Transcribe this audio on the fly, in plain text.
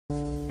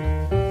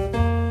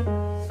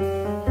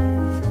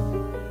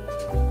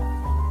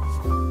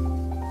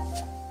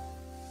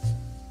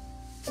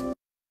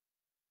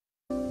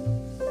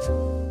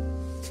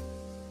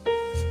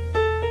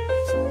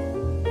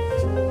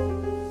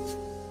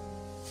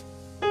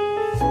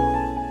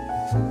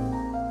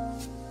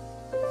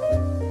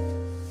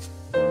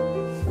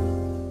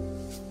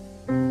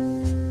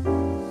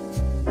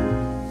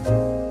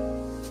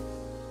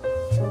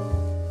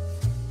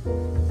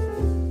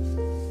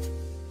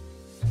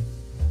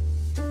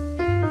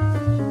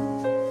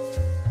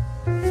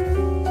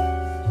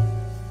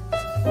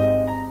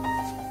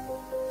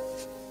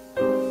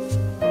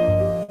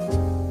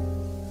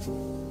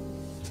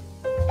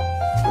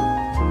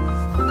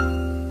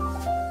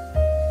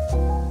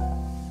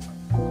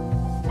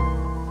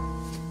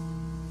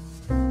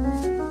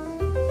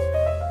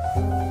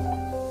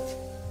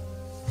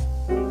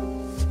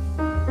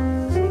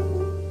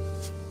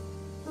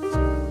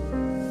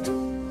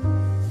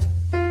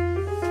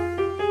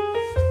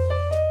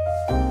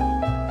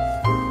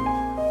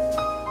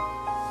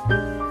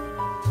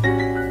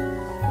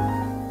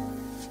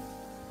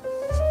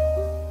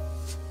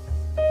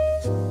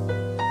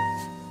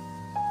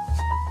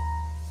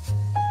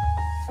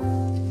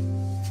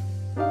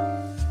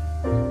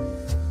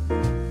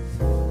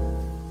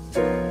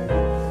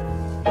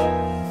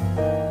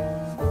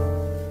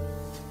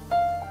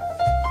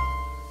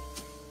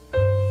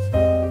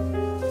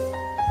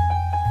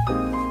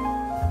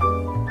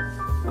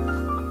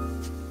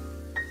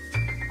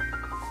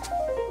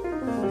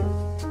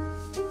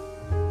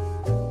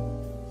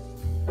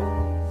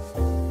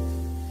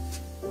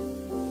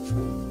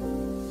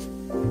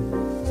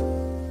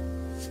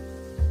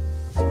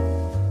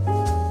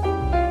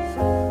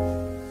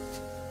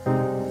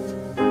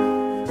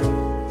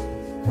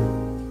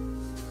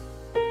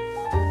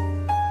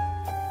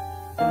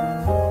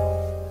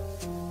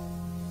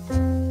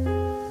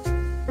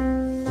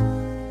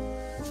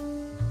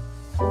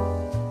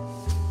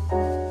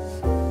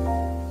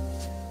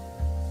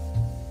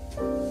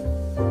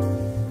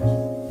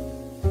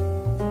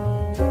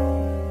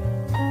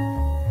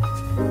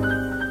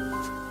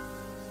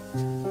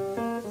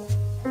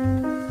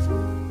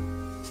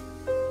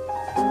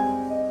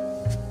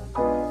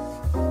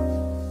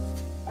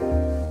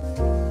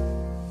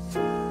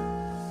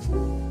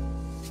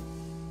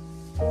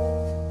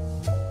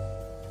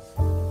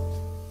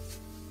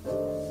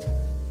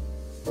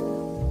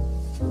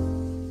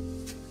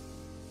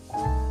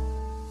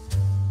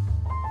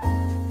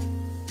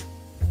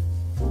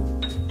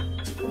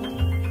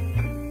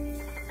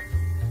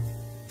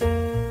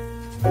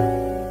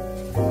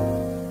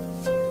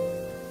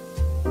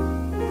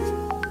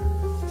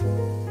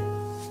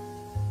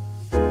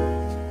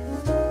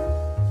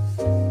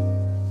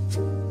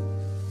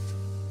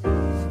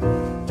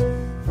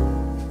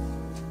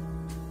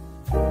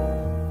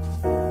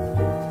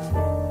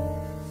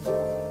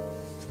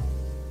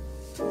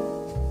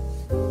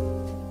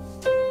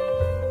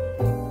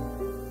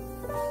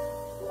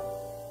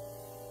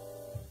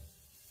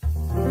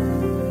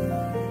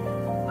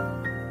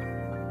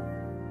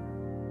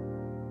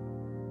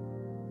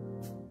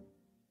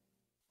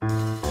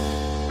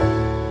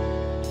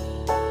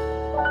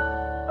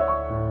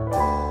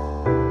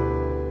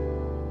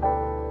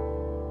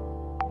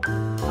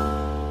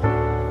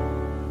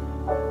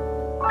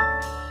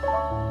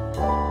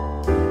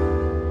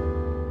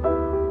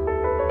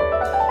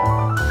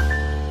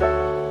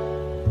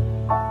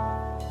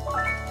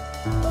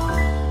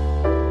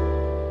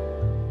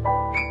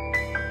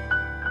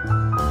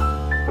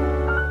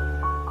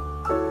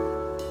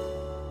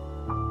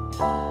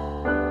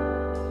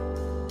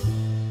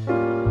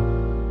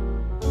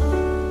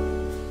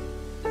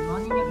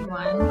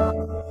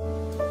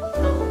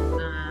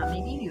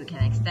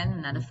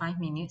Another 5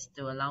 minutes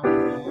to allow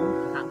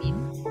more to come in.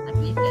 I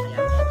believe that there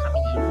are more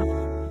coming in.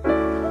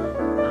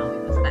 We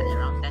will start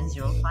around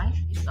 10:05.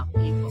 It's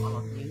okay for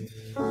all of you.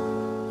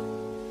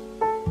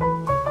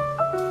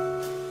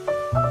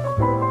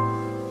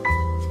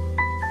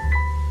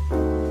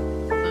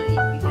 So if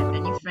you have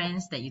any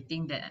friends that you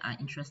think that are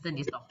interested in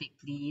this topic,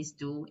 please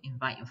do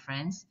invite your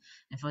friends.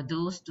 And for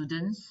those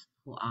students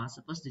who are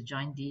supposed to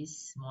join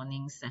this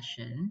morning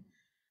session,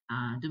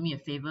 do me a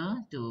favor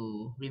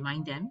to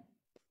remind them.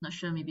 Not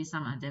sure, maybe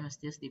some of them are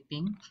still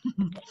sleeping.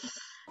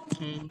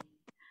 Okay.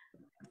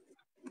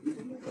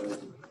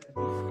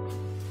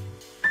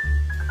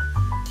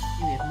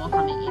 We have more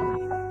coming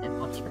in than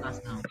 40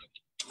 plus now.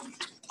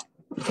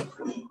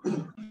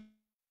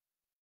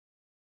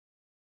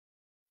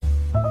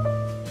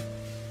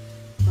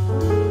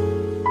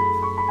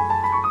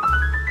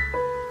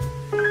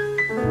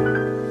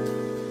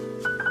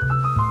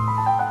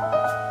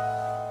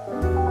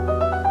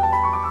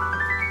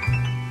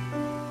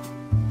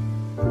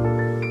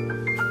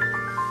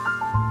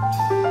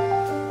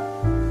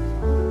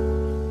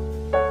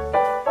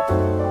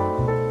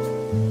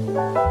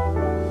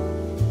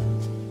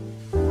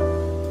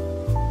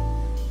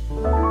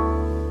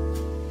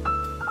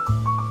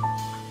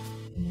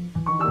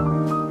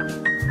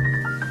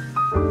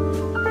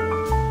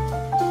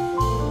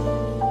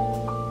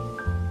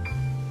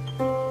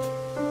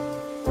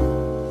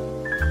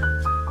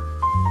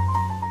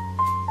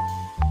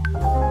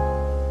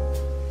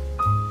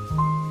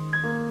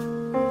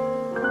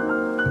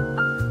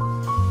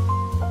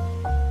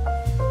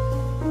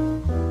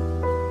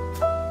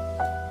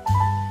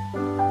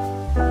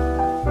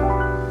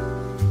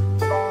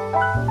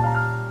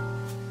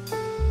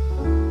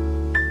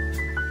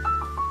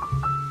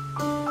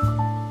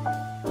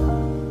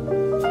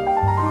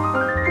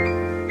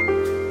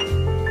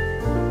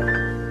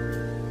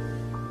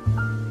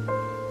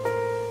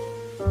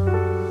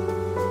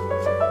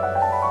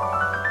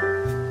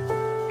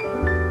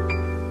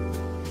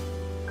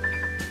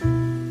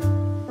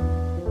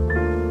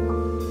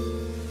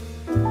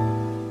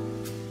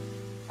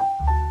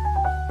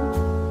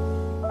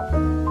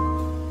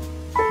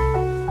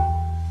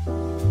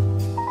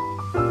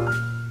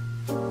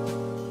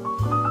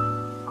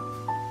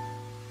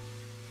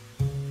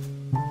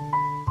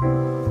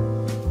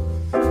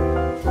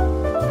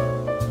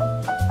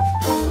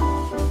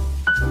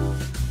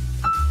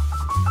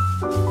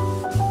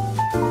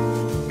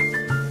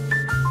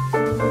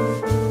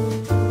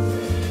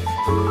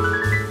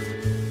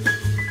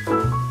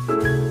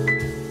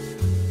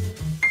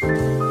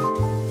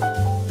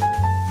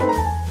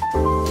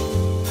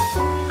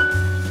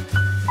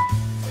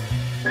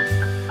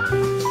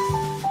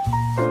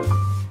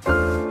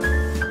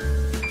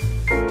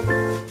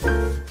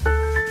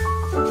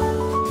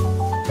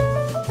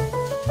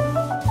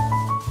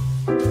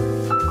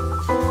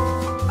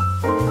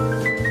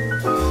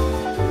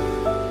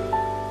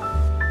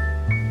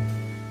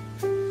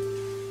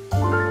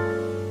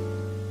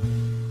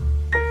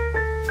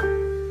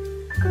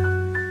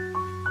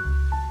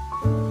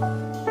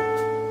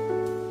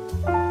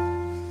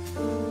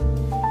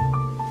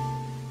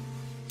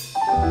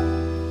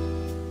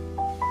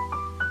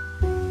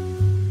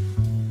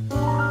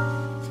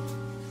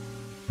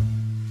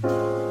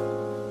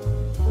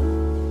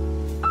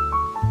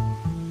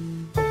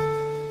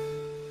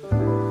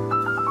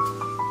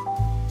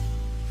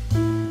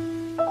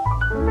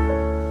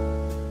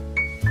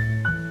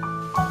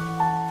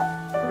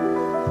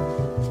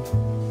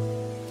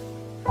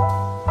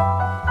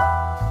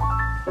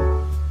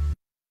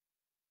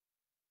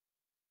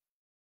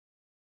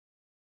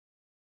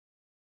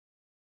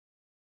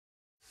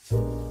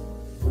 Right.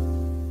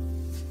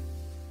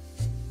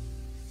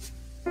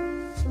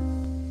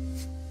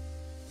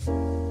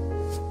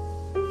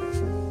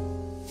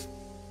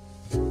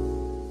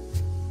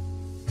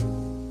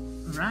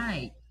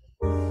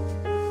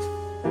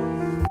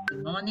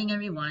 Good morning,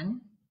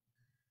 everyone.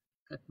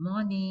 Good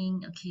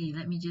morning. Okay,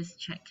 let me just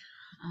check.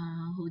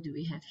 Who do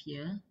we have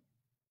here?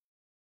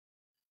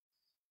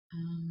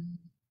 Um,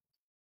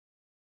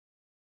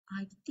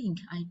 I think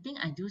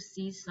I do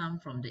see some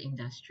from the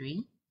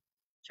industry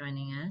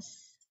joining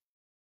us.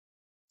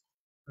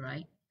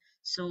 Right.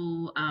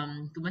 So,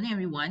 good morning,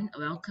 everyone.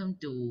 Welcome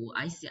to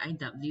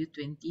iCIW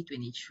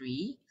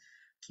 2023.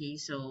 Okay,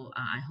 so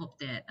I hope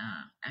that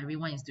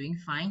everyone is doing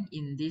fine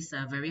in this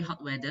very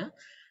hot weather.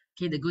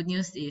 Okay, the good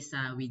news is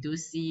we do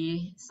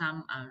see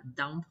some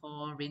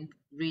downpour,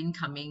 rain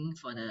coming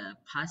for the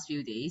past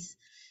few days.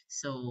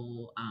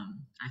 So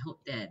I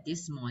hope that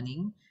this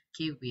morning,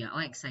 okay, we are all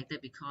excited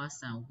because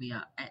we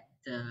are at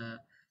the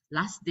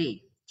last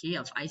day, okay,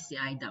 of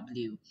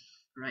iCIW.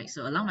 Right.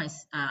 So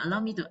allow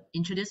me to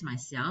introduce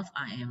myself.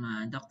 I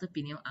am Dr.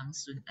 Pinil Ang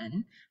Soon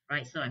En.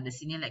 Right. So I'm the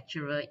senior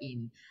lecturer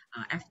in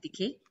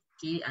FTK.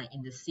 Okay,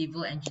 in the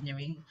civil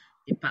engineering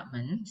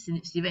department.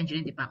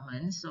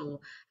 So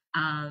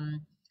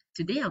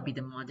today I'll be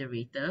the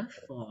moderator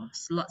for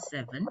slot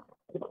 7.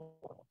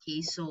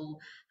 Okay, so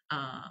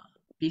uh,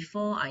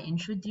 before I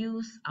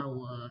introduce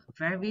our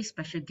very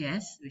special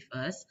guest with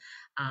us,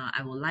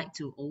 I would like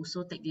to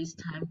also take this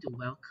time to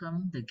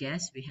welcome the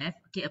guests we have.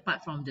 Okay,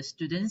 apart from the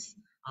students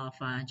of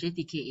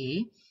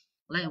JTKA,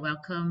 I'd like to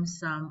welcome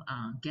some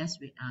guests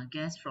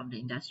from the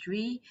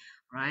industry,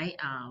 right?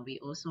 We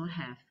also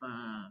have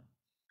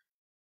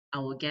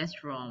our guest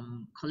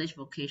from College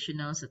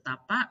Vocational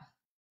Setapak,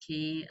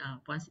 okay,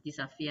 Puan Siti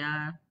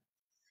Safia.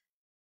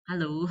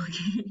 Hello.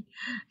 Okay.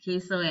 Okay,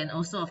 so and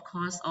also of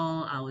course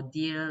all our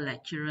dear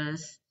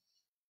lecturers.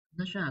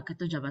 Not sure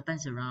Ketua Jabatan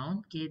is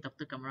around. Okay,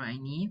 Dr.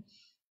 Kumaran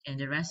and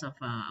the rest of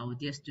our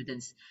dear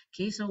students.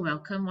 Okay, so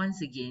welcome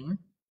once again.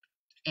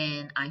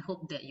 And I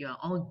hope that you are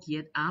all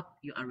geared up,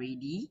 you are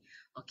ready.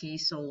 Okay,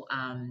 so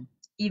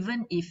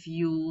even if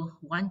you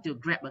want to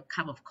grab a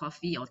cup of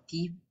coffee or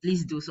tea,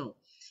 please do so.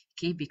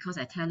 Okay, because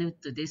I tell you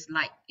today's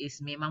light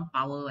is memang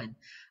power one.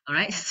 All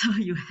right, so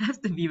you have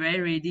to be very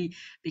ready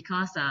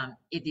because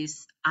it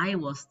is. I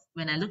was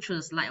when I looked through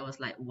the slide, I was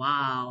like,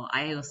 wow.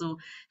 I also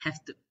have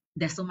to.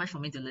 There's so much for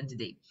me to learn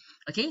today.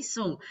 Okay,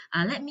 so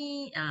let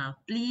me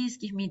please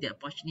give me the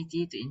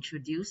opportunity to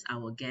introduce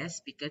our guest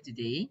speaker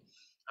today.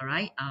 All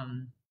right,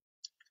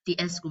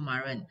 TS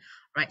Kumaran.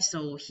 Right,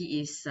 so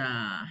TS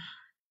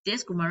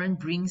Kumaran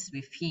brings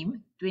with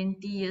him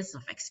 20 years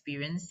of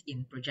experience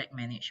in project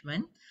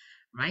management,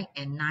 right,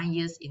 and 9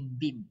 years in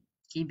BIM,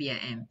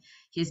 KBIM.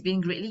 He's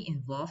been greatly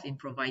involved in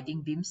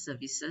providing BIM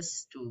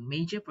services to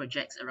major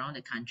projects around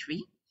the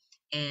country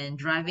and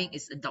driving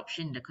its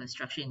adoption in the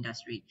construction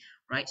industry,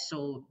 right?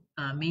 So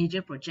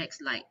major projects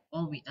like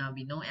all we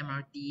know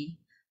MRT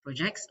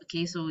projects.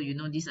 Okay, so you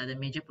know these are the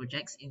major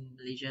projects in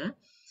Malaysia,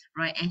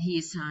 right? And he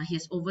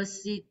has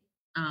overseen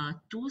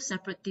two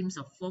separate teams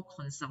of 4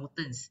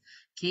 consultants,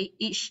 okay,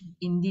 each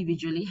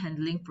individually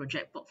handling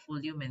project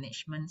portfolio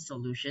management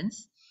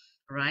solutions,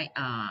 right?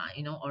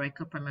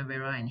 Oracle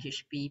Primavera and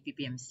HP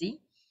PPMC,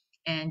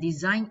 and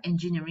design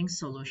engineering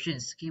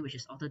solutions, okay, which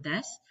is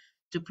Autodesk,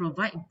 to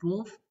provide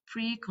both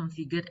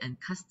pre-configured and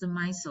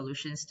customized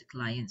solutions to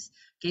clients.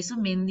 Okay, so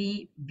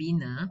mainly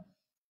Bina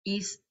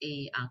is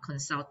a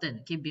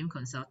consultant, okay, BIM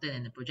consultant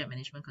and a project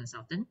management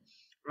consultant,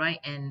 right?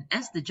 And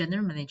as the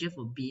general manager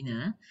for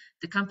Bina,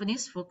 the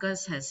company's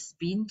focus has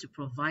been to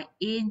provide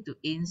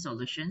end-to-end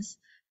solutions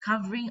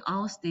covering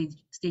all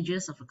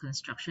stages of a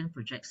construction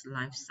project's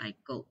life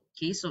cycle.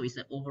 Okay, so it's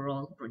the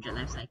overall project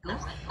life cycle.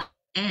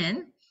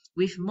 And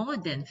with more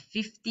than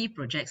 50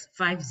 projects,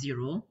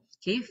 50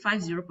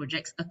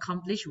 projects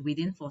accomplished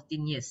within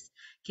 14 years.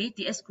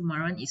 TS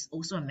Kumaran is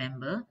also a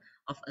member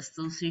of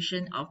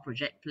Association of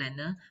Project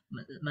Planner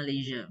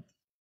Malaysia.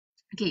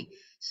 Okay,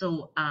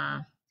 so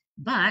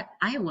but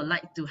I would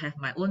like to have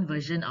my own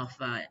version of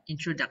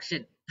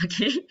introduction.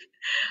 Okay,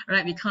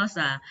 right, because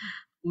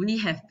we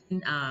have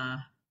been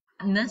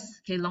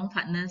partners, okay, long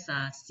partners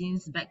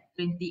since back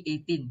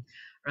 2018,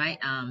 right?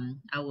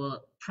 I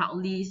will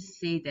proudly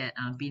say that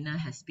Bina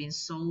has been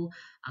so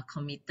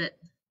committed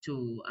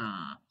to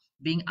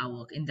being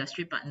our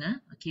industry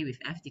partner, okay, with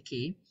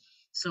FTK.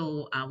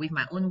 So with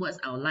my own words,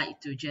 I would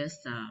like to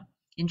just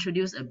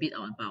introduce a bit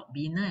about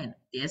Bina and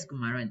TS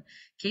Kumaran.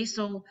 Okay,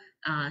 so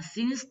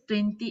since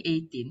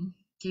 2018,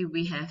 okay,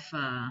 we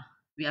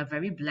are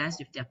very blessed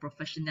with their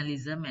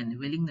professionalism and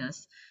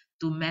willingness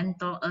to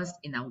mentor us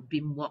in our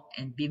BIM walk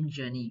and BIM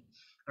journey.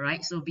 All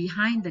right. So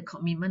behind the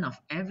commitment of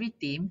every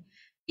team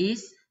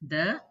is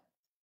the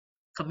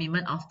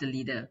commitment of the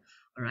leader.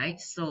 All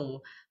right.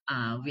 So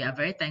we are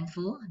very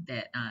thankful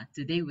that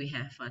today we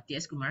have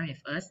TS Kumar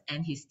with us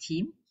and his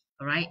team.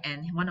 All right.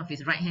 And one of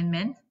his right hand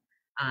men,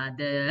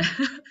 the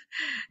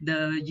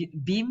the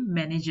BIM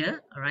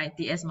manager. All right.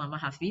 TS Mama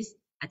Hafiz.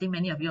 I think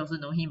many of you also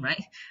know him,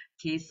 right?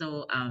 Okay.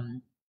 So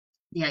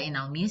They are in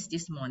our midst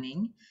this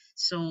morning.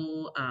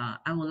 So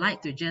I would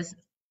like to just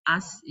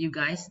ask you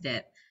guys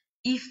that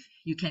if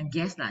you can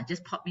guess lah,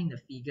 just pop in the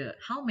figure.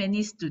 How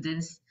many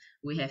students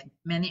we have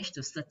managed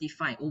to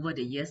certify over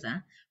the years?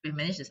 We've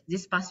managed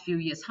this past few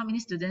years. How many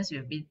students we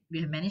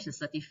have managed to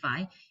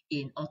certify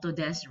in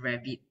Autodesk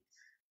Revit?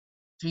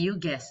 Can you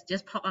guess?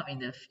 Just pop up in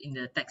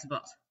the text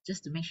box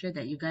just to make sure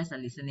that you guys are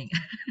listening.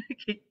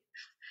 Okay.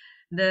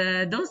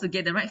 Those who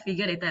get the right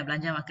figure later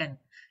belanja makan.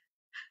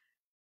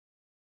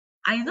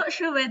 I'm not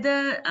sure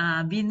whether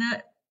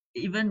Bina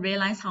even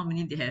realize how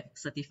many they have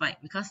certified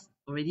because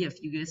already a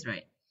few years,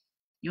 right?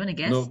 You want to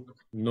guess? No,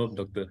 no,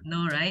 doctor.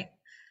 No, right?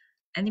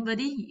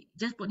 Anybody?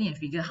 Just put in a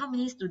figure. How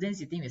many students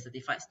you think we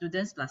certified?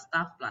 Students plus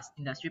staff plus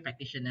industry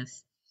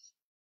practitioners.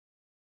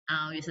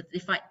 We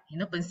certified,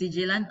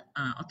 pensijilan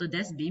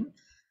Autodesk BIM.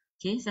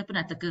 Okay, siapa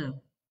nak teka?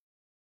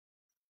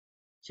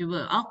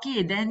 Cuba.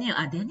 Okay, Daniel.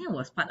 Daniel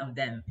was part of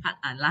them. Part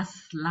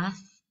last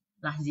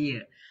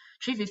year.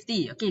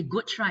 350. Okay,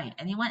 good try.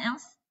 Anyone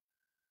else?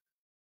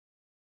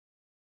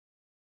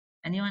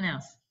 Anyone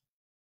else?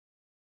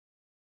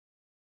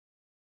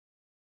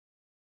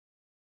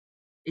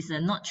 It's a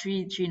not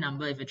three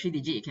number. If a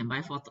 3-digit, you can buy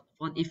if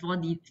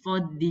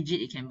 4-digit,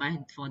 you can buy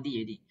 4D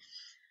already.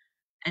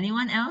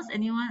 Anyone else?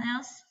 Anyone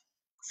else?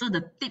 So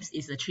the tips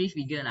is a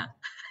 3-figure lah.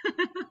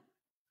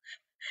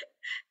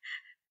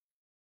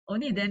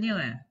 Only Daniel.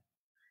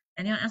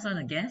 Anyone else want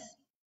to guess?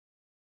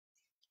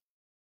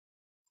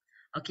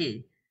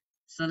 Okay,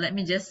 so let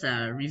me just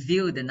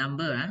review the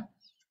number.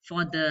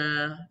 For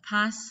the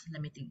past,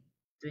 let me think,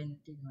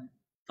 21.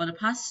 For the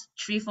past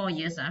 3-4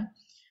 years,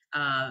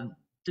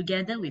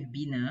 together with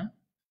Bina,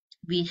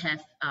 we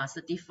have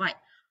certified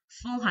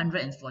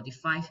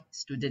 445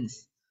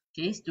 students.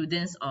 Okay,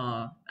 students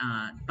or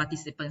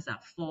participants are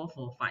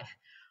 445.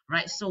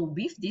 Right, so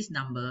with this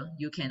number,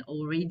 you can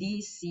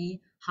already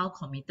see how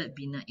committed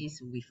Bina is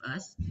with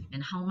us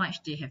and how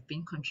much they have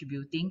been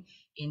contributing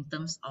in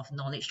terms of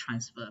knowledge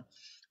transfer.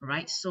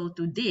 Right, so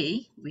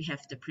today we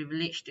have the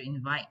privilege to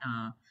invite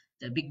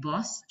the big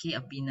boss, okay,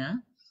 of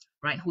Bina,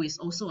 right, who is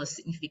also a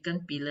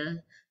significant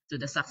pillar to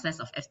the success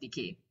of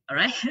FTK. All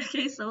right.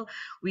 Okay. So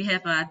we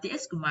have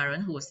TS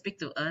Kumaran who will speak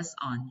to us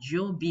on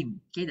GeoBIM.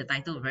 Okay. The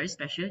title very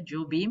special.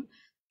 GeoBIM,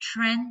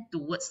 Trend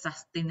Towards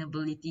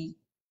Sustainable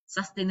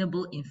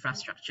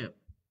Infrastructure.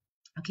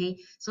 Okay.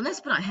 So let's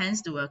put our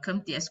hands to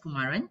welcome TS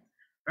Kumaran.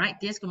 Right.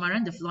 TS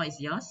Kumaran, the floor is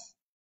yours.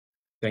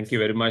 Thank you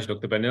very much,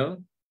 Dr.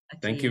 Panel. Okay.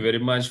 Thank you very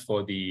much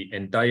for the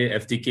entire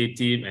FTK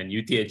team and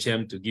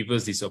UTHM to give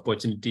us this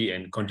opportunity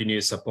and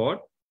continuous support.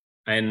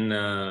 And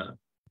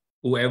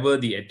whoever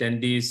the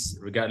attendees,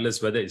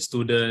 regardless whether it's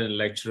students,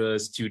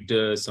 lecturers,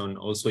 tutors, and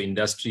also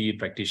industry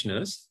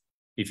practitioners,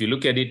 if you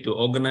look at it, to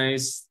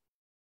organize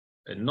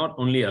not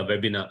only a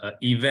webinar, an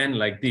event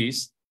like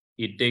this,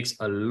 it takes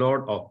a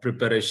lot of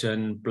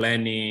preparation,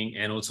 planning,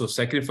 and also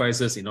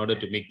sacrifices in order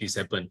to make this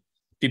happen.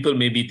 People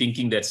may be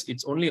thinking that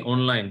it's only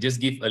online,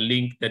 just give a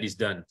link, that is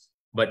done.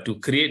 But to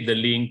create the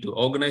link, to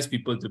organize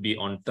people to be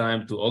on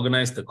time, to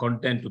organize the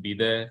content to be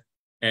there,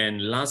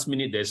 and last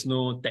minute, there's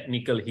no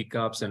technical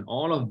hiccups and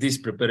all of these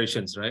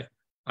preparations, right?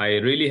 I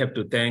really have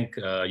to thank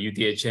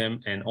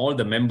UTHM and all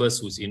the members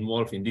who's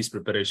involved in these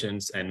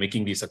preparations and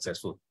making this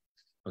successful.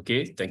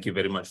 Okay, thank you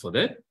very much for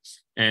that.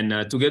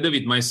 And together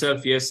with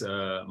myself, yes,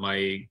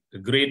 my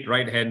great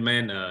right-hand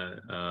man,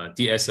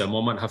 TS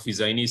Mohammad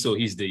Hafizaini, so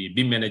he's the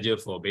BIM manager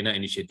for Bina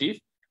Initiative.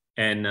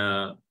 And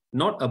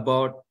not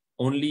about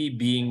only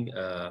being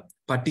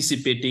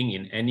participating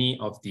in any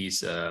of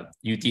these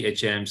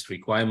UTHM's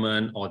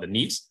requirement or the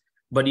needs,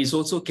 but it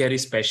also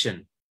carries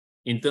passion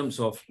in terms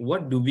of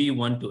what do we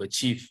want to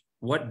achieve,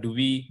 what do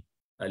we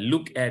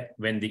look at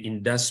when the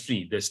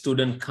industry, the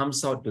student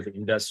comes out to the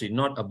industry,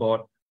 not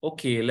about,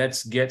 okay,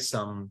 let's get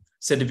some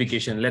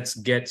certification, let's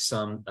get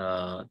some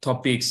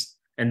topics,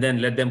 and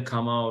then let them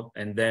come out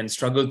and then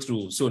struggle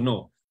through. So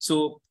no.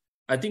 So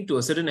I think to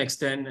a certain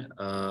extent,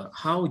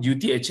 how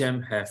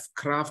UTHM have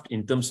crafted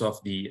in terms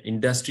of the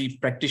industry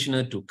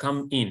practitioner to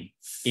come in,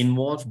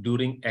 involved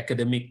during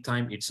academic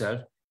time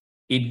itself,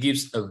 it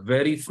gives a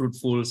very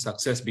fruitful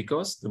success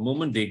because the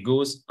moment they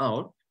goes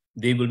out,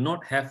 they will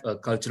not have a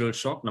cultural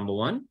shock, number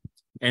one,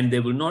 and they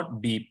will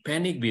not be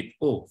panicked with,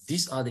 oh,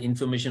 these are the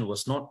information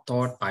was not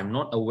taught, I'm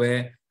not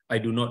aware, I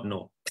do not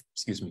know,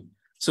 excuse me.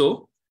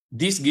 So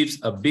this gives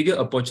a bigger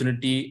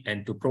opportunity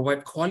and to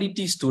provide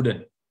quality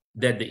student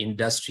that the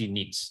industry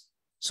needs.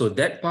 So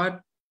that part,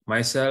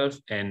 myself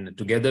and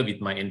together with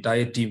my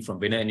entire team from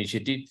Bina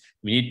Initiative,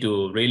 we need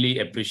to really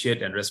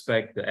appreciate and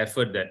respect the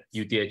effort that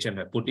UTHM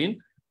have put in,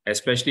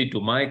 especially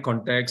to my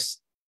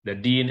contacts, the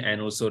Dean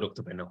and also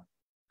Dr. Beno.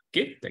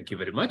 Okay, thank you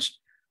very much.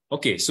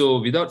 Okay,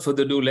 so without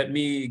further ado, let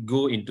me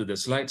go into the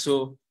slide.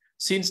 So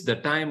since the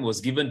time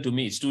was given to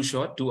me, it's too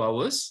short, 2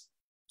 hours.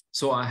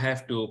 So I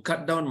have to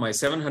cut down my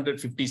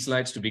 750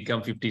 slides to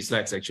become 50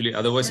 slides, actually.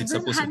 Otherwise, it's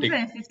supposed to take...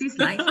 750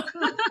 slides?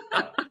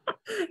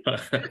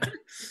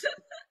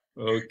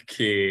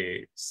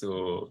 Okay,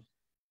 so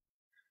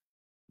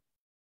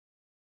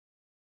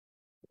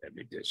let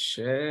me just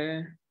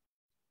share.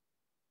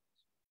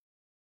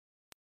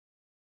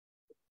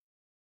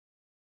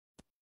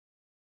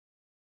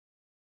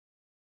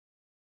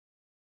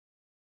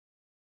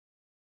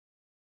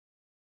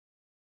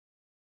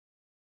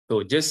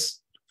 So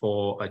just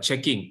for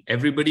checking,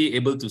 everybody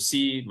able to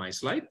see my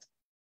slide?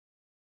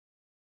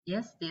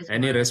 Yes, there's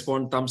any one.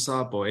 response, thumbs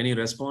up or any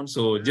response.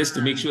 So just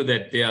to make sure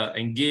that they are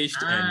engaged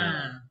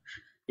and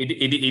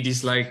it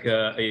is like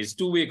it's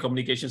two-way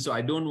communication. So I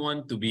don't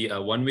want to be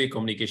a one-way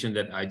communication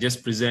that I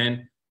just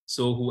present.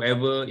 So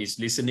whoever is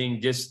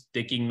listening, just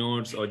taking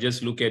notes or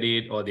just look at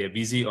it, or they're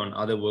busy on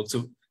other work.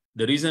 So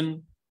the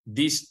reason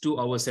this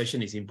 2-hour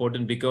session is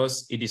important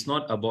because it is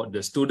not about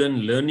the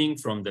student learning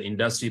from the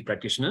industry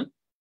practitioner.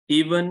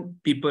 Even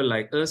people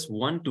like us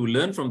want to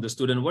learn from the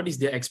student. What is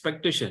their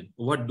expectation?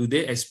 What do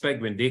they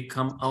expect when they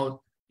come out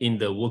in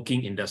the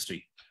working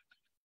industry?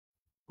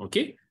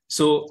 Okay,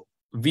 so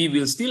we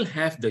will still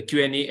have the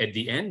Q&A at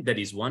the end. That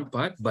is one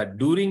part. But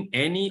during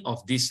any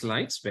of these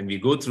slides, when we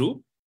go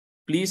through,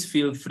 please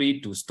feel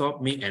free to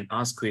stop me and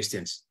ask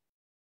questions.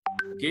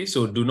 Okay,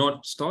 so do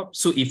not stop.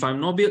 So if I'm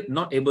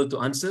not able to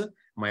answer,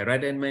 my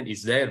right-hand man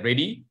is there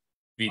ready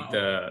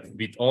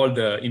with all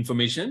the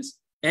informations.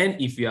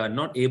 And if you are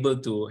not able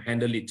to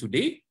handle it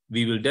today,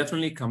 we will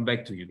definitely come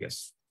back to you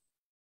guys.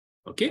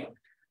 Okay,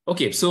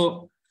 okay.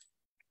 So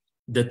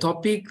the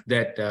topic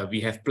that we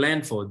have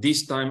planned for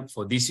this time,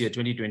 for this year,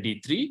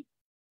 2023,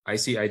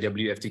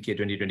 iCIW FTK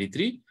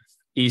 2023,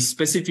 is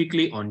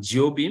specifically on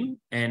GeoBIM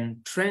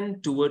and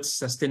trend towards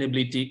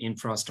sustainability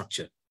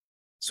infrastructure.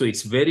 So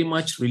it's very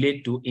much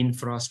related to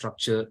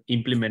infrastructure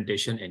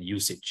implementation and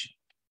usage.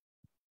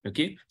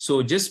 Okay,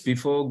 so just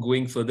before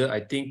going further,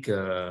 I think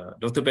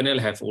Dr. Penel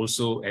have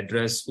also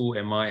addressed who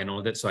am I and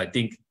all that. So I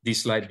think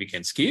this slide we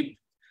can skip.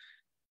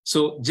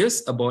 So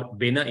just about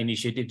Bina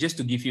initiative, just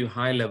to give you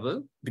high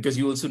level, because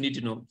you also need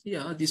to know,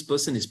 yeah, this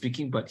person is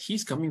speaking, but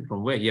he's coming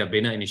from where? Yeah,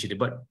 Bina initiative.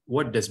 But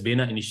what does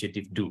Bina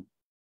initiative do?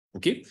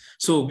 Okay,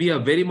 so we are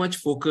very much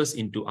focused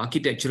into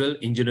architectural,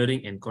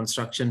 engineering, and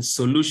construction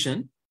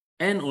solution,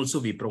 and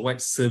also we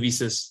provide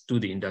services to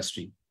the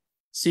industry.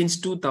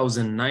 Since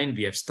 2009,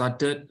 we have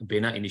started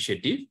Bina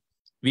initiative.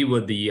 We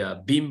were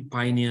the BIM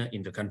pioneer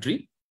in the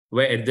country,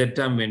 where at that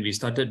time when we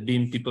started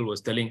BIM, people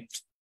was telling,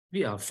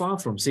 we are far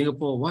from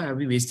Singapore. Why are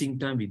we wasting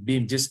time with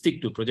BIM? Just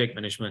stick to project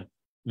management,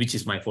 which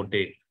is my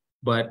forte.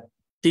 But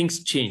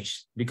things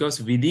change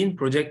because within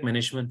project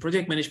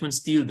management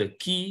still the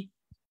key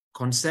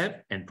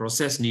concept and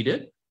process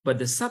needed. But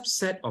the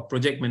subset of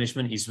project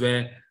management is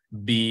where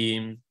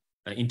BIM,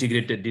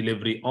 integrated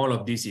delivery, all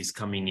of this is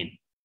coming in.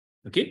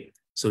 Okay,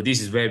 so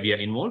this is where we are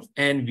involved,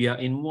 and we are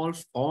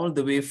involved all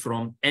the way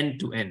from end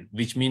to end,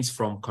 which means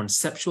from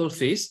conceptual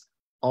phase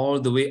all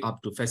the way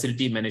up to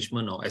facility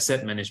management or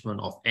asset management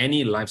of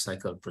any life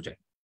cycle project.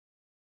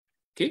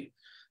 Okay,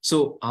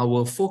 so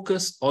our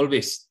focus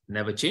always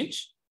never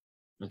change.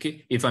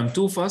 Okay, if I'm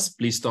too fast,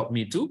 please stop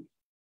me too.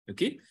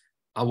 Okay,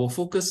 our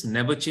focus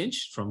never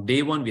changed. From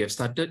day one we have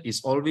started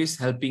is always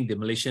helping the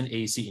Malaysian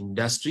AEC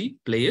industry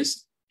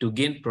players to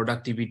gain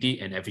productivity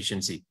and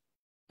efficiency.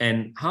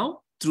 And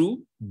how?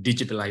 Through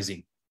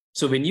digitalizing.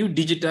 So when you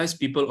digitize,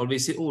 people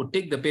always say, oh,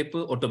 take the paper,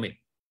 automate.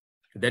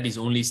 That is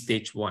only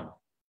stage one.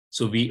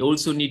 So we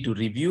also need to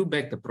review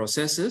back the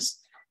processes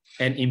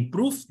and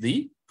improve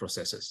the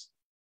processes.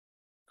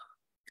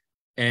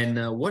 And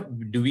what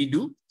do we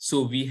do?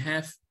 So we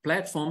have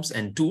platforms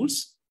and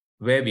tools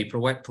where we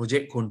provide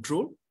project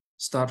control,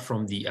 start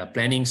from the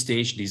planning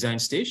stage, design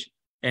stage,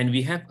 and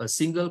we have a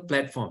single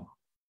platform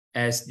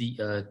as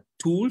the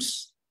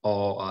tools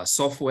or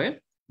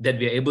software that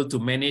we are able to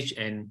manage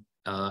and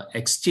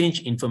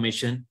exchange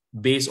information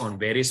based on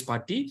various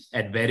parties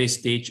at various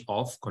stage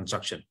of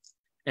construction.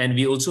 And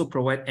we also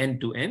provide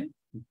end-to-end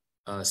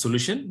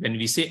solution. When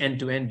we say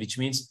end-to-end, which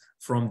means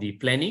from the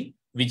planning,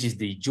 which is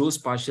the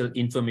geospatial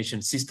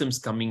information systems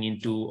coming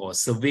into, or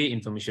survey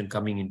information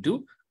coming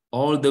into,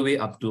 all the way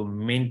up to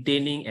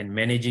maintaining and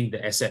managing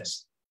the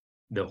assets,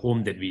 the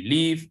home that we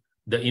live,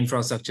 the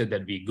infrastructure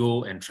that we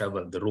go and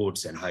travel, the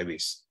roads and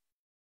highways.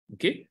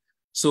 Okay,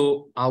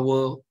 so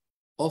our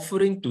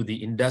offering to the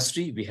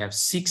industry, we have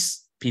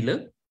 6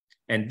 pillars,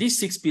 and these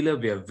 6 pillars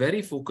we are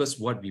very focused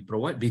what we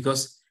provide,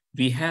 because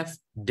we have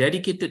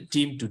dedicated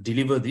team to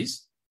deliver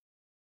this,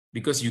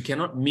 because you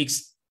cannot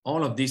mix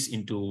all of this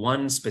into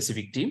one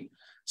specific team.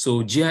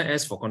 So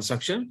GIS for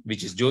construction,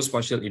 which is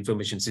geospatial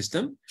information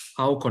system,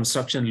 how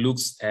construction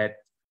looks at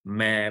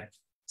map,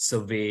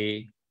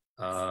 survey,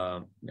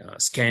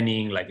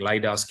 scanning, like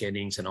LiDAR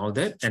scannings and all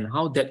that, and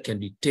how that can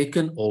be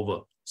taken over.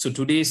 So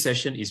today's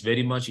session is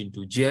very much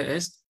into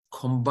GIS,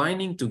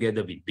 combining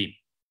together with BIM.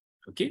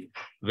 Okay,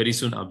 very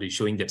soon I'll be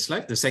showing that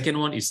slide. The second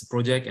one is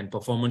project and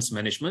performance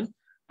management.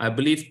 I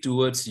believe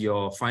towards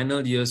your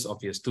final years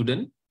of your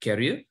student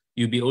career,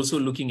 you'll be also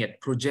looking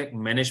at project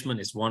management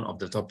as one of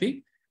the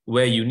topic,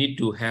 where you need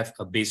to have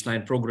a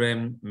baseline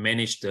program,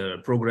 manage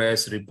the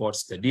progress,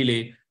 reports the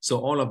delay. So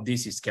all of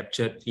this is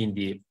captured in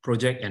the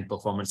project and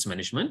performance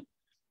management.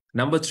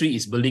 Number 3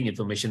 is building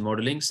information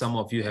modeling. Some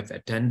of you have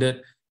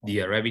attended the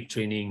Revit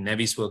training,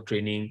 Navisworks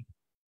training.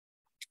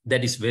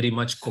 That is very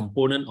much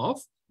component of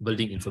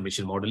building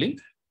information modeling.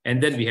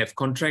 And then we have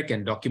contract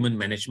and document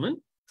management.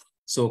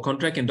 So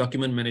contract and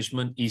document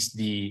management is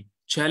the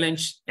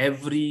challenge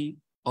every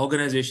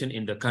organization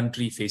in the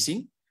country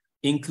facing,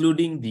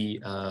 including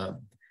the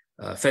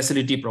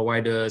facility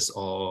providers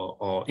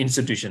or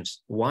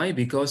institutions. Why?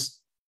 Because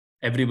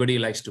everybody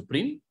likes to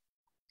print,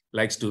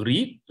 likes to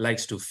read,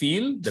 likes to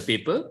feel the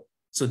paper.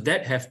 So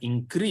that have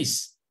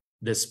increased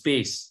the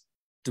space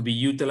to be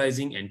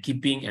utilizing and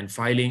keeping and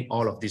filing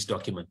all of this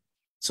document.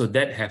 So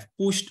that have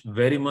pushed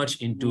very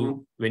much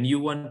into when you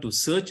want to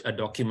search a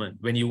document,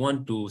 when you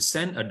want to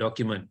send a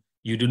document,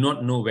 you do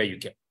not know where you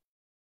kept.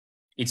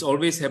 It's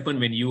always happened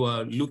when you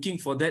are looking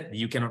for that,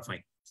 you cannot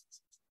find.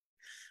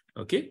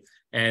 Okay.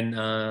 And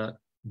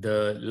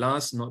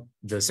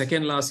the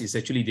second last is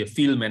actually the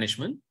field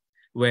management,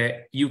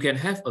 where you can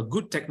have a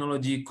good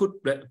technology, good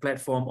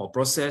platform or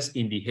process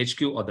in the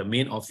HQ or the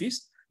main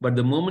office. But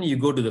the moment you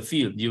go to the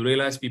field, you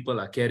realize people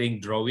are carrying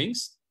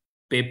drawings,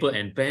 paper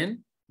and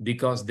pen,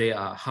 because they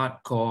are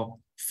hardcore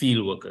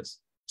field workers.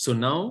 So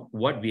now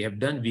what we have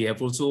done, we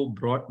have also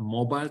brought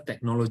mobile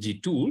technology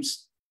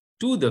tools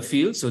to the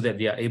field so that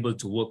they are able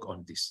to work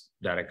on this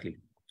directly.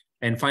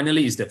 And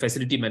finally is the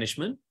facility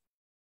management,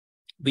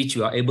 which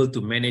you are able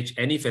to manage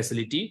any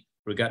facility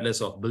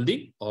regardless of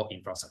building or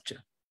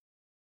infrastructure.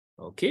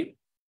 Okay.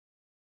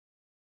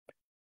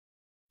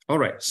 All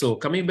right. So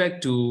coming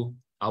back to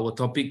our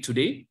topic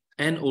today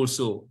and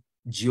also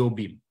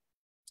GeoBIM.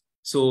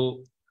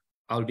 So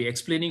I'll be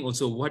explaining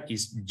also what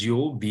is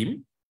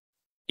GeoBIM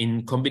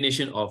in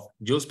combination of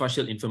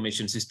Geospatial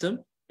Information System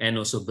and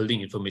also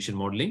Building Information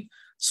Modeling.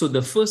 So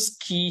the first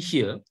key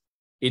here,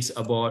 it's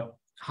about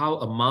how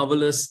a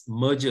marvelous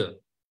merger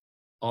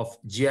of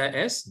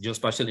GIS,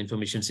 Geospatial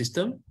Information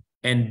System,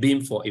 and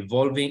BIM for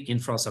evolving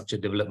infrastructure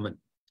development.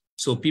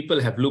 So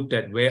people have looked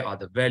at where are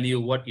the value,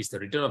 what is the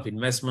return of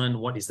investment,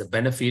 what is the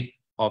benefit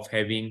of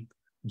having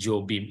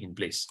GeoBIM in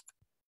place.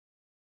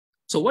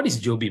 So what is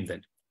GeoBIM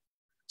then?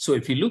 So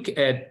if you look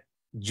at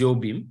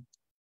GeoBIM,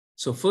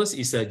 so first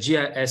is a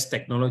GIS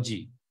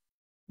technology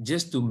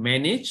just to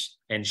manage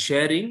and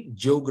sharing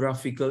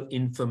geographical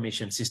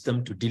information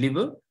system to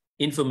deliver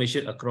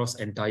information across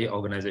entire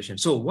organization.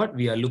 So what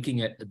we are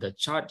looking at the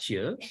chart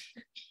here,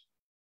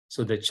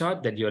 so the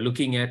chart that you're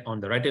looking at on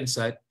the right-hand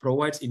side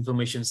provides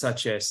information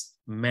such as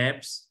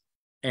maps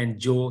and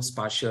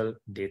geospatial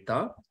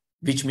data,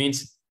 which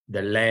means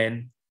the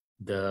land,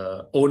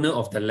 the owner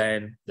of the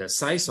land, the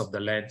size of the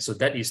land. So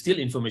that is still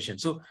information.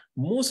 So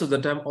most of the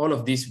time, all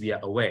of this we are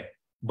aware,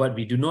 but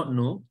we do not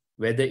know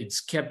whether it's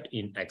kept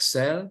in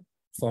Excel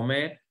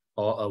format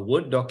or a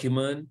Word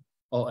document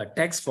or a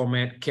text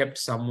format kept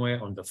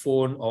somewhere on the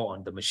phone or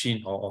on the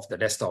machine or of the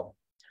desktop.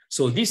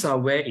 So these are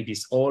where it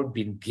is all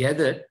been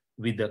gathered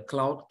with the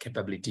cloud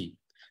capability.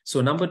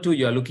 So number two,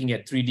 you are looking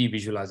at 3D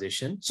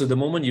visualization. So the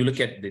moment you look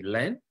at the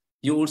land,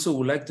 you also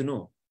would like to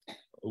know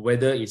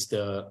whether it's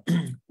the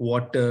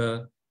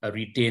water, a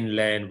retained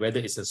land, whether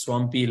it's a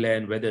swampy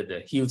land, whether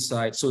the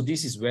hillside. So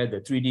this is where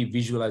the 3D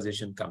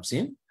visualization comes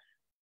in.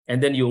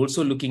 And then you're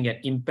also looking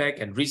at impact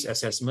and risk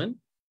assessment.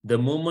 The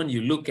moment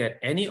you look at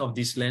any of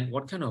this land,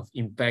 what kind of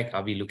impact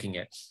are we looking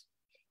at?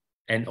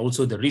 And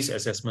also the risk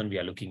assessment we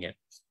are looking at.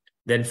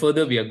 Then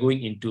further, we are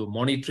going into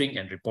monitoring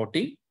and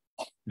reporting,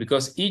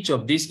 because each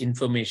of this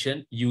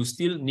information you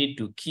still need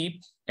to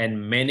keep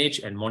and manage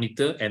and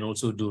monitor and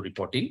also do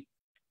reporting.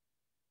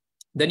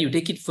 Then you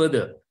take it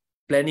further,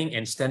 planning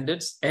and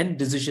standards and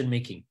decision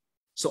making.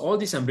 So all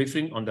this I'm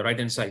referring on the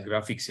right-hand side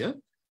graphics here.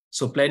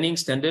 So planning,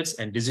 standards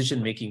and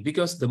decision making,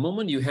 because the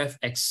moment you have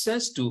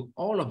access to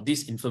all of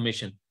this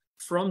information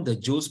from the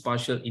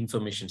Geospatial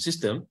Information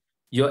System,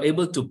 you're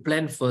able to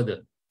plan further.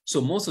 So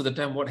most of the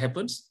time what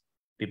happens?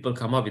 People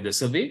come up with a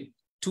survey,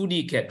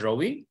 2D CAD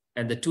drawing,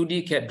 and the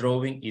 2D CAD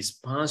drawing is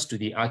passed to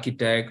the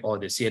architect or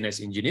the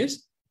CNS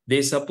engineers.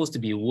 They're supposed to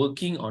be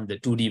working on the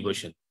 2D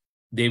version.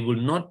 They will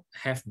not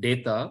have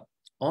data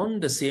on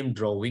the same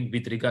drawing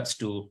with regards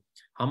to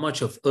how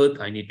much of earth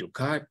I need to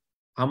cut,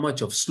 how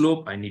much of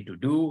slope I need to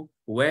do,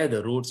 where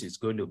the roads is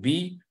going to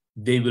be.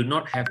 They will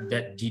not have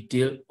that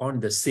detail on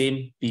the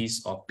same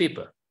piece of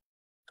paper.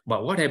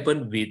 But what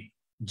happened with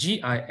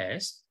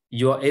GIS,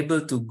 you are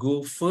able to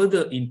go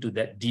further into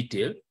that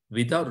detail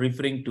without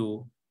referring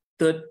to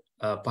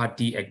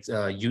third-party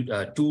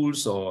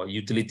tools or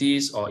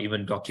utilities or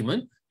even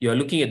document. You are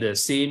looking at the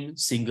same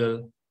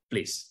single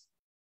place.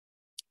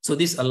 So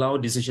this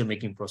allows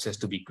decision-making process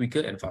to be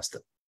quicker and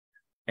faster.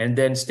 And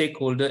then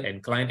stakeholder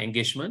and client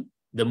engagement.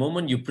 The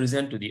moment you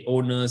present to the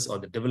owners or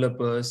the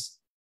developers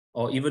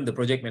or even the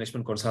project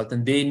management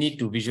consultant, they need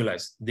to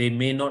visualize. They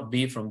may not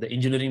be from the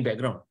engineering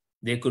background.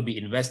 They could be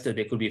investor,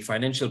 they could be a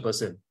financial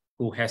person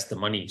who has the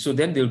money. So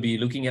then they'll be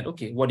looking at,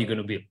 okay, what are you going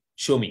to build?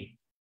 Show me.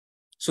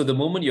 So the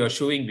moment you're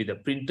showing with a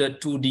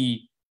printed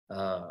 2D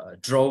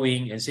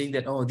drawing and saying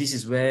that, oh, this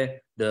is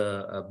where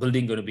the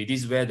building going to be,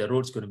 this is where the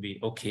road's going to be,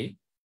 okay,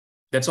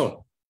 that's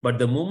all. But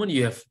the moment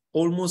you have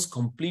almost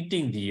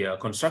completing the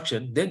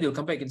construction, then they'll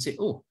come back and say,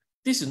 oh,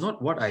 this is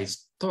not what I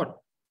thought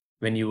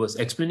when you was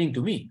explaining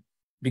to me,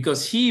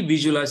 because he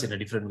visualized in a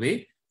different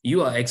way.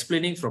 You are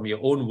explaining from your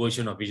own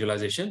version of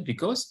visualization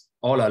because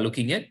all are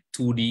looking at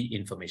 2D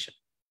information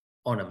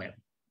on a map,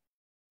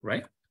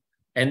 right?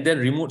 And then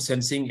remote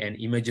sensing and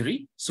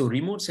imagery. So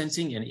remote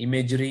sensing and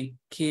imagery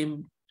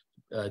came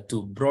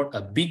to brought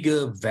a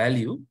bigger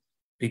value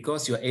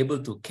because you're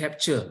able to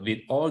capture with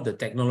all the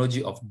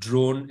technology of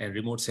drone and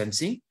remote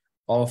sensing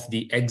of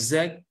the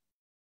exact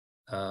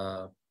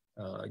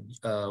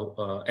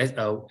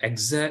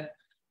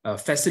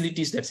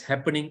facilities that's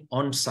happening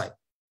on site.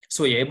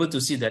 So you're able to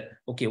see that,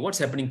 okay, what's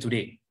happening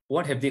today?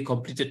 What have they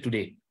completed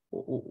today?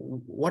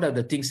 What are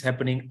the things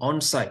happening on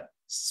site,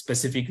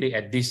 specifically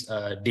at this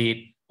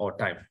date or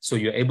time? So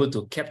you're able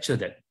to capture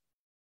that.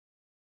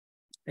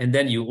 And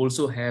then you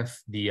also have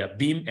the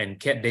BIM and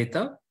CAD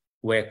data,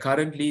 where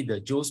currently the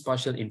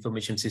Geospatial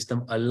Information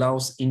System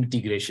allows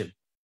integration,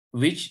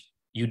 which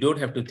you don't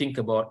have to think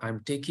about,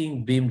 I'm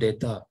taking BIM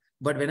data,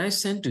 but when I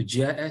send to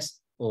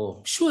GIS,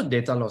 oh, sure,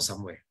 data loss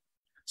somewhere.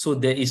 So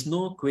there is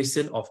no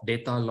question of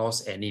data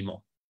loss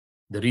anymore.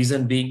 The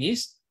reason being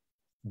is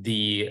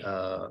the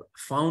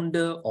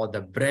founder or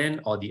the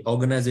brand or the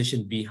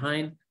organization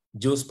behind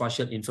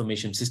Geospatial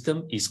Information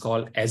System is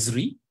called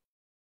ESRI.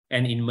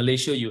 And in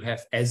Malaysia, you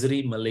have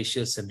ESRI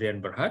Malaysia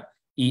Sdn Bhd,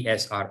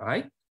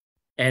 ESRI.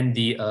 And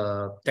the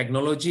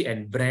technology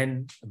and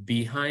brand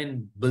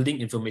behind building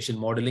information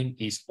modeling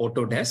is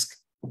Autodesk,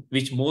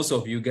 which most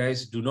of you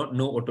guys do not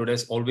know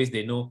Autodesk. Always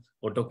they know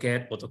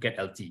AutoCAD, AutoCAD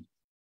LT.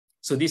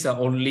 So these are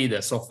only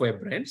the software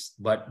brands,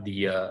 but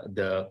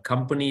the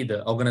company,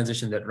 the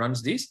organization that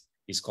runs this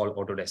is called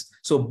Autodesk.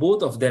 So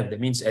both of them,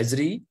 that means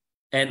ESRI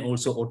and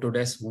also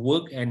Autodesk,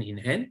 work hand in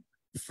hand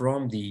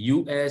from the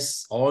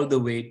US all the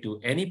way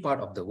to any part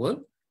of the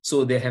world.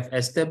 So they have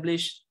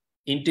established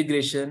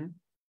integration,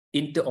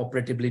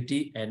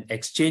 interoperability, and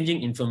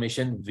exchanging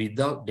information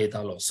without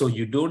data loss. So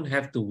you don't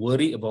have to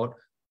worry about,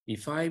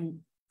 if I'm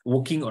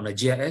working on a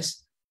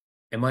GIS,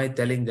 am I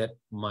telling that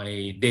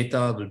my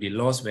data will be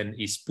lost when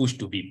it's pushed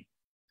to BIM?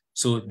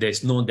 So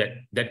there's no,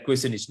 that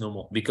question is no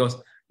more,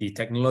 because the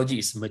technology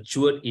is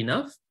matured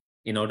enough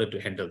in order to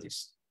handle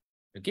this.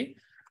 Okay.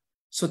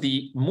 So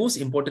the most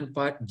important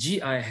part,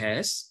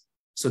 GIS,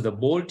 so the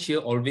bold here,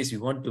 always we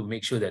want to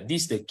make sure that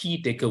this is the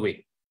key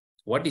takeaway.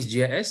 What is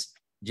GIS?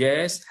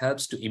 GIS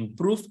helps to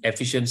improve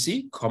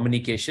efficiency,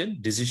 communication,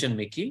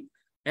 decision-making,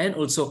 and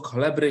also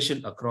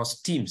collaboration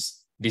across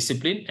teams,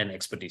 discipline, and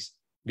expertise.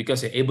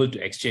 Because you're able to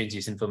exchange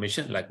this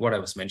information, like what I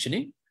was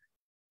mentioning.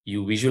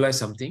 You visualize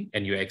something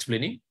and you're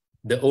explaining.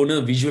 The owner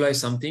visualize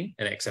something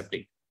and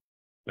accepting.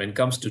 When it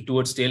comes to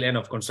towards tail end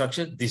of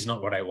construction, this is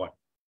not what I want.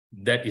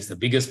 That is the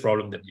biggest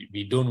problem that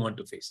we don't want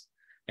to face.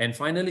 And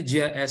finally,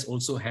 GIS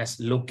also has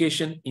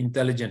location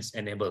intelligence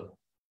enabled.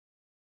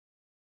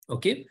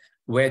 Okay,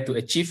 where to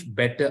achieve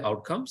better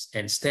outcomes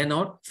and stand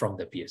out from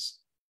the peers.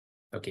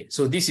 Okay,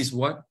 so this is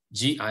what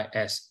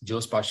GIS,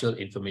 Geospatial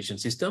Information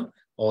System,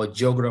 or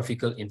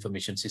Geographical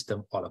Information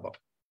System, all about.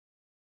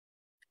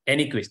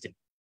 Any question?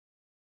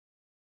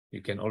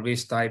 You can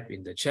always type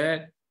in the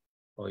chat,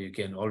 or you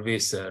can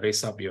always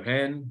raise up your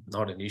hand,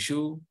 not an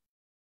issue.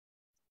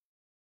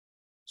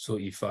 So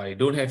if I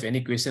don't have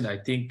any question, I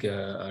think,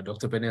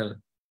 Dr. Penel,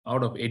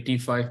 out of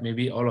 85,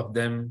 maybe all of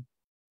them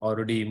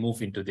already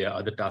move into their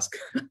other task.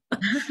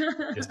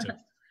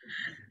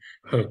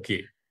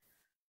 Okay.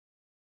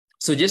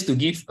 So just to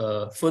give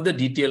further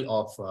detail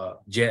of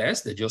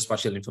GIS, the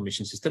Geospatial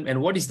Information System,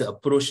 and what is the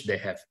approach they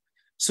have.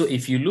 So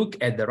if you look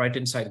at the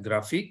right-hand side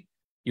graphic,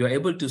 you're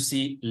able to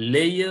see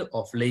layer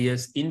of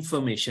layers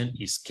information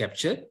is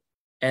captured,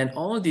 and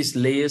all these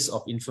layers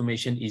of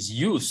information is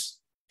used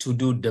to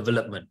do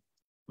development.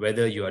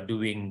 Whether you are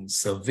doing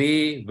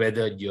survey,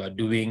 whether you are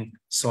doing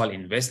soil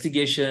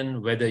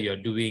investigation, whether you're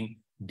doing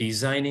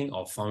designing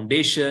of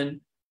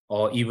foundation,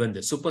 or even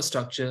the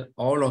superstructure,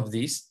 all of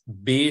these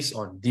based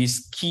on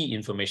this key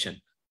information.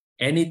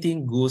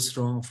 Anything goes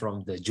wrong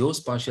from the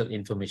Geospatial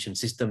Information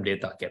System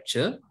data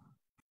capture,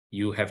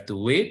 you have to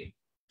wait.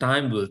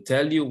 Time will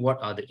tell you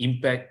what are the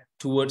impact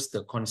towards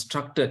the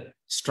constructed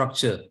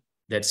structure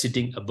that's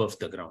sitting above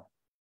the ground.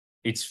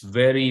 It's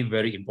very,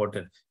 very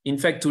important. In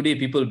fact, today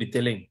people will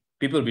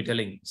be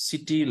telling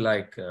city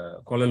like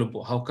Kuala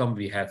Lumpur, how come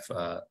we have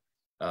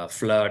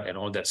flood and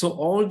all that? So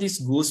all this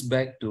goes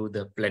back to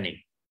the planning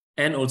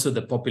and also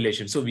the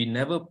population. So we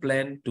never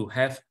plan to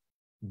have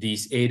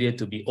this area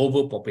to be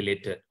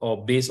overpopulated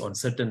or based on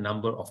certain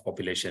number of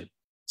population.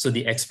 So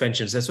the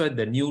expansions, that's why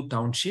the new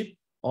township,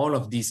 all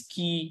of these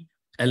key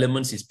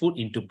elements is put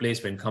into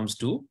place when it comes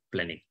to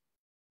planning.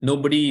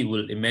 Nobody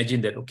will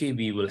imagine that, okay,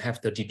 we will have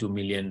 32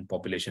 million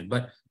population.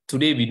 But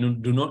today we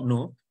do not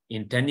know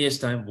in 10 years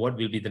time what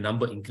will be the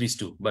number increase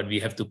to, but we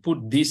have to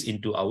put this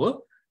into our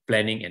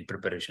planning and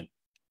preparation.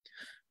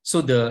 So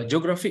the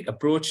geographic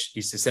approach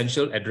is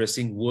essential,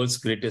 addressing world's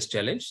greatest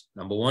challenge.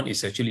 Number one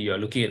is actually you are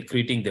looking at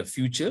creating the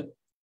future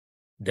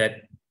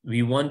that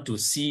we want to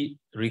see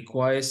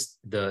requires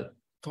the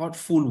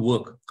thoughtful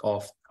work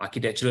of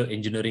architectural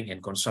engineering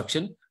and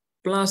construction,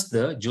 plus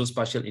the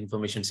Geospatial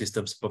Information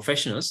Systems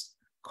professionals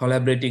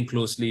collaborating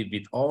closely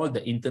with all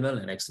the internal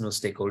and external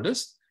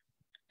stakeholders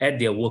at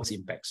their work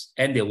impacts.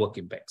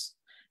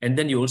 And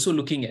then you're also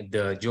looking at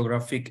the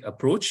geographic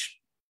approach,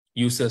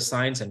 user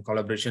science and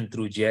collaboration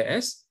through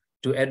GIS,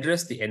 to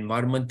address the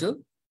environmental,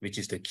 which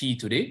is the key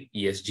today,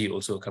 ESG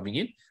also coming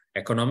in,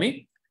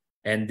 economic,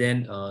 and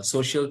then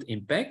social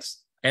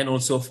impacts, and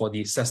also for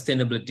the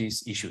sustainability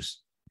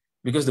issues.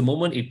 Because the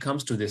moment it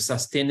comes to the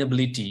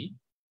sustainability,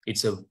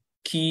 it's a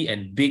key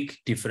and big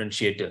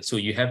differentiator. So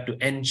you have to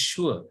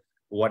ensure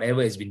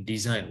whatever has been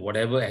designed,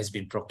 whatever has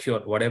been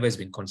procured, whatever has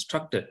been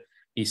constructed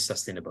is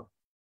sustainable.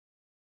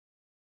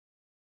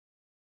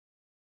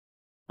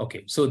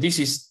 Okay, so this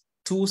is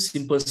two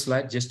simple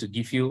slides just to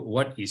give you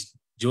what is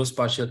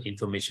Geospatial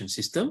Information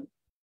System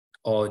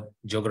or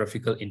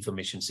Geographical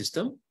Information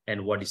System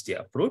and what is the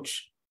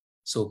approach.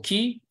 So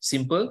key,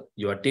 simple,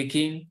 you are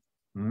taking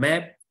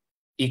map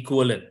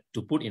equivalent,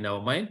 to put in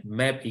our mind,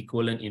 map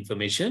equivalent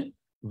information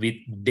with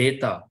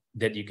data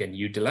that you can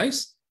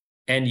utilize,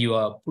 and you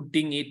are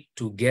putting it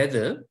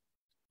together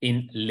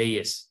in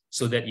layers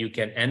so that you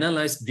can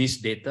analyze this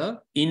data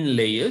in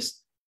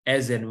layers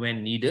as and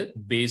when needed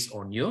based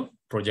on your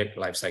project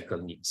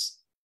lifecycle needs.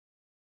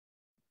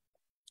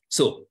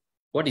 So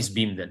what is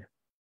BIM then?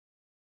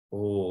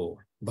 Oh,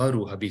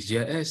 baru habis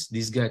GIS,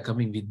 this guy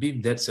coming with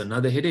BIM, that's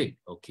another headache.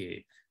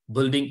 Okay,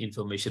 building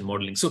information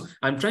modeling. So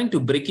I'm trying to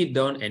break it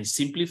down and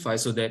simplify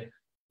so that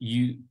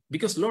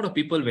because a lot of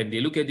people, when they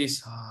look at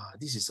this,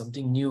 this is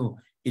something new,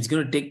 it's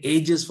going to take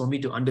ages for me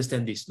to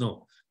understand this.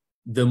 No,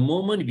 the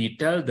moment we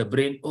tell the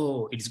brain,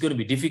 oh, it's going to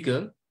be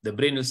difficult, the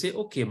brain will say,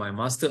 okay, my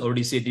master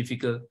already said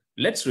difficult,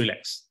 let's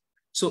relax.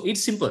 So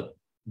it's simple.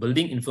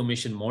 Building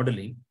information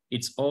modeling,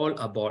 it's all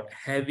about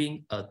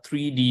having a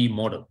 3D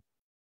model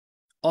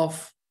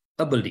of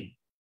a building.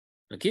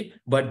 Okay,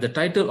 but the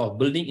title of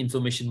building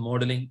information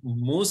modeling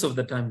most of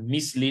the time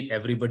mislead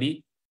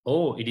everybody.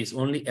 Oh, it is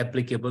only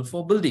applicable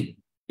for building.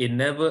 It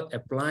never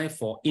apply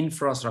for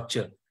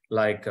infrastructure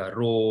like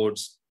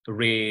roads,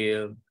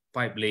 rail,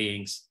 pipe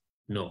layings.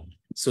 No.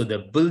 So the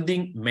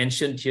building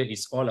mentioned here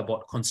is all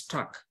about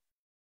construct.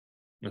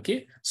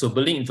 Okay, so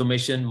building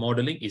information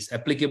modeling is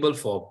applicable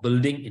for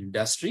building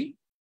industry,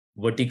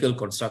 vertical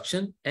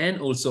construction,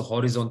 and also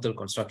horizontal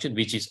construction,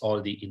 which is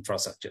all the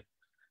infrastructure.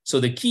 So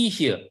the key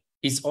here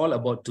is all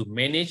about to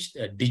manage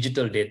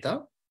digital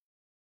data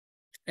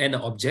and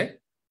an object.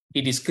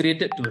 It is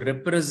created to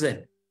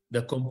represent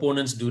the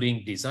components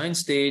during design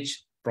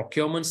stage,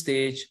 procurement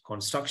stage,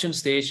 construction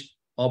stage,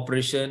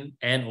 operation,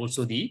 and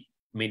also the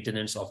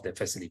maintenance of the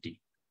facility.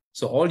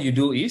 So all you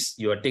do is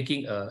you are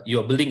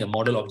building a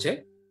model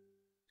object,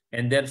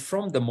 and then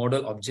from the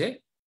model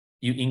object,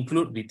 you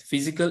include with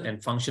physical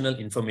and functional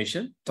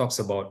information, talks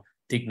about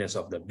thickness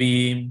of the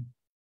beam,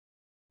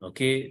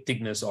 okay,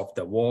 thickness of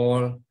the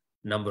wall,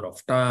 number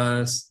of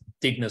tiles,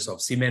 thickness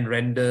of cement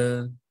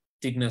render,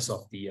 thickness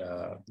of the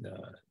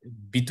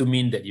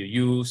bitumen that you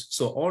use.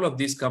 So all of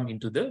these come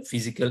into the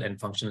physical and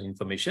functional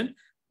information.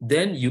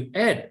 Then you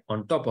add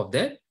on top of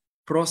that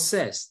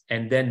process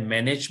and then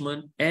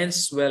management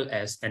as well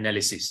as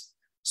analysis.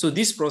 So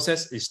this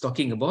process is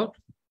talking about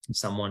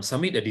someone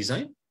submit a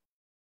design.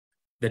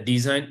 The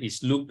design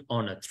is looked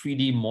on a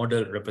 3D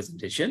model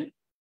representation.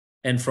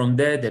 And from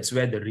there, that's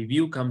where the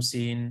review comes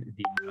in,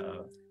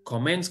 the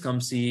comments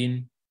comes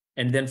in.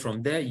 And then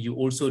from there, you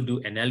also do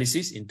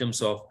analysis in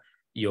terms of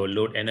your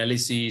load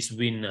analysis,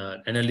 wind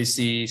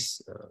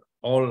analysis,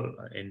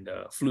 and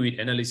fluid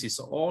analysis.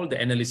 So all the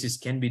analysis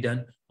can be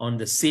done on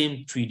the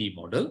same 3D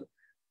model.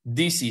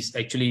 This is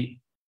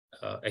actually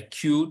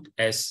acute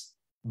as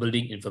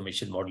building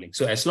information modeling.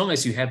 So as long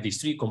as you have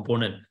these three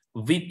components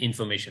with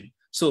information,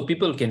 so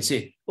people can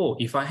say, oh,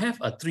 if I have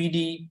a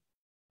 3D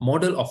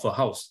model of a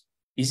house,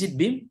 is it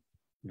BIM?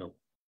 No.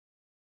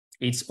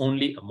 It's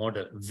only a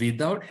model.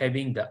 Without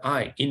having the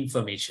I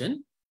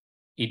information,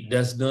 it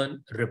does not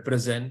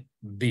represent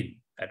BIM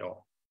at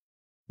all.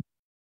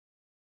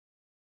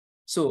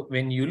 So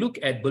when you look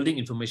at building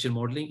information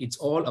modeling, it's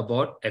all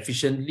about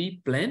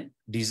efficiently plan,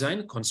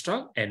 design,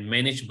 construct, and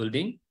manage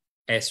building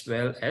as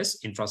well as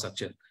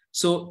infrastructure.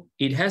 So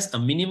it has a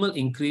minimal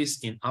increase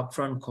in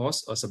upfront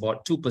costs of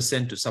about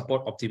 2% to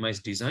support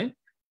optimized design,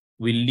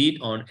 will lead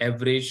on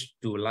average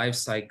to life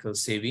cycle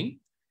saving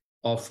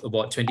of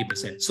about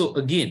 20%. So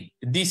again,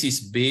 this is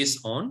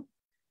based on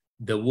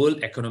the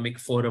World Economic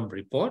Forum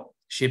report,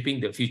 Shaping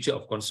the Future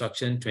of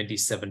Construction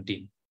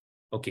 2017.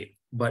 Okay,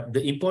 but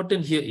the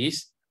important here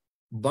is,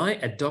 by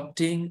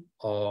adopting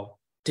or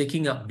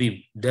taking up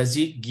BIM, does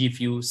it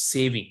give you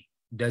saving?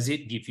 Does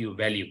it give you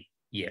value?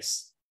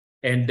 Yes.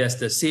 And does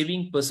the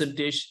saving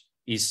percentage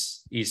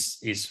is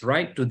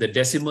right to the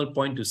decimal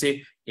point to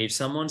say, if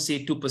someone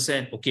say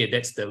 2%, okay,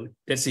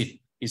 that's it.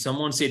 If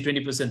someone say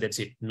 20%, that's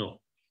it. No.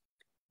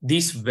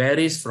 This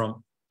varies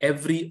from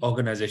every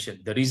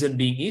organization. The reason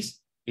being is,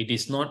 it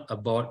is not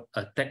about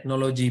a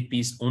technology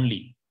piece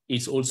only.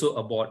 It's also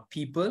about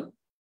people,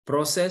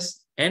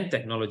 process, and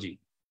technology.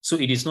 So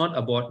it is not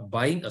about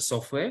buying a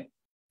software,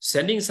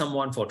 sending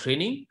someone for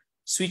training,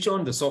 switch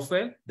on the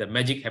software, the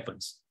magic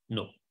happens.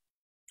 No.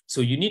 So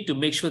you need to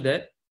make sure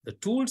that the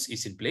tools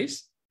is in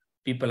place,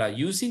 people are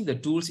using the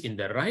tools in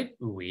the right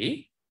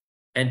way,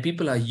 and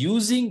people are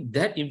using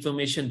that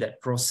information, that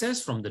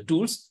process from the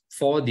tools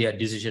for their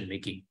decision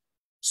making.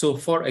 So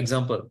for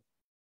example,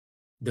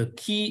 the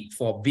key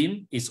for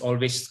BIM is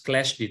always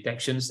clash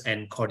detections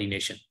and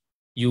coordination.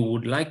 You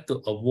would like to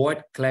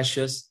avoid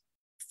clashes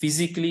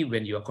physically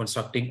when you are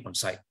constructing on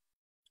site.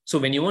 So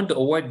when you want to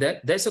avoid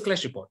that, there's a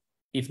clash report.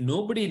 If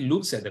nobody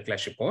looks at the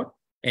clash report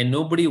and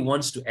nobody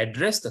wants to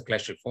address the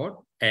clash report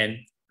and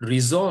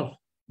resolve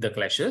the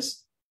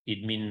clashes,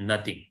 it means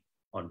nothing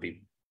on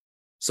BIM.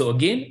 So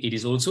again, it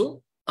is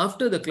also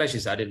after the clash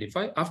is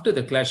identified, after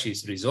the clash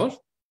is resolved,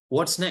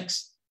 what's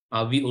next?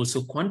 Are we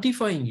also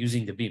quantifying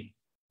using the BIM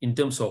in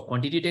terms of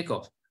quantity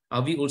takeoff?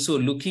 Are we also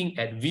looking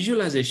at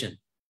visualization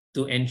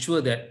to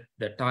ensure that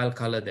the tile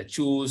color that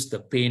choose, the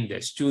paint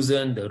that's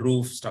chosen, the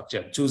roof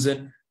structure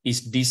chosen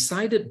is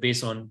decided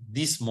based on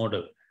this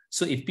model?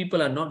 So if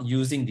people are not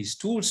using these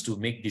tools to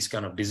make this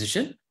kind of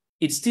decision,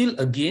 it still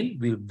again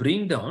will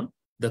bring down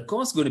the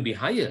cost going to be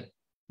higher,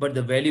 but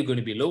the value going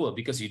to be lower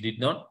because you did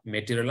not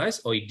materialize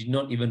or you did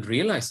not even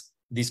realize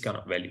these kind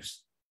of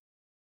values.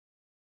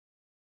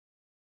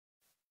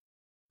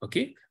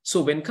 Okay,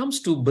 so when it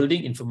comes to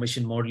building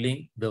information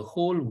modeling, the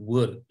whole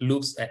world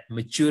looks at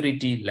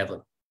maturity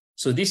level.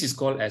 So this is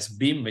called as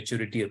BIM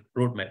maturity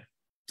roadmap.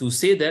 To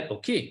say that,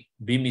 okay,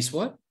 BIM is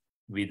what?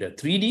 With a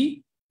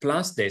 3D,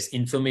 plus there's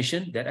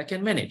information that I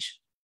can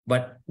manage.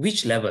 But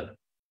which level?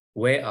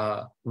 Where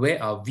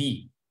are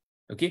we?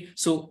 Okay,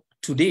 so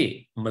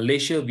today,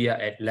 Malaysia, we are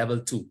at level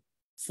 2,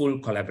 full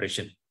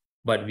collaboration.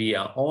 But we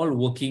are all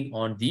working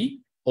on the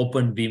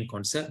open BIM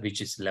concept,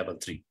 which is level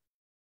 3,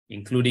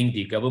 including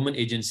the government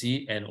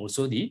agency and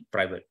also the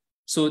private.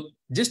 So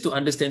just to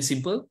understand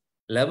simple,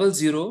 level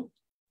 0,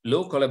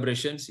 low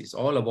collaborations is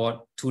all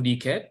about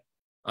 2D CAD.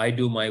 I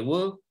do my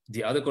work,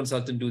 the other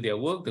consultant do their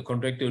work, the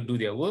contractor do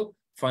their work.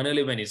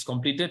 Finally, when it's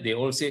completed, they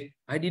all say,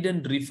 I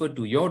didn't refer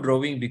to your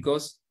drawing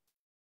because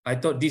I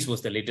thought this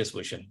was the latest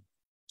version.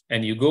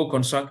 And you go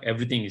construct,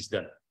 everything is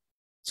done.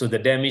 So the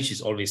damage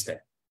is always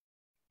there.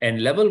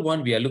 And level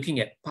 1, we are looking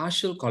at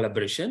partial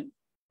collaboration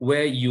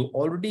where you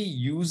already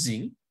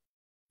using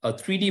a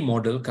 3D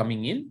model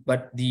coming in,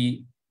 but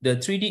the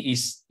 3D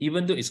is,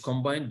 even though it's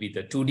combined with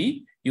the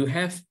 2D, you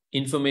have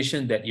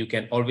information that you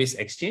can always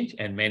exchange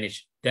and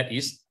manage. That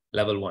is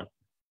level 1,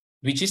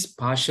 which is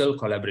partial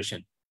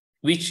collaboration,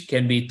 which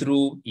can be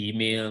through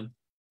email,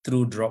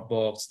 through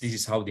Dropbox. This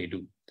is how they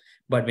do.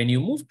 But when you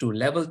move to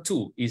level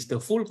 2, is the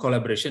full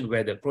collaboration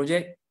where the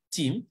project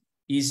team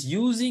is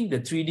using the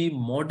 3D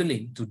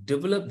modeling to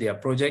develop their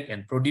project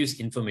and produce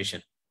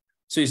information.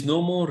 So it's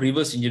no more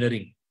reverse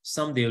engineering.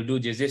 Some they'll do,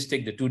 just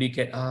take the 2D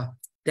CAD,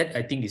 that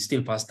I think is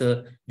still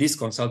faster. This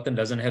consultant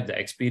doesn't have the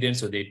experience,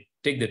 so they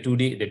take the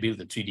 2D, they build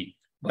the 3D.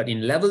 But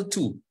in level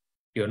 2,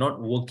 you're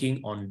not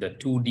working on the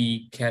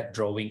 2D CAD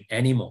drawing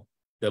anymore.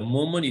 The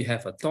moment you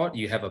have a thought,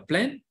 you have a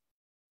plan,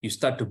 you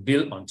start to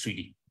build on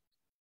 3D.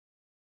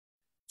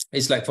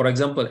 It's like, for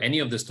example, any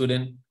of the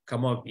students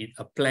come out with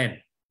a plan.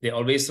 They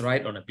always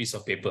write on a piece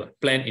of paper.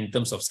 Plan in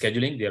terms of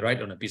scheduling, they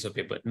write on a piece of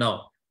paper.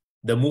 Now,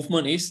 the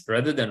movement is,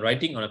 rather than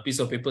writing on a piece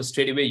of paper,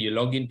 straight away you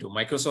log into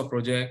Microsoft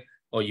Project,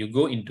 or you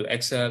go into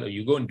Excel, or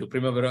you go into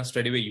Primavera,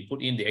 straight away you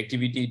put in the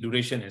activity,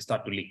 duration, and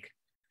start to link.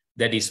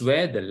 That is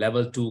where the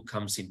level 2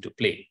 comes into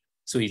play.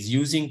 So it's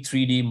using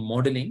 3D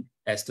modeling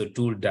as the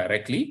tool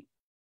directly.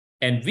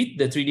 And with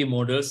the 3D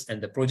models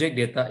and the project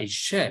data is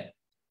shared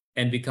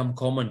and become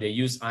common, they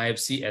use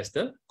IFC as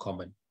the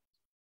common.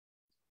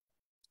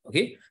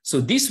 Okay, so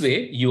this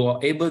way you are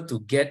able to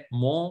get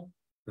more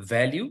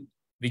value,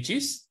 which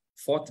is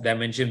 4th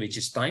dimension, which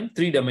is time.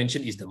 3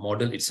 dimension is the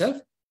model itself.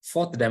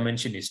 4th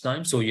dimension is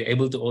time. So you're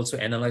able to also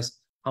analyze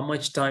how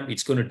much time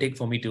it's going to take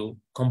for me to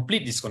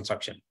complete this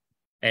construction.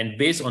 And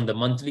based on the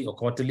monthly or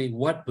quarterly,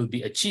 what will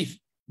be achieved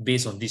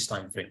based on this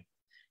time frame.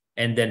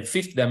 And then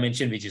 5th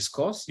dimension, which is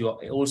cost, you are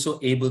also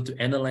able to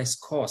analyze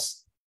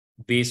cost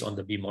based on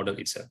the B model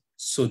itself.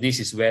 So this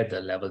is where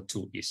the level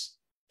 2 is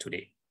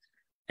today.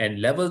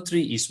 And level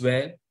 3 is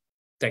where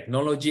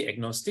technology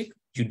agnostic,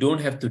 you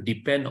don't have to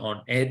depend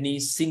on any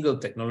single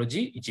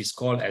technology, which is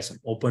called as an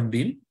open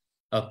BIM,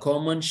 a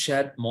common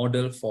shared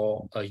model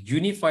for a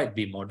unified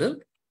BIM model,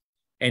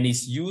 and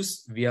is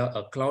used via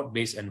a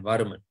cloud-based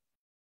environment.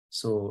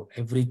 So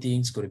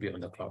everything's going to be on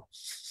the cloud.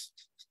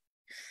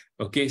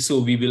 Okay, so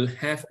we will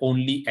have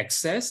only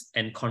access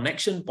and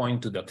connection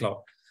point to the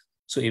cloud.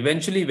 So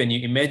eventually, when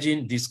you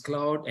imagine this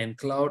cloud and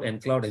cloud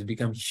and cloud has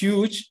become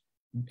huge,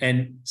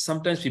 and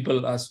sometimes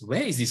people ask,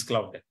 where is this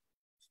cloud then?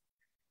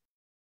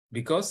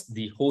 Because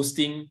the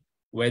hosting,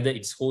 whether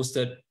it's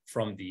hosted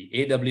from the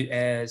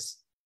AWS,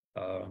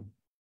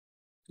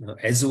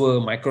 Azure,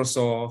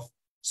 Microsoft,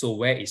 so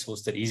where is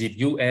hosted? Is it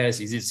US?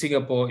 Is it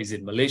Singapore? Is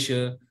it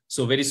Malaysia?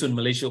 So very soon,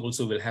 Malaysia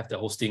also will have the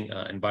hosting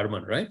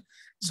environment, right?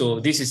 So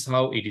this is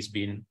how it is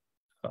being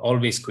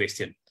always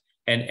questioned.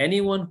 And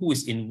anyone who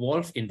is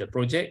involved in the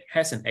project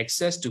has an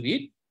access to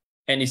it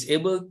and is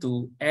able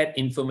to add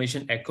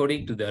information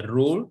according to the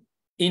role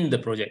in the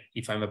project.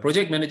 If I'm a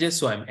project manager,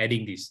 so I'm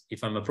adding this.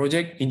 If I'm a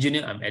project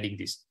engineer, I'm adding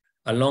this,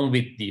 along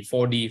with the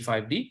 4D,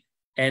 5D.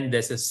 And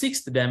there's a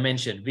 6th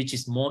dimension, which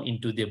is more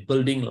into the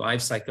building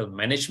lifecycle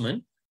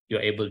management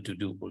you're able to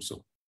do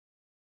also.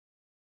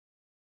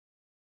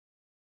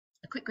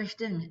 quick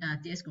question,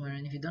 TS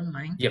Kumaran, if you don't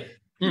mind. Yep.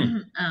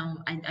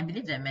 I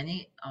believe that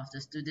many of the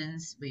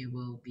students we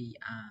will be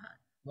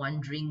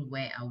wondering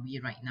where are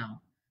we right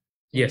now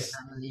in Yes.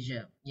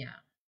 Malaysia. Yeah,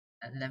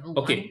 at level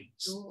one, Okay.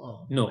 two,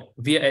 or what? No,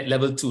 we are at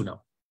level 2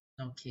 now.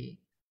 Okay.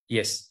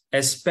 Yes,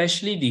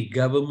 especially the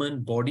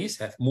government bodies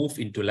have moved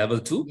into level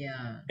 2,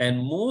 Yeah.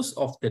 and most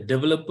of the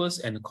developers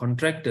and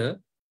contractor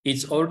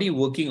is already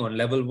working on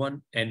level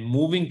 1 and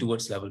moving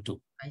towards level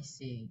 2. I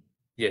see.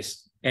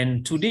 Yes,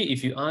 and today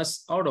if you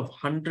ask, out of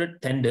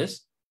 100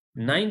 tenders,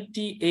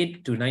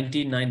 98 to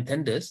 99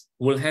 tenders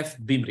will have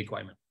BIM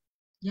requirement.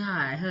 Yeah,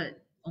 I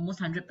heard almost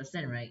 100%,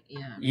 right?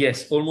 Yeah.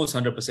 Yes, almost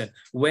 100%.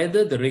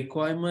 Whether the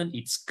requirement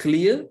is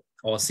clear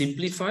or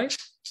simplified,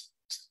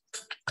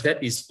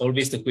 that is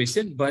always the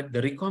question, but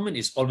the requirement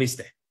is always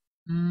there.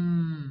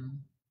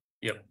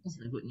 Yep. That's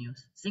the good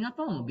news.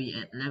 Singapore will be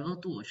at level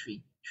 2 or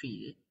 3. 3,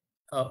 is it?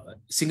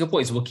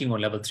 Singapore is working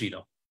on level 3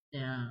 now.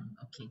 Yeah,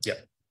 okay.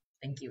 Yeah.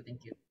 Thank you,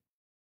 thank you.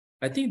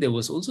 I think there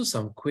was also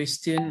some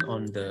question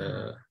on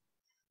the...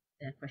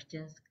 There are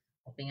questions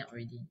popping up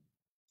already.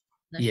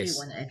 Not sure you Yes.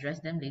 want to address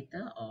them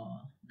later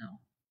or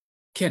no?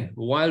 Ken,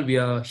 while we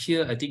are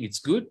here, I think it's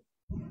good.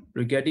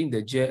 Regarding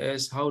the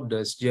GIS, how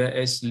does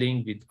GIS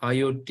link with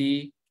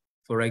IoT,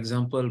 for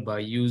example, by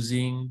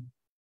using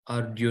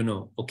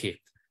Arduino? Okay,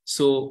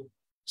 so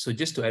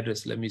just to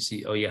address, let me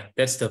see. Oh yeah,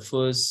 that's the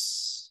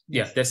first.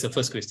 Yeah, that's the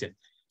first question.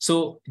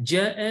 So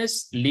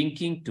GIS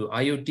linking to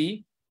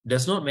IoT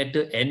does not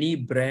matter any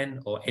brand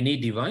or any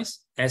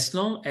device, as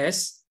long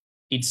as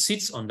it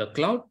sits on the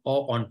cloud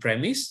or on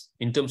premise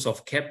in terms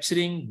of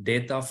capturing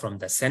data from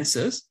the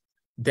sensors.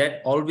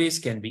 That always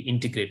can be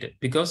integrated,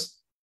 because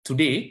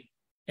today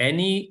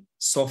any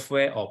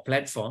software or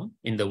platform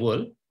in the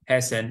world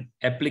has an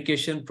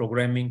application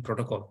programming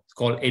protocol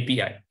called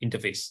API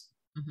interface.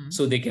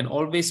 So they can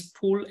always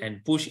pull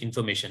and push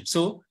information.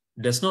 So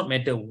it does not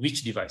matter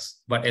which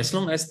device, but as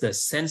long as the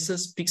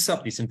sensors picks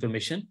up this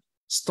information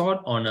stored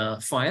on a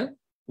file,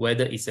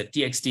 whether it's a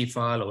TXT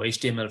file or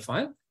HTML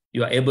file,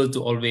 you are able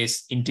to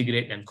always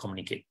integrate and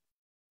communicate.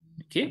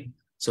 Okay,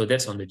 so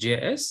that's on the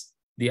GIS.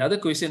 The other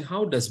question,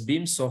 how does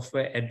BIM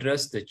software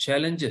address the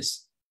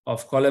challenges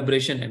of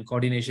collaboration and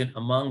coordination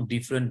among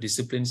different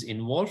disciplines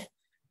involved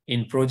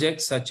in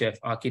projects such as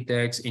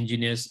architects,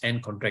 engineers,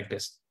 and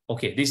contractors?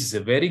 Okay, this is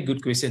a very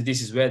good question.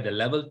 This is where the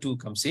level 2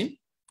 comes in,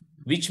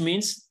 which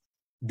means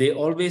they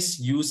always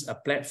use a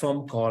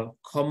platform called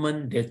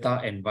Common Data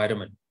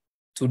Environment.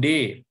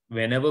 Today,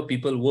 whenever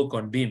people work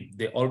on BIM,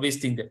 they always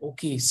think that,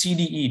 okay,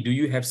 CDE, do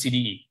you have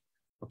CDE?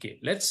 Okay,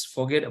 let's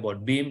forget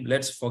about BIM,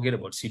 let's forget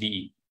about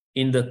CDE.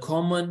 In the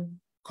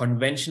common,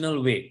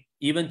 conventional way,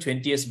 even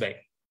 20 years back,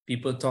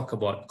 people talk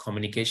about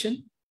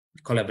communication,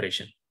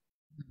 collaboration.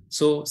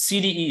 So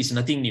CDE is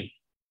nothing new.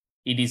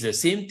 It is the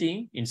same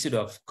thing instead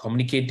of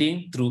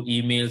communicating through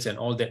emails and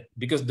all that,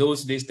 because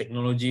those days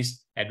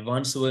technologies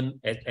advancement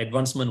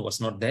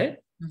was not there.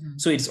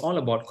 So it's all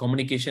about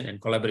communication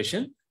and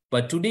collaboration.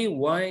 But today,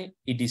 why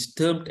it is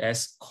termed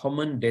as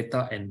common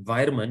data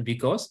environment?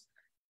 Because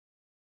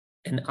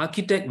an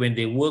architect, when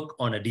they work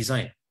on a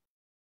design,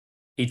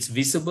 it's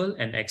visible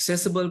and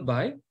accessible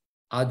by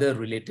other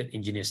related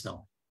engineers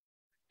now.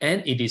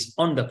 And it is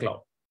on the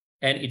cloud.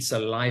 And it's a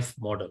live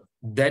model.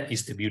 That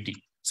is the beauty.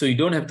 So you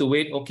don't have to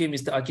wait, okay,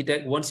 Mr.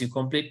 Architect, once you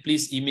complete,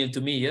 please email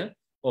to me here,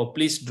 or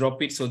please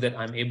drop it so that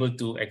I'm able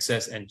to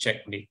access and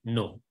check it.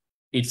 No,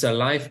 it's a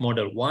live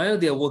model. While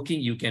they're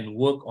working, you can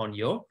work on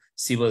your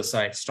civil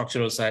side,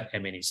 structural side,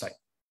 M&E side.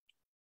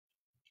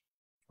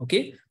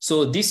 Okay,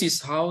 so this is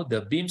how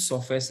the BIM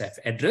softwares have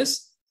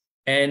addressed.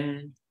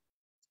 And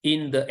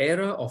in the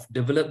era of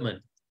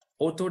development,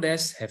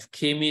 Autodesk have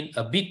came in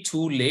a bit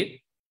too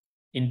late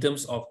in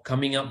terms of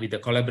coming up with the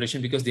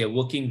collaboration, because they are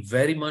working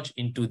very much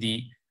into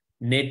the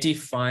native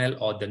file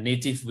or the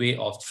native way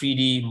of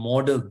 3D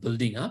model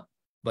building up.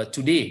 But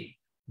today,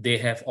 they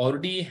have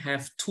already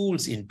have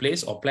tools in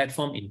place or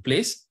platform in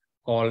place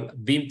called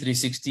BIM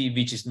 360,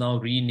 which is now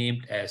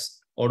renamed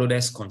as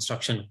Autodesk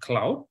Construction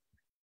Cloud,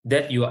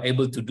 that you are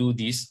able to do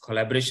these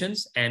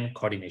collaborations and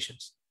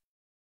coordinations.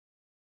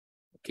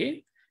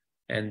 Okay.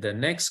 And the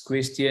next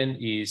question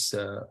is,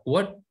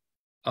 what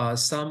are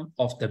some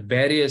of the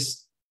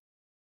barriers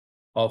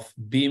of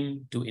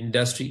BIM to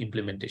industry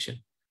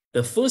implementation?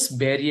 The first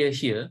barrier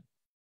here,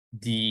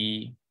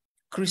 the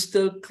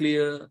crystal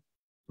clear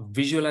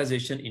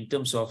visualization in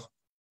terms of,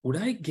 would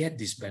I get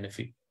this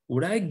benefit?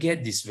 Would I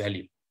get this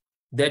value?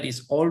 That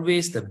is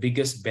always the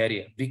biggest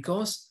barrier,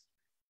 because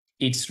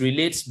it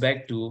relates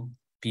back to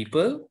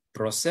people,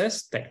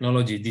 process,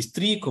 technology. These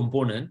three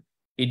components,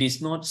 it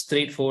is not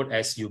straightforward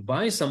as you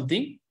buy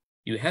something,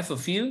 you have a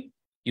feel,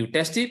 you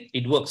test it,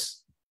 it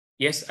works.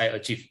 Yes, I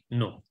achieve.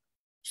 No.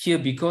 Here,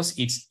 because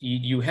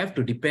you have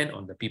to depend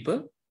on the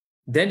people,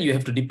 then you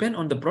have to depend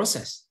on the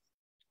process.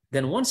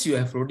 Then once you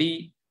have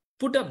already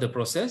put up the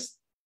process,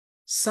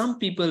 some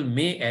people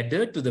may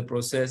adhere to the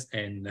process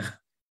and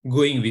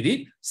going with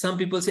it. Some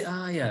people say,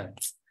 yeah,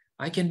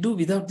 I can do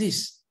without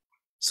this.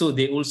 So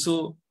they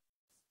also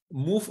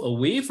move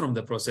away from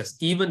the process,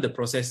 even the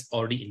process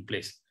already in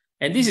place.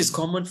 And this is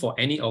common for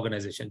any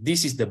organization.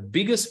 This is the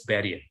biggest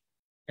barrier.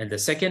 And the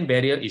second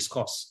barrier is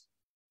cost.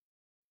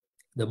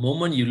 The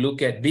moment you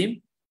look at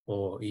BIM,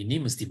 oh, ini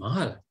mesti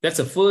mahal. That's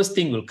the first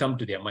thing will come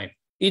to their mind.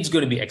 It's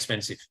going to be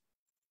expensive.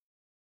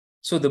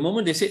 So the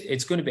moment they say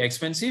it's going to be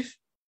expensive,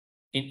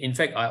 in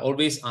fact, I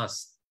always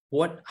ask,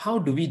 how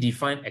do we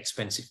define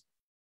expensive?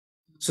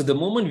 So the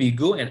moment we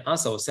go and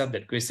ask ourselves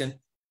that question,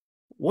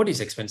 what is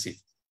expensive?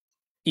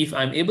 If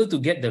I'm able to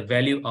get the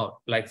value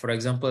out, like for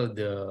example,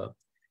 the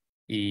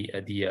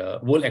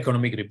World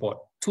Economic Report,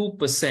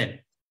 2%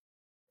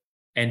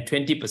 and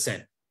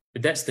 20%,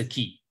 that's the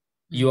key.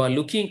 You are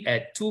looking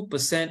at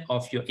 2%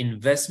 of your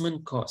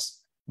investment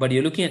cost, but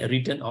you're looking at a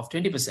return of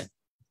 20%.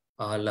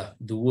 Alah,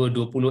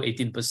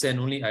 18%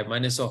 only, I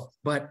minus off.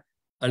 But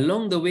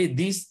along the way,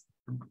 this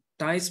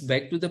ties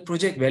back to the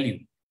project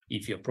value.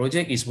 If your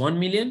project is 1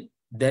 million,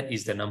 that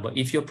is the number.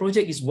 If your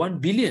project is 1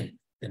 billion,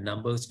 the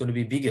number is going to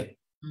be bigger.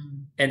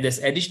 And there's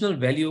additional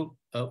value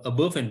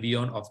above and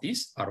beyond of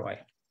this ROI.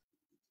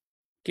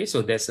 Okay,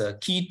 so there's a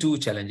key two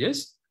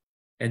challenges.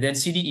 And then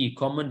CDE,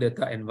 Common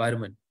Data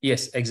Environment.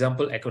 Yes,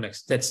 example,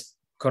 Econex. That's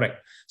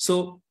correct.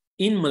 So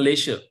in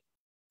Malaysia,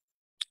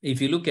 if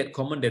you look at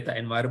Common Data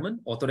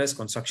Environment, Autodesk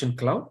Construction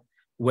Cloud,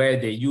 where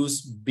they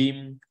use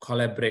BIM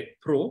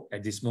Collaborate Pro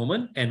at this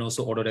moment, and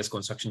also Autodesk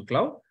Construction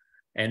Cloud,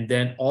 and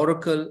then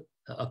Oracle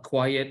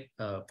acquired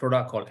a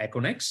product called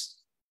Econex,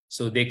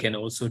 so they can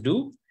also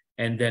do,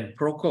 and then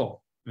Procore,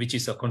 which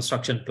is a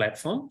construction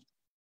platform.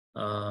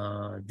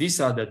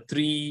 These are the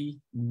three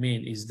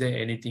main. Is there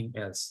anything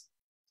else?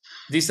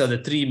 These are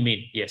the three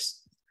main,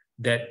 yes,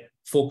 that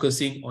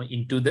focusing on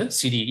into the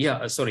CDE.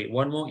 Yeah, sorry,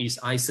 one more is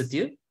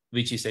iCIW,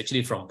 which is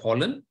actually from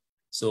Poland.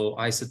 So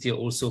iCIW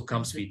also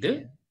comes with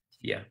the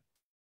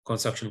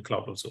construction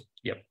cloud also.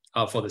 Yep,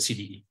 for the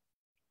CDE.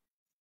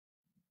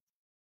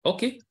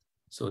 Okay,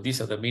 so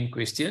these are the main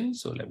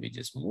questions. So let me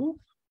just move.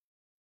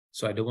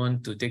 So I don't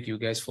want to take you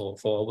guys for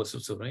 4 hours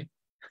also, right?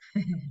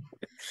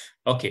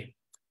 Okay.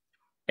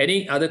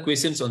 Any other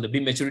questions on the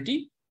BIM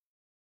maturity?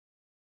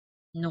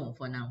 No,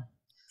 for now.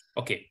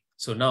 Okay,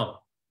 so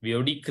now we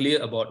already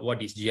clear about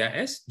what is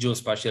GIS,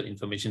 Geospatial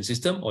Information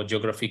System or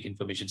Geographic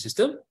Information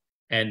System,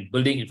 and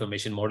Building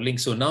Information Modeling.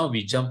 So now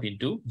we jump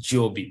into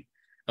GeoBIM,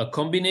 a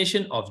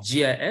combination of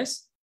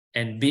GIS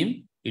and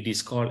BIM. It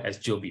is called as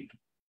GeoBIM.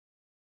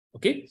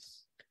 Okay,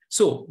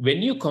 so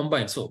when you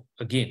combine, so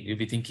again, you'll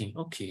be thinking,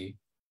 okay,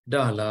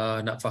 dah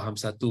lah nak faham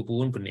satu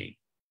pun pening.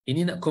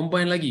 Ini nak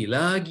combine lagi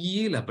lah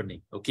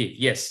pening. Okay,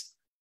 yes.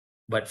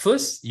 But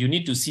first, you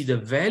need to see the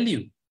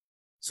value.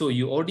 So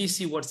you already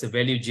see what's the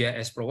value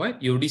GIS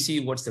provide. You already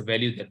see what's the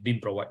value that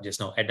BIM provide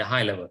just now at the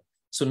high level.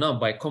 So now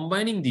by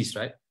combining these,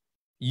 right,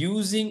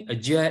 using a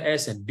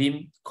GIS and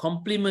BIM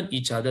complement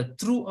each other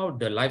throughout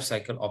the life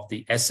cycle of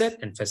the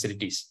asset and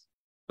facilities.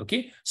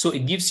 Okay, so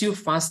it gives you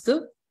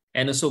faster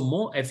and also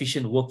more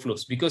efficient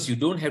workflows because you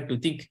don't have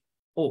to think,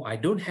 oh, I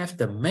don't have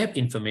the map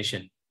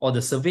information or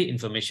the survey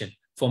information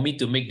for me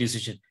to make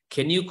decision.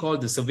 Can you call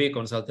the survey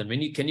consultant?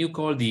 Can you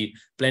call the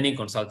planning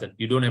consultant?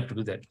 You don't have to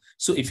do that.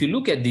 So if you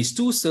look at these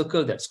two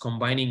circles that's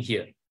combining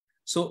here,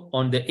 so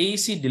on the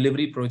AEC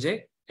delivery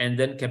project and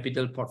then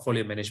capital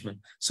portfolio management.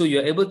 So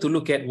you're able to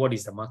look at what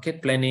is the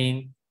market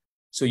planning.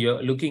 So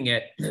you're looking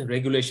at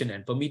regulation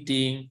and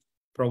permitting,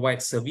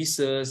 provide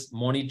services,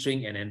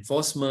 monitoring and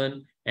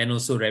enforcement, and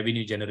also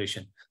revenue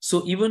generation.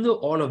 So even though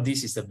all of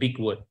this is a big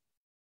word,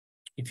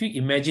 if you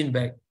imagine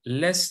back,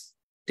 let's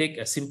take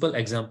a simple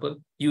example.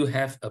 You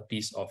have a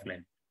piece of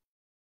land.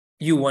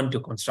 You want to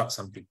construct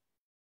something.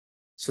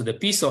 So the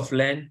piece of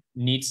land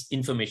needs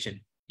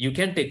information. You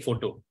can take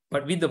photo,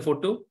 but with the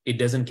photo, it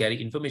doesn't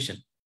carry information.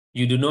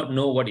 You do not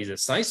know what is the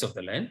size of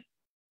the land.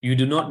 You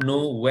do not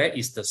know where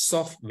is the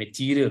soft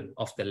material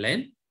of the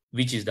land,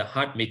 which is the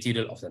hard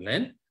material of the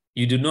land.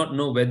 You do not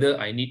know whether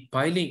I need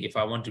piling if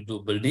I want to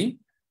do building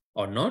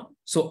or not.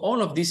 So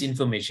all of this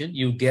information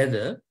you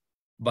gather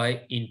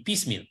in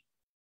piecemeal.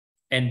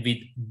 And with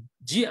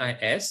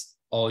GIS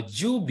or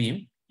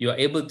GeoBIM, you are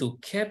able to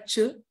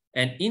capture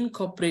and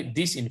incorporate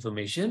this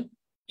information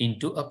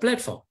into a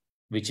platform,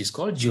 which is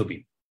called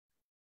GeoBIM.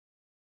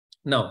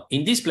 Now,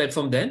 in this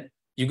platform then,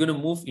 you're going to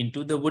move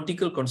into the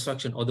vertical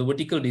construction or the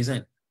vertical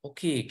design.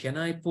 Okay, can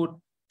I put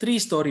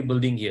 3-story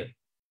building here?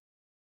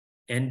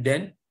 And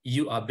then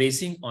you are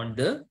basing on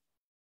the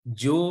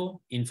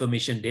geo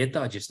information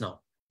data just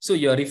now. So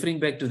you're referring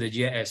back to the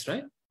GIS,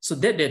 right? So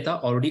that data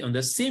already on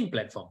the same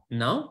platform.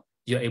 Now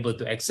you're able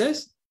to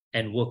access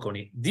and work on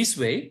it. This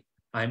way,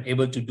 I'm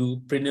able to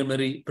do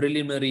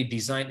preliminary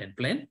design and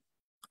plan.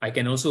 I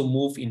can also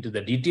move into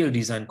the detailed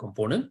design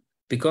component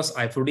because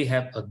I already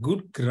have a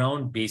good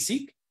ground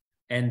basic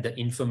and the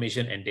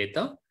information and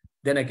data.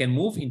 Then I can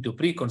move into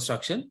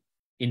pre-construction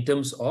in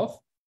terms of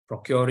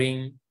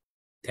procuring,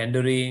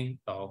 tendering,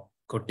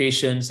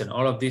 quotations, and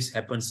all of this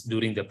happens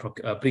during the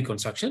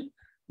pre-construction.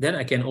 Then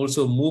I can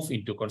also move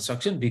into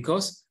construction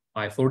because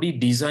I've already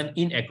designed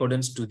in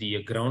accordance to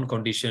the ground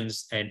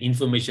conditions and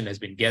information has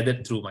been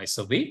gathered through my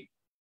survey.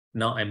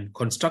 Now I'm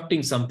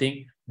constructing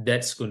something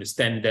that's going to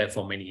stand there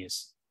for many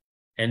years.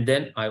 And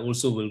then I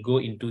also will go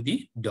into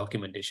the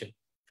documentation.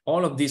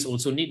 All of these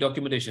also need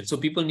documentation. So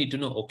people need to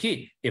know,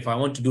 okay, if I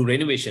want to do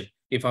renovation,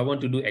 if I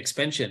want to do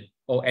expansion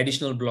or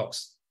additional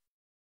blocks,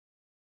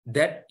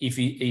 that if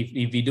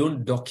we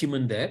don't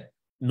document that,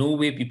 no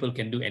way people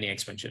can do any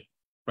expansion,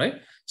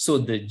 right? So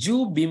the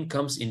GeoBIM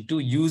comes into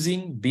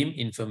using BIM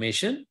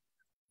information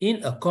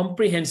in a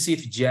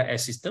comprehensive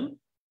GIS system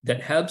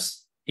that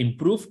helps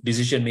improve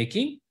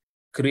decision-making,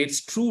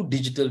 creates true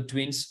digital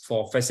twins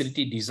for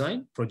facility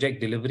design, project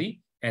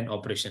delivery, and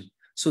operation.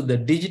 So the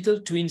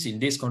digital twins in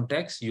this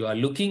context, you are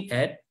looking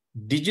at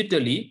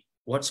digitally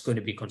what's going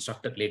to be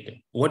constructed later.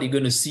 What you're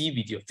going to see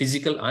with your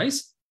physical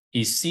eyes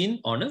is seen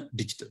on a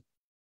digital.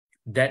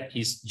 That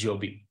is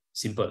GeoBIM.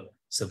 Simple.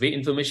 Survey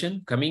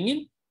information coming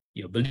in,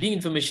 your building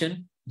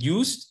information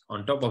used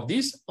on top of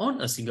this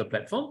on a single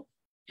platform,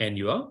 and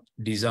your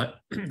design,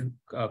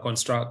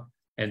 construct,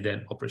 and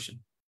then operation.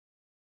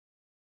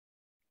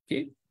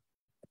 Okay.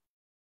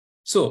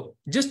 So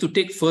just to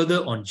take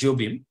further on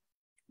GeoBIM,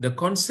 the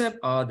concept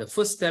are the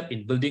first step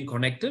in building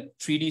connected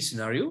 3D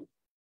scenario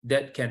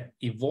that can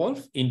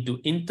evolve into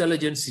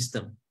intelligent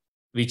system,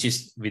 which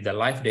is with the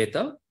live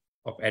data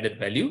of added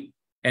value,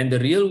 and the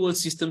real world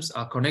systems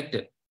are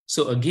connected.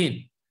 So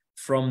again,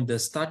 from the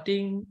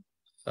starting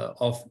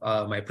of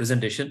my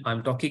presentation,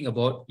 I'm talking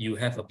about you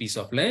have a piece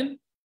of land,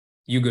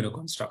 you're going to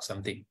construct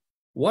something.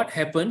 What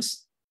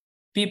happens?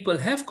 People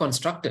have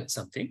constructed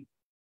something.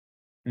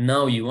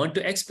 Now you want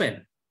to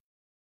expand.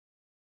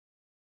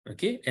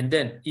 Okay, and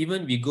then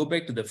even we go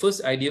back to the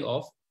first idea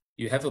of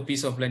you have a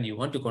piece of land you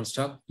want to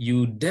construct,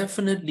 you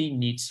definitely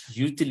need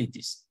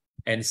utilities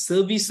and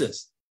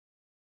services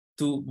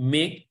to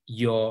make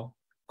your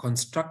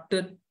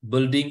constructed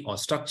building or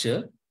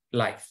structure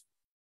live.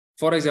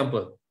 For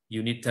example,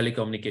 you need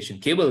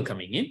telecommunication cable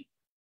coming in,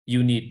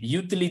 you need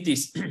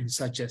utilities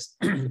such as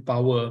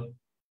power,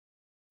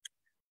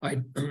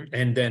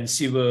 and then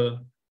sewer,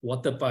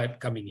 water pipe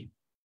coming in.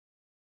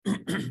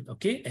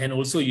 Okay, and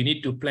also you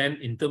need to plan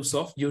in terms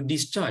of your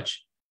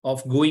discharge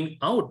of going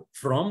out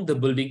from the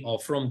building or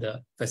from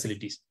the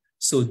facilities.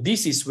 So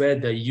this is where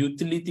the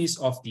utilities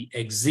of the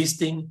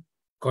existing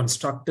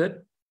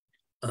constructed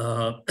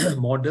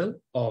model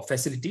or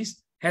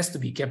facilities has to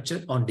be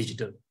captured on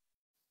digital.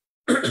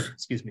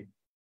 Excuse me.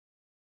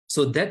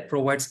 So that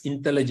provides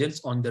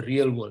intelligence on the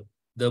real world,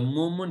 the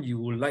moment you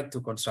would like to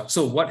construct.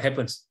 So what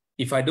happens?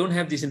 If I don't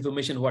have this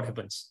information, what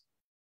happens?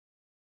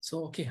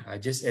 So, okay, I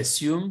just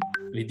assume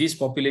with this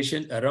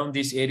population around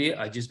this area,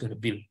 I'm just going to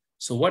build.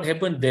 So what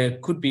happened? There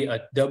could be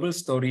a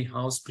double-story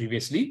house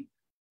previously.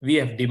 We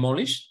have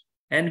demolished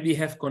and we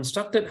have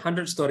constructed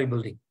 100-story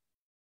building.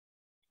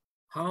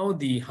 How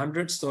the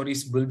 100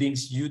 stories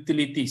buildings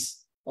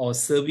utilities or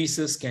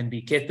services can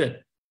be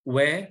catered,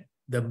 where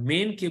the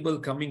main cable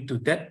coming to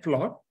that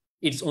plot,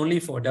 it's only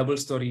for double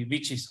story,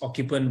 which is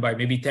occupied by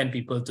maybe 10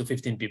 people to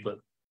 15 people.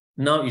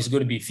 Now it's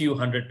going to be few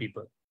hundred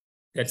people.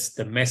 That's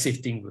the massive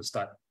thing will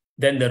start.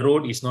 Then the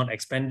road is not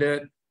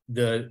expanded.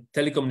 The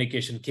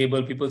telecommunication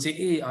cable, people say,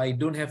 hey, I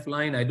don't have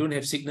line, I don't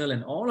have signal,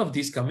 and all of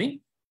this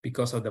coming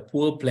because of the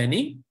poor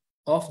planning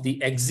of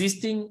the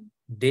existing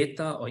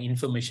data or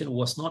information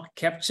was not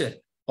captured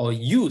or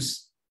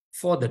used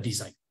for the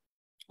design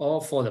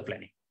or for the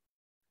planning.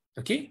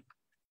 Okay.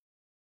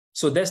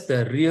 So that's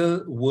the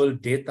real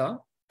world data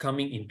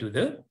coming into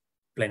the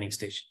planning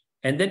stage.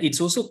 And then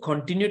it's also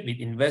continued with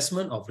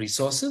investment of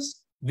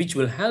resources, which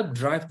will help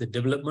drive the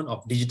development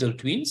of digital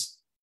twins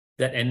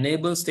that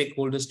enable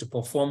stakeholders to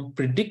perform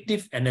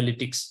predictive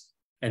analytics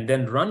and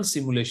then run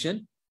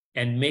simulation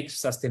and make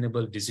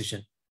sustainable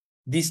decision.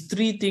 These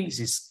three things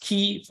is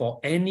key for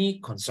any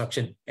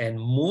construction. And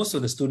most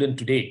of the students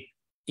today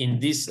in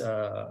this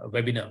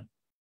webinar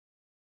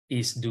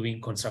is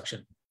doing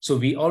construction. So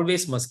we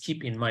always must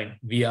keep in mind,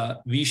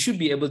 we should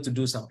be able to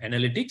do some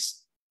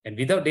analytics, and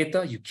without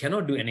data, you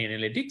cannot do any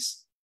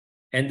analytics.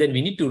 And then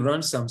we need to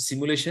run some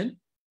simulation.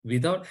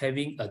 Without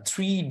having a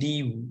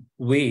 3D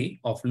way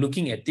of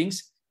looking at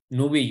things,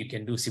 no way you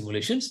can do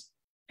simulations.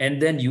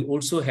 And then you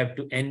also have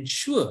to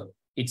ensure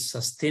it's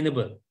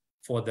sustainable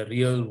for the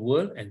real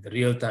world and the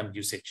real-time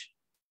usage.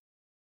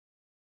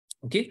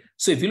 Okay,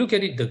 so if you look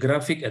at it, the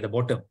graphic at the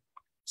bottom,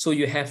 so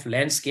you have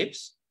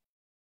landscapes,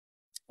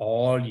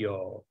 all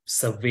your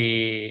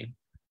survey,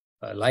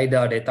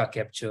 LiDAR data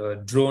capture,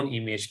 drone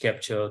image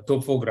capture,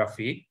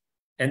 topography,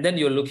 and then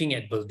you're looking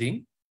at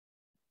building.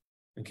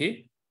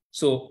 Okay,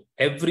 so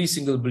every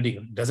single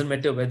building, doesn't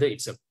matter whether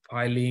it's a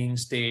piling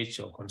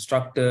stage or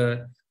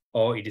constructed,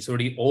 or it is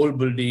already old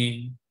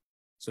building,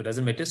 so it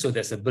doesn't matter. So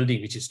there's a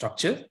building which is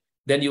structured.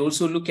 Then you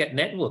also look at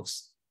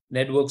networks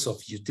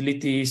of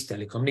utilities,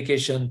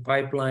 telecommunication,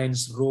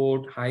 pipelines,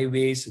 road,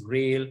 highways,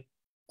 rail,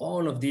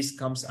 all of this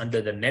comes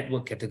under the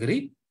network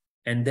category.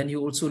 And then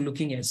you're also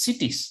looking at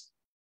cities.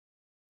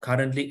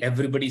 Currently,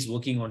 everybody is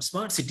working on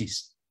smart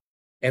cities.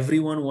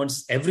 Everyone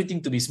wants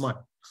everything to be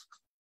smart.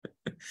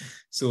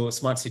 So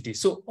smart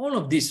cities. So all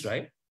of this,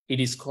 right,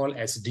 it is called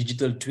as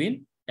digital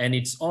twin, and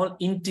it's all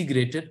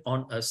integrated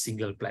on a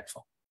single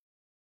platform.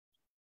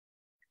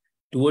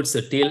 Towards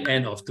the tail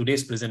end of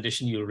today's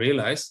presentation, you'll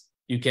realize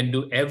You can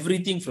do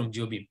everything from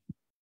GeoBIM.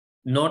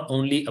 Not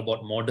only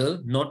about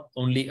model, not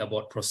only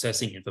about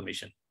processing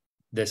information.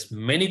 There's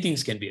many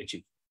things can be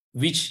achieved,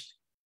 which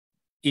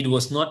it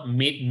was not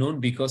made known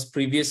because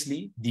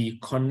previously the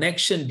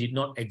connection did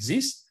not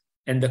exist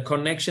and the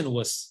connection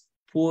was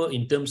poor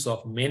in terms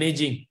of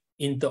managing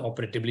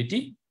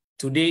interoperability.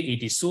 Today,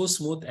 it is so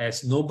smooth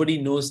as nobody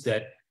knows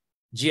that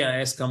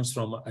GIS comes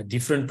from a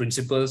different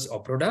principles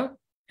or product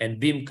and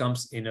BIM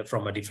comes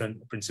from a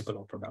different principle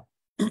or product.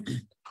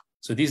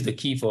 So this is the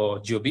key for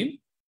GeoBIM.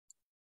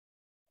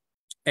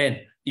 And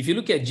if you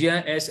look at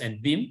GIS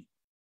and BIM,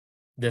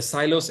 the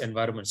silos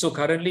environment. So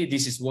currently,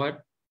 this is what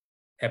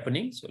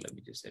happening. So let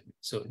me just say,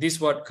 so this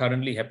is what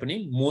currently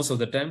happening most of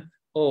the time.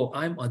 Oh,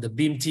 I'm on the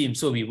BIM team,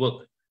 so we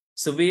work.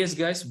 Surveyors,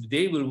 guys,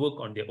 they will work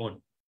on their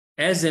own.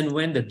 As and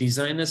when the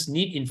designers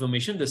need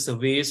information, the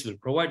surveyors will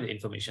provide the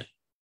information.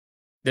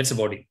 That's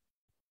about it.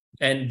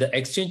 And the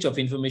exchange of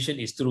information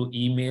is through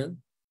email,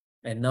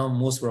 and now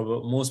most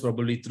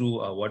probably through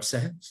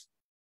WhatsApp.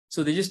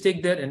 So they just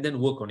take that and then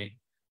work on it.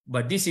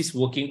 But this is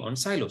working on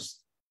silos.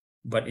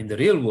 But in the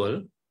real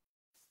world,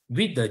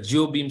 with the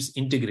GeoBIM's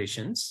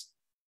integrations,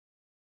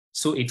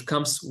 so it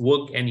comes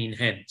work hand in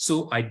hand.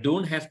 So I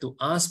don't have to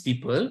ask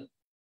people,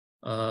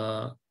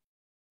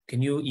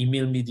 can you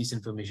email me this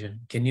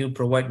information? Can you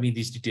provide me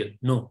this detail?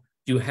 No,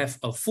 you have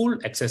a full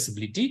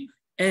accessibility.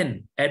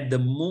 And at the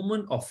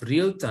moment of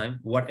real time,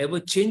 whatever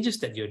changes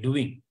that you're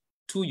doing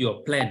to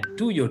your plan,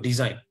 to your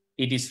design,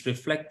 it is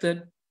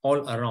reflected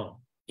all around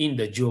in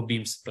the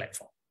GeoBIM's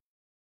platform.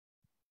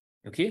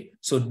 Okay,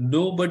 so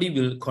nobody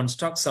will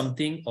construct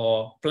something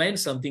or plan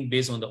something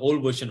based on the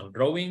old version of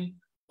drawing,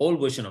 old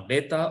version of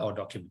data or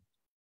document.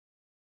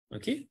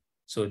 Okay,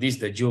 so this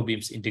is the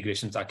GeoBIM's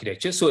integrations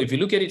architecture. So if you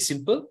look at it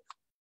simple,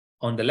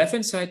 on the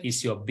left-hand side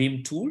is your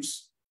BIM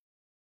tools,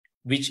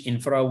 which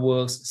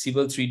InfraWorks,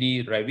 Civil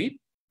 3D, Revit,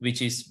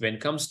 which is when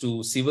it comes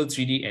to Civil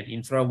 3D and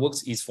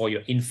InfraWorks is for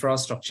your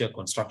infrastructure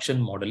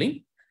construction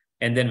modeling.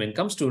 And then when it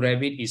comes to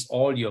Revit is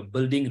all your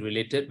building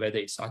related, whether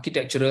it's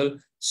architectural,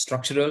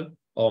 structural,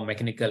 or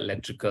mechanical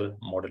electrical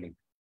modeling.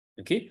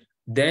 Okay,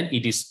 then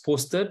it is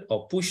posted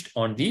or pushed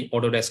on the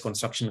Autodesk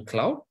Construction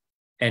Cloud.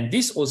 And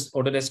this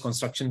Autodesk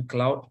Construction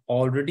Cloud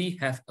already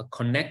have a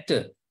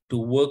connector to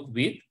work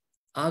with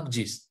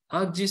ArcGIS.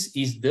 ArcGIS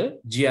is the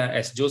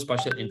GIS,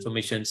 Geospatial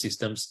Information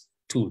Systems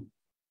tool.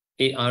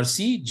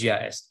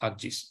 ARC-GIS,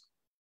 ArcGIS.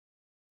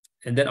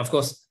 And then, of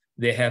course,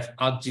 they have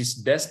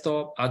ArcGIS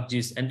Desktop,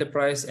 ArcGIS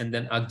Enterprise, and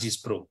then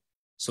ArcGIS Pro.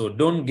 So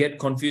don't get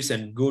confused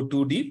and go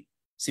too deep.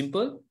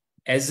 Simple.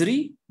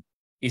 Esri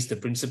is the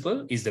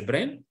principal, is the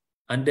brand.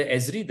 Under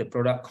Esri, the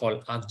product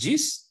called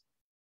ArcGIS.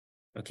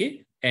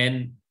 Okay.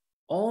 And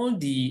all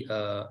the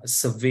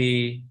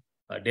survey,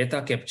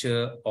 data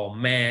capture, or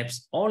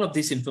maps, all of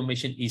this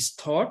information is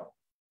stored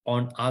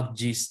on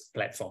ArcGIS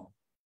platform.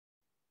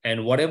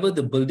 And whatever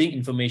the building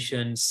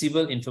information,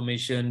 civil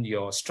information,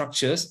 your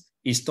structures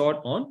is stored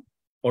on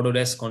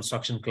Autodesk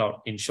Construction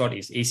Cloud. In short,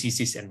 is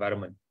ACC's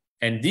environment.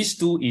 And these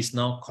two is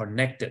now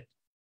connected.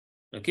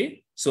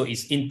 Okay, so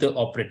it's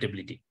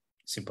interoperability.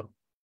 Simple.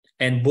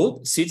 And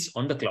both sits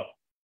on the cloud.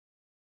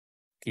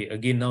 Okay,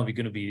 again, now we're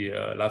going to be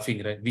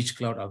laughing, right? Which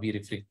cloud are we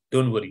referring?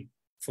 Don't worry.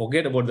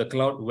 Forget about the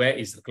cloud. Where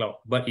is the cloud?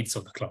 But it's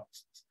on the cloud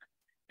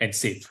and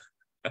safe.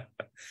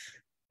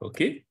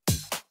 Okay.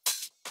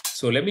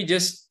 So let me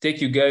just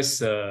take you guys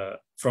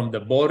from the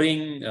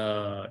boring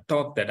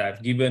talk that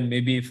I've given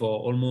maybe for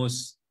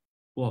almost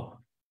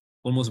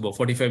about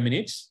 45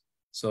 minutes.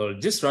 So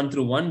just run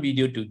through one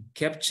video to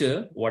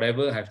capture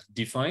whatever I've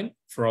defined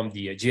from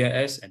the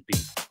GIS and BIM.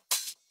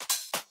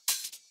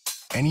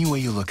 Any way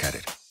you look at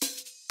it,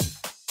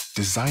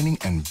 designing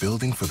and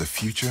building for the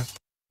future.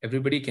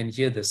 Everybody can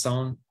hear the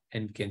sound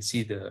and can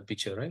see the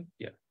picture, right?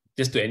 Yeah,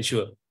 just to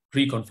ensure,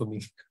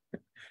 reconfirming.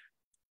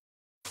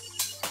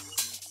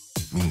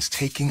 Means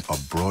taking a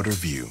broader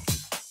view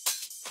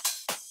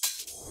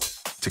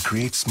to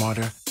create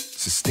smarter,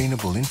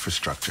 sustainable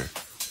infrastructure,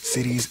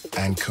 cities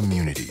and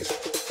communities.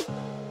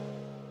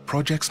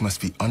 Projects must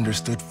be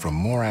understood from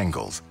more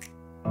angles.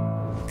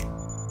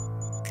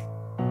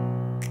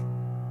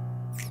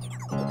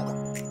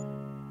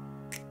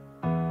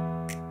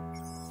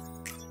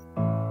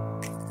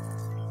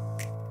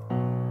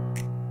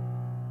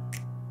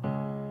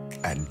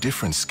 At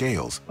different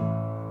scales.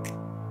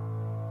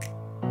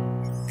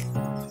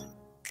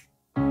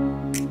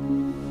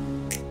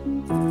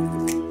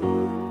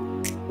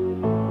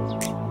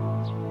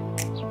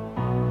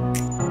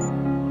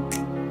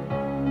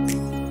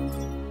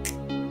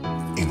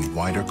 In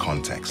wider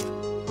context.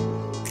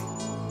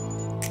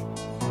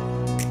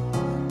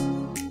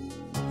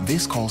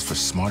 This calls for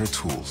smarter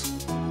tools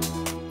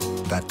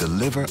that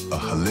deliver a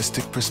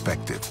holistic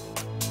perspective.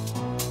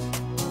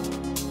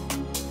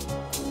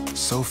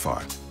 So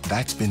far,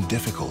 that's been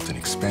difficult and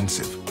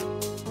expensive,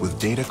 with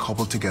data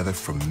cobbled together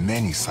from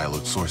many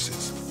siloed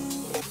sources.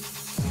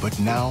 But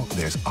now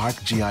there's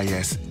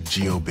ArcGIS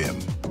GeoBIM.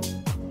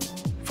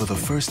 For the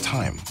first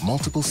time,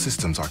 multiple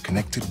systems are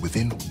connected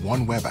within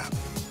one web app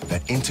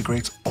that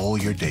integrates all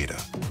your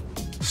data.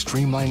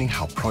 streamlining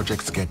how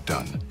projects get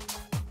done,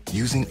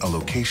 using a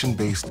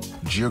location-based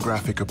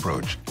geographic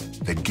approach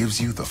that gives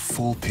you the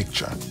full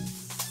picture.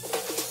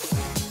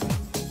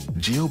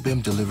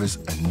 GeoBIM delivers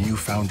a new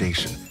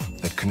foundation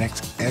that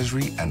connects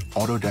Esri and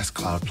Autodesk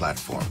cloud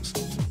platforms.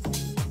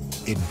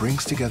 It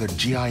brings together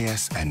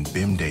GIS and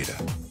BIM data,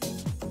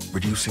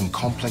 reducing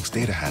complex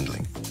data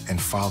handling and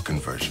file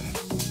conversion.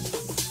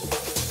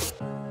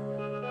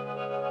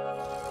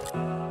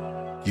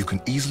 You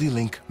can easily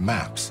link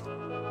maps,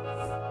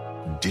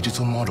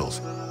 digital models,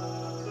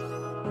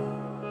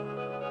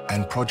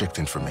 and project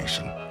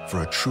information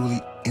for a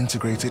truly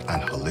integrated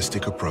and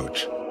holistic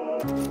approach.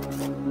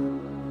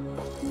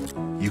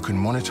 You can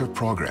monitor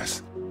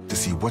progress to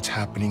see what's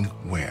happening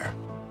where,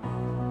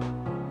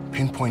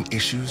 pinpoint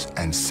issues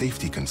and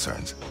safety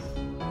concerns,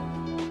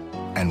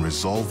 and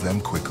resolve them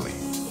quickly.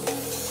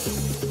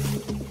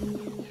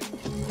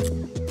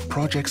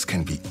 Projects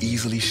can be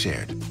easily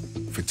shared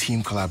for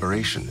team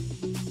collaboration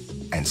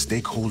and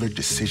stakeholder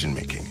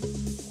decision-making.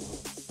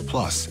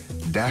 Plus,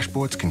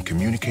 dashboards can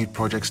communicate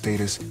project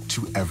status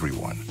to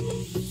everyone.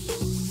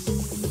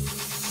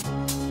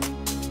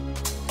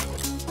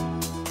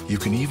 You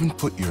can even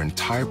put your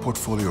entire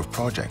portfolio of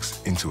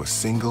projects into a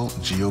single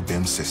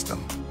GeoBIM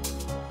system.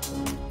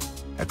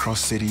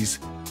 Across cities,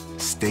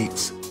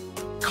 states,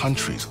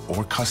 countries,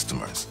 or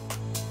customers.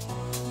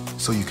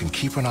 So you can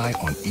keep an eye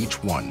on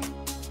each one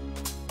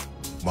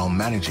while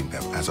managing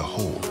them as a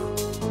whole.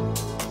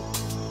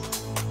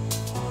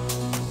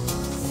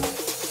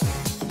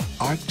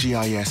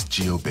 ArcGIS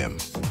GeoBIM.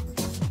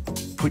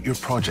 Put your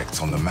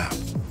projects on the map.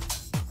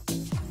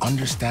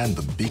 Understand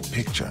the big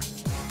picture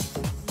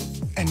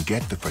and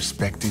get the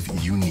perspective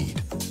you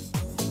need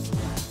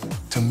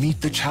to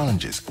meet the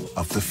challenges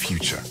of the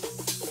future.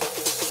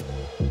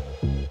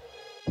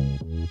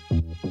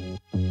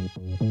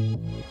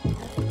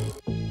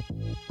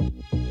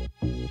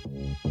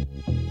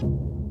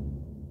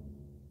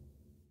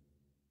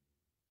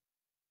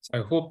 I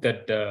hope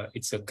that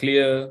it's a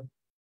clear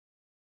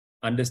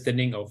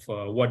understanding of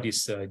what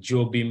this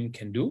GeoBIM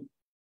can do.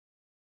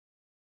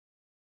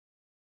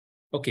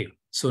 Okay,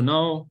 so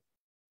now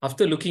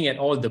after looking at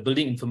all the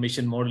building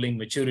information modeling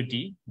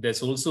maturity,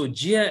 there's also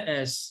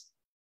GIS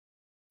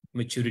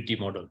maturity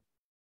model.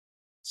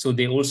 So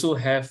they also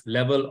have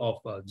level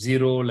of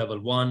 0, level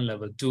 1,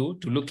 level 2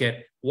 to look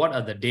at what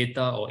are the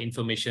data or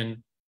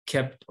information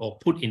kept or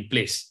put in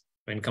place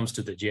when it comes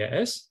to the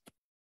GIS.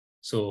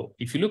 So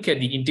if you look at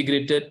the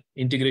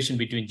integration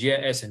between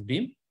GIS and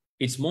BIM,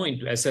 it's more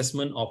into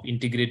assessment of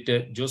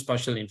integrated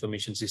geospatial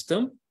information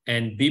system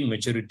and BIM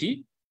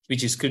maturity,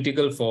 which is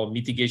critical for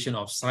mitigation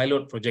of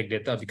siloed project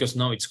data, because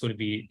now it's going to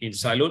be in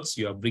silos,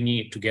 you are bringing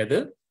it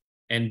together,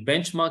 and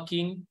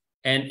benchmarking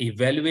and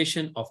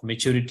evaluation of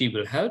maturity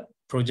will help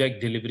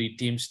project delivery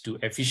teams to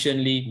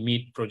efficiently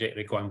meet project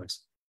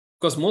requirements.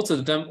 Because most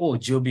of the time, oh,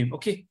 GeoBIM,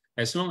 okay,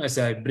 as long as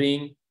I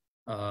bring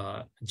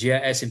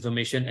GIS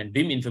information and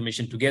BIM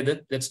information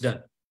together, that's done.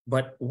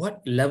 But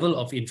what level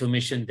of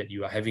information that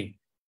you are having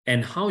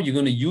and how you're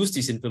going to use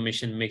this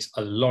information makes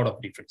a lot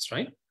of difference,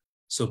 right?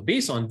 So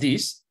based on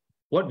this,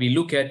 what we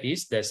look at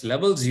is there's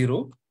level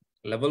 0,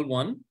 level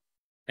 1,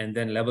 and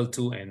then level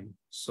 2, and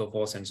so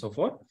forth and so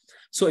forth.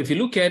 So if you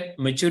look at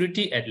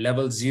maturity at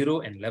level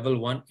 0 and level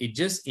 1, it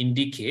just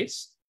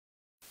indicates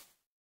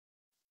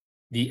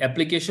the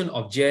application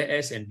of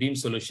GIS and BIM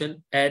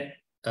solution at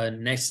a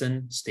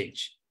nascent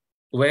stage,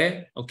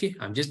 where, okay,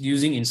 I'm just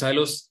using in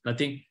silos,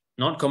 nothing,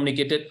 not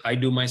communicated. I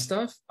do my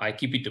stuff, I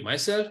keep it to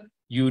myself.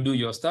 You do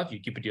your stuff, you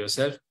keep it to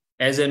yourself.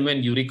 As and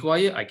when you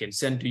require, I can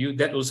send to you.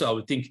 That also I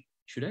would think,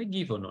 should I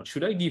give or not?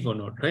 Should I give or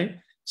not, right?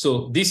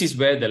 So this is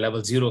where the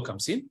level 0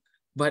 comes in.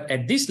 But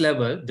at this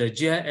level, the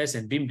GIS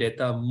and BIM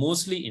data are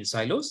mostly in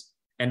silos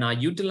and are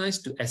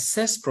utilized to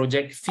assess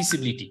project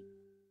feasibility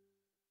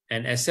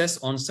and assess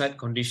on-site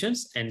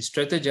conditions and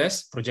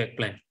strategize project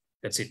plan.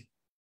 That's it.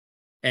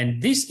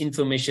 And this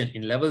information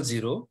in level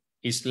 0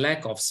 is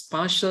lack of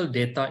spatial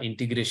data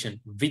integration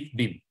with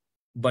BIM.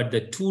 But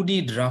the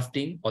 2D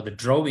drafting or the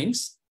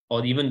drawings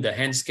or even the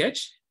hand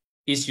sketch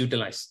is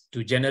utilized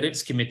to generate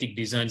schematic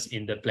designs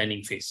in the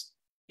planning phase.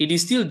 It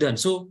is still done.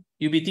 So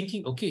you'll be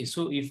thinking, okay,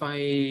 so if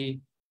I,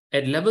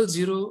 at level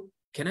 0,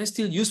 can I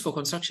still use for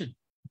construction?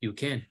 You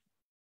can.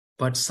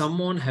 But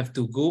someone have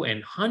to go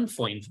and hunt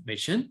for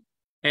information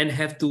and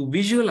have to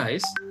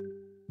visualize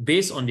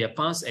based on their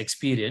past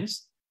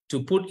experience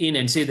to put in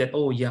and say that,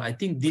 oh yeah, I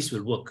think this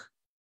will work.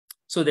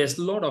 So there's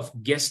a lot of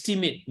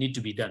guesstimate need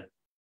to be done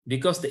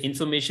because the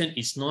information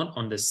is not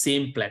on the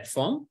same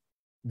platform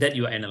that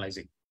you are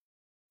analyzing.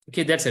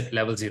 Okay, that's at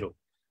level 0.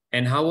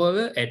 And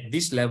however, at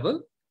this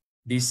level,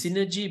 the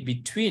synergy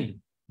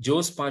between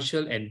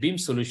geospatial and BIM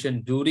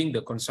solution during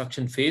the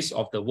construction phase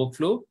of the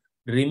workflow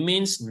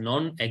remains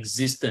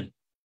non-existent.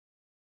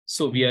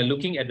 So we are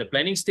looking at the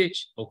planning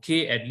stage.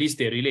 Okay, at least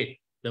they relate.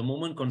 The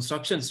moment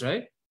constructions,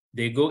 right?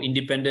 They go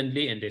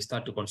independently and they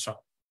start to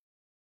construct.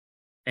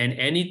 And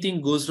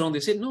anything goes wrong, they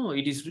say, no,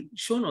 it is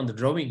shown on the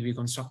drawing we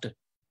constructed.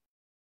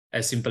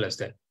 As simple as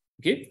that.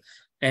 Okay.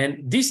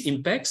 And this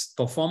impacts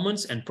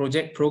performance and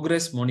project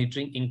progress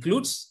monitoring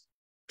includes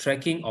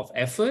tracking of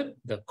effort,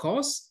 the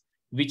cost,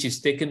 which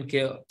is taken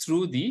care of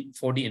through the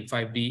 4D and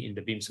 5D in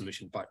the BIM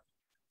solution part.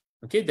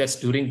 Okay, that's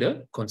during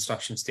the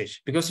construction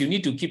stage, because you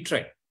need to keep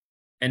track.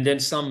 And then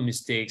some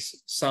mistakes,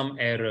 some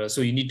errors,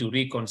 so you need to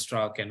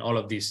reconstruct, and all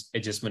of these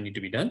adjustments need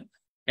to be done.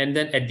 And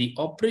then at the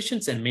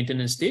operations and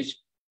maintenance stage,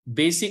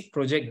 basic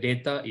project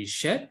data is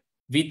shared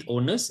with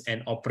owners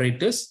and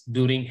operators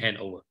during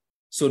handover.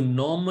 So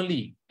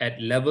normally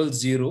at level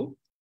 0,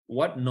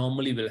 what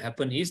normally will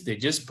happen is they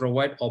just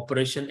provide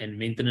operation and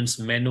maintenance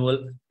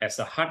manual as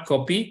a hard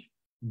copy,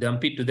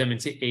 dump it to them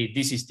and say, hey,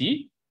 this is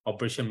the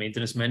operation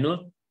maintenance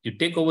manual. You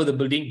take over the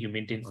building, you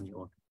maintain on your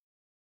own.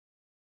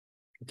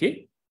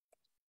 Okay.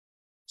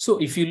 So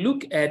if you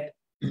look at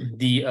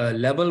the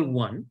level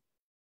 1,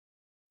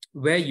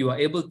 where you are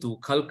able to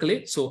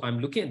calculate, so I'm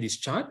looking at this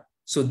chart.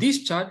 So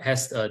this chart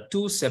has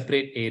 2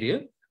 separate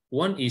areas.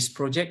 One is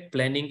project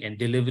planning and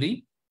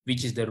delivery,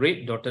 which is the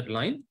red dotted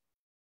line.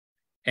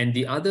 And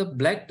the other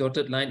black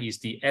dotted line is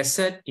the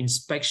asset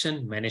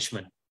inspection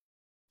management.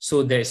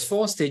 So there's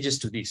 4 stages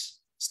to this.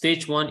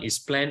 Stage 1 is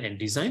plan and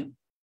design.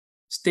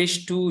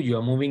 Stage 2, you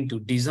are moving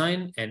to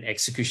design and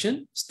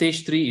execution.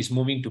 Stage 3 is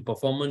moving to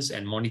performance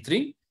and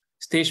monitoring.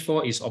 Stage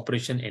 4 is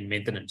operation and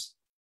maintenance.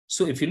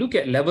 So if you look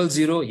at level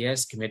 0,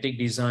 yes, schematic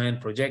design,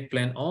 project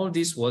plan, all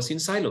this was in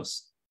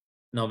silos.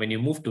 Now, when you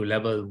move to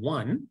level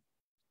 1,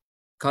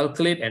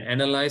 calculate and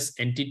analyze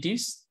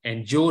entities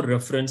and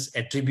geo-reference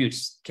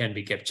attributes can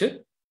be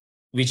captured,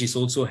 which is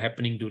also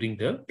happening during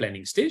the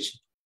planning stage.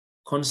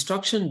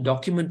 Construction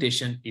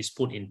documentation is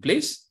put in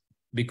place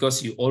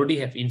because you already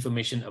have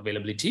information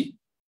availability,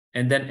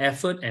 and then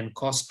effort and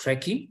cost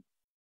tracking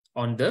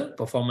on the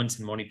performance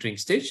and monitoring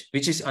stage,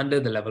 which is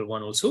under the level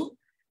 1 also.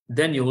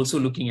 Then you're also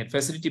looking at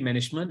facility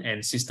management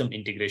and system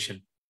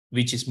integration,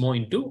 which is more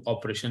into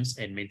operations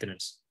and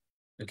maintenance.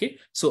 Okay,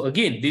 so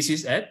again, this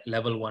is at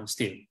level 1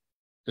 still.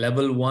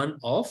 Level 1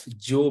 of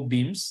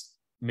GeoBIM's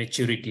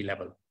maturity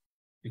level.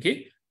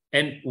 Okay,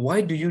 and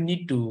why do you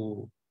need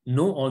to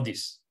know all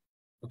this?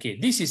 Okay,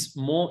 this is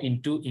more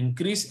into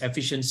increased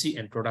efficiency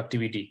and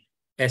productivity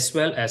as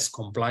well as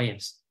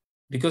compliance,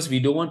 because we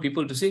don't want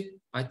people to say,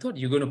 I thought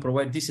you're going to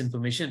provide this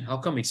information. How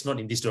come it's not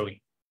in this drawing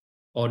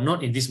or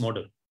not in this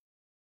model?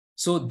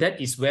 So that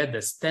is where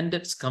the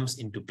standards comes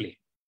into play.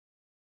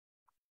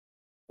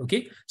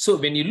 Okay, so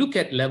when you look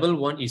at level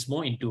 1 is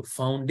more into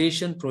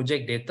foundation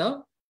project data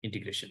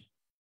integration.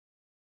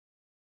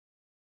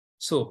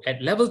 So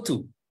at level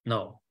 2,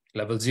 now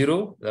level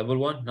 0, level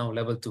 1, now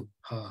level 2.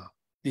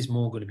 This is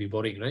more going to be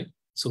boring, right?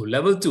 So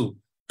level 2,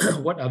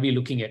 what are we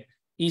looking at?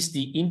 Is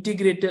the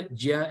integrated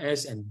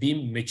GIS and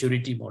BIM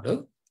maturity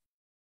model,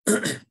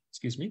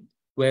 excuse me,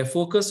 where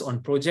focus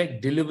on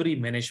project delivery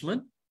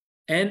management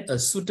and a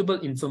suitable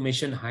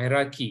information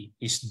hierarchy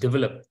is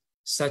developed,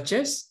 such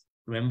as,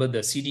 remember the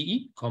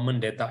CDE,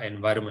 Common Data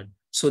Environment,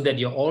 so that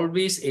you're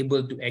always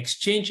able to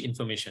exchange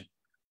information.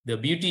 The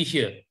beauty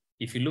here,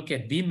 if you look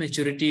at BIM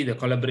maturity, the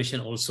collaboration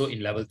also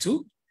in level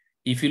 2.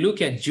 If you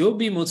look at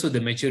GeoBIM also,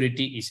 the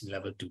maturity is in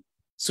level 2.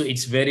 So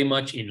it's very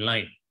much in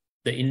line.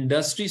 The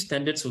industry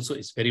standards also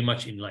is very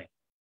much in line.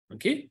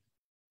 Okay.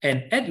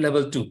 And at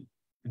level 2,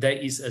 there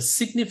is a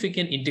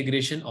significant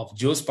integration of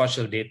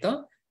geospatial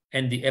data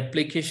and the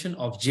application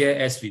of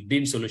GIS with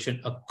BIM solution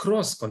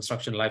across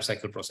construction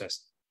lifecycle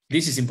process.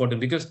 This is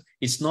important because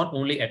it's not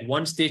only at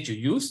one stage you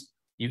use,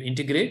 you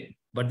integrate,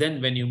 but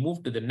then when you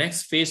move to the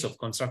next phase of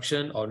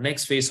construction or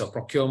next phase of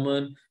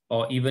procurement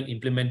or even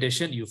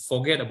implementation, you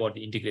forget about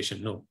the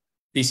integration. No,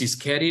 this is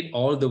carried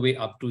all the way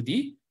up to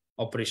the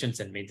operations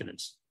and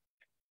maintenance.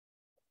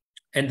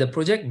 And the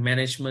project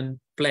management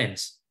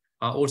plans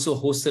are also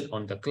hosted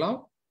on the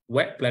cloud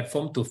web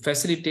platform to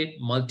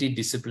facilitate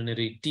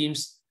multidisciplinary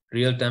teams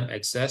real-time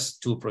access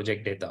to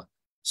project data.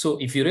 So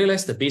if you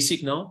realize the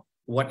basic now,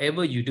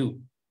 whatever you do,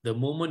 the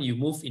moment you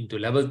move into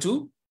level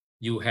 2,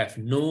 you have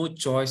no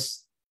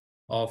choice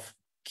of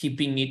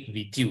keeping it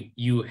with you.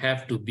 You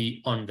have to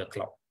be on the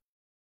cloud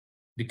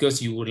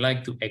because you would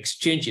like to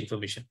exchange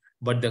information.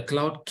 But the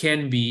cloud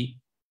can be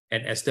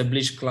an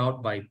established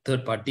cloud by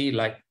third party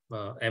like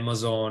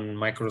Amazon,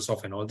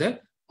 Microsoft and all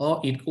that,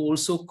 or it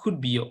also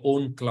could be your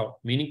own cloud,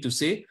 meaning to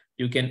say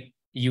you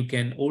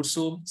can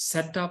also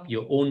set up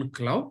your own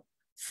cloud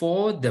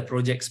for the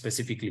project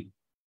specifically,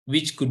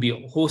 which could be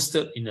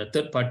hosted in a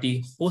third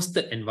party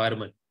hosted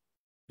environment,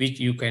 which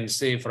you can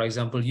say, for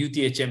example,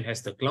 UTHM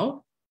has the cloud.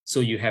 So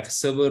you have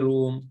server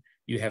room,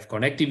 you have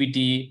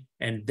connectivity,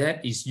 and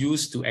that is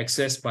used to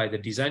access by the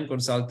design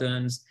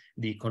consultants,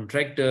 the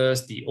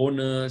contractors, the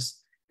owners,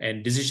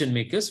 and decision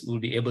makers will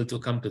be able to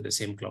come to the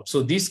same cloud.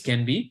 So this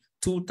can be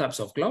 2 types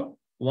of cloud.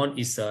 One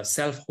is a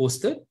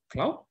self-hosted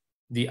cloud.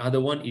 The other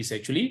one is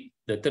actually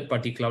the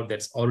third-party cloud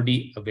that's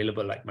already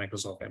available like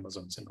Microsoft,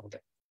 Amazon, and all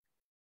that.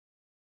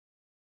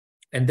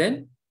 And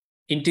then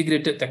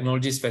integrated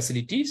technologies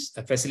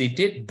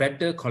facilitate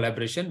better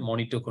collaboration,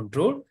 monitor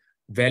control,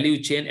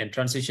 value chain, and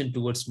transition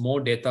towards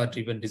more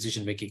data-driven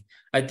decision-making.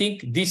 I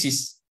think this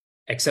is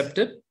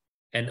accepted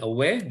and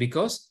aware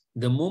because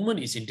the moment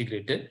it's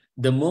integrated,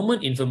 the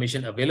moment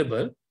information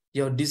available,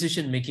 your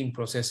decision-making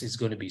process is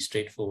going to be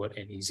straightforward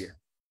and easier,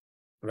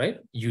 right?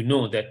 You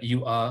know that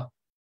you are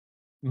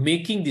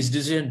making this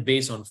decision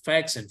based on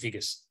facts and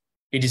figures.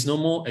 It is no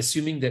more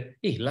assuming that,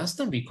 hey, last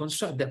time we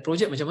construct that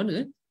project macam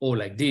mana? Oh,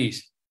 like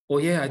this. Oh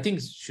yeah, I think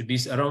should be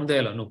around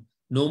there.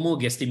 No more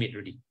guesstimate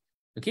already.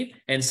 Okay,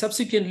 and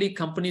subsequently,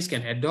 companies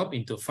can adopt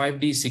into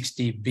 5D,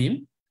 6D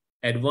BIM,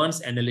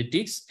 advanced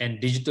analytics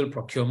and digital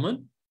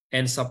procurement,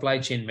 and supply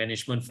chain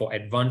management for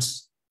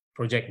advanced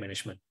project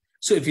management.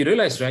 So if you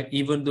realize, right,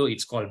 even though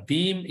it's called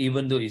BIM,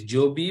 even though it's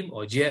GeoBIM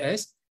or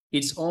GIS,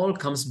 it all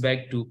comes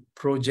back to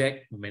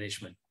project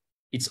management.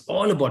 It's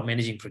all about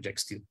managing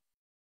projects too.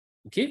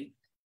 Okay,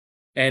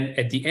 and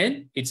at the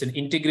end, it's an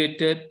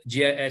integrated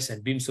GIS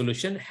and BIM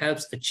solution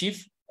helps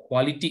achieve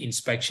quality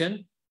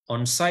inspection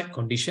on site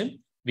condition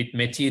with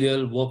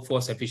material,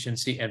 workforce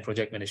efficiency, and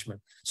project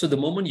management. So the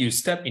moment you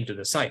step into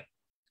the site,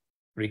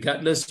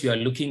 regardless you are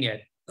looking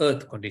at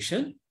earth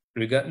condition,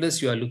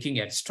 regardless you are looking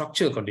at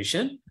structural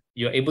condition,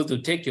 you're able to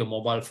take your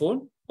mobile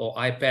phone or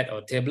iPad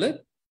or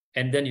tablet,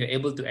 and then you're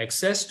able to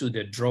access to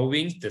the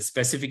drawings, the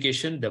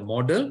specification, the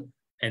model,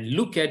 and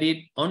look at it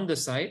on the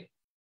site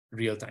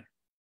real time.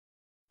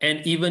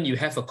 And even you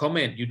have a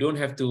comment, you don't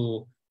have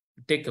to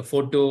take a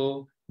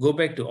photo, go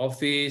back to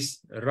office,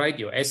 write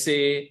your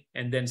essay,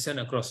 and then send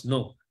across.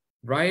 No,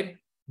 right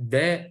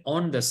there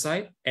on the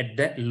site at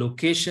that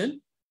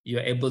location,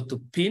 you're able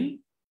to pin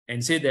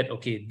and say that,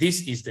 okay,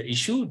 this is the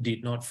issue,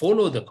 did not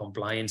follow the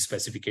compliance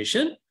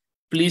specification.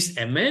 Please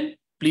amend,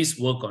 please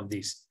work on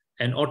this.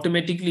 And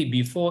automatically,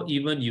 before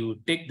even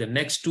you take the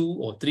next 2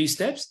 or 3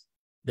 steps,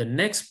 the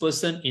next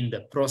person in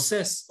the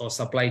process or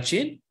supply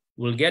chain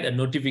will get a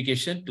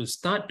notification to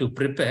start to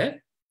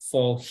prepare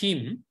for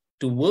him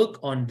to work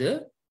on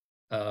the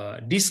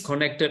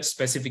disconnected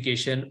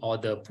specification or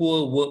the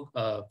poor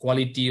work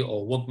quality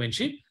or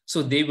workmanship.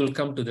 So they will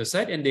come to the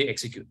site and they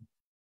execute.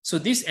 So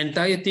this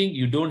entire thing,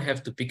 you don't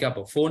have to pick up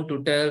a phone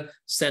to tell,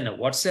 send a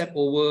WhatsApp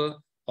over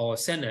or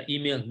send an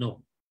email.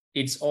 No,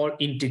 it's all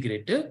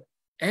integrated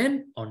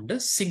and on the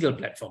single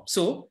platform.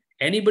 So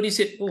anybody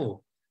said,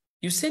 oh,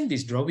 you sent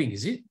this drawing,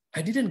 is it?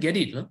 I didn't get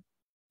it. No?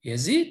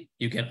 Is it?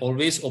 You can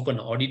always open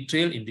an audit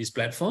trail in this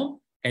platform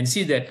and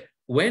see that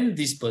when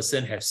this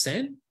person has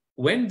sent,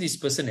 when this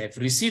person have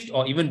received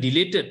or even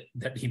deleted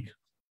that email.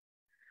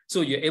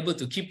 So you're able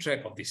to keep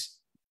track of this.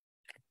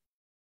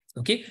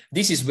 Okay,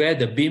 this is where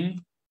the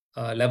BIM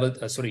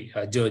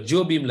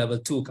GeoBIM level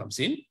 2 comes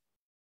in.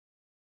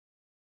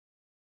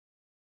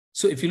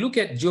 So if you look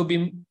at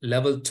GeoBIM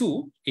level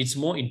 2, it's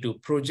more into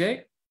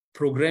project,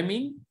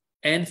 programming,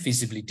 and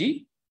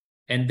feasibility,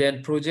 and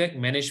then project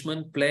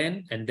management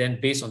plan, and then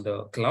based on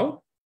the cloud.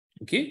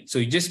 Okay, so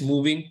you're just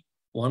moving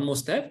one more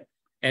step.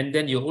 And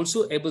then you're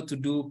also able to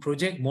do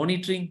project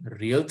monitoring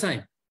real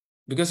time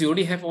because you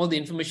already have all the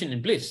information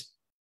in place,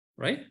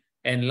 right?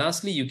 And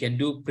lastly, you can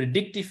do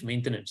predictive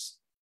maintenance.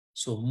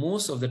 So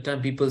most of the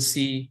time people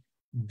see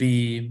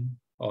BIM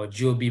or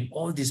GeoBIM,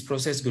 all this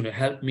process is going to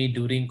help me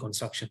during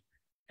construction.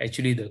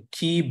 Actually, the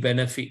key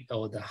benefit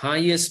or the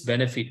highest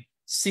benefit,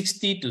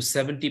 60 to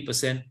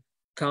 70%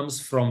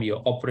 comes from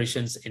your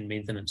operations and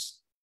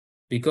maintenance.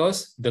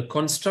 Because the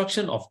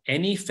construction of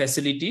any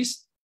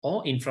facilities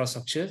or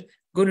infrastructure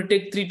going to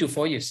take 3 to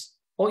 4 years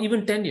or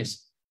even 10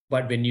 years.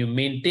 But when you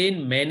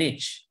maintain,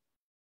 manage,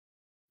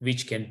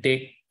 which can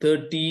take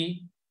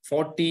 30,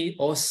 40,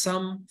 or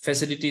some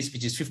facilities,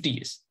 which is 50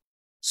 years.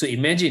 So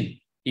imagine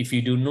if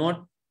you do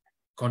not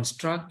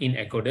construct in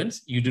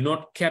accordance, you do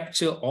not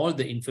capture all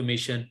the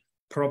information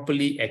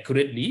properly,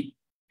 accurately,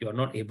 you are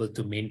not able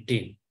to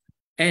maintain.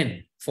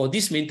 And for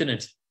this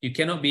maintenance, you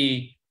cannot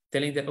be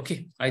telling that,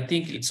 okay, I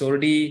think it's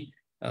already,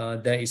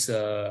 there is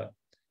a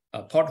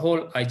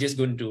pothole, I just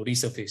going to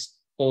resurface.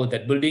 Or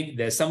that building,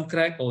 there's some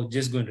crack, or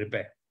just go and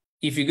repair.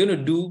 If you're going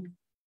to do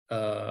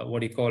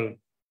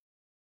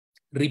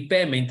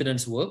repair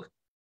maintenance work,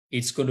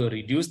 it's going to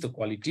reduce the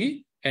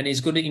quality and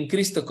it's going to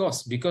increase the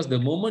cost because the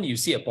moment you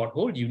see a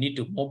pothole, you need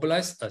to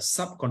mobilize a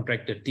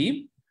subcontractor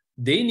team.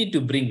 They need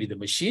to bring with the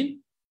machine.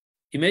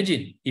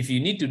 Imagine if you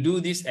need to do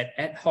this at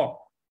ad hoc,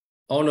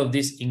 all of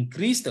this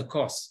increase the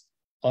cost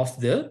of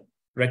the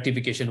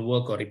rectification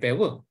work or repair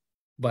work.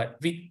 But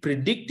with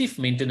predictive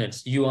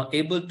maintenance, you are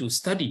able to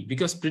study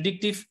because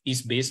predictive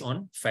is based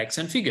on facts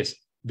and figures,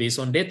 based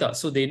on data.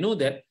 So they know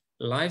that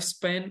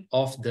lifespan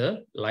of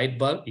the light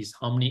bulb is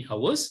how many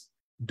hours.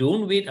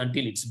 Don't wait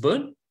until it's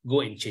burned, go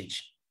and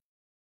change.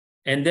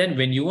 And then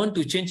when you want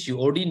to change, you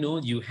already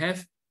know you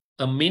have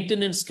a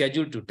maintenance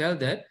schedule to tell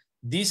that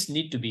this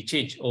need to be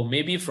changed. Or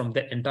maybe from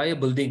that entire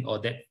building or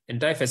that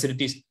entire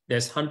facilities,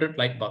 there's 100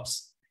 light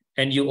bulbs.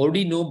 And you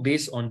already know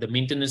based on the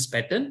maintenance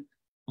pattern,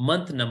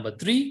 month number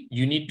 3,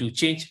 you need to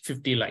change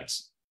 50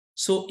 lights.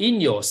 So in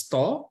your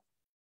store,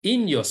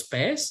 in your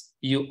spares,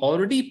 you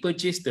already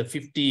purchased the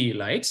 50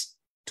 lights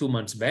 2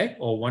 months back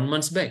or 1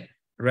 month back,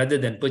 rather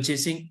than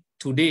purchasing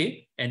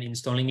today and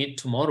installing it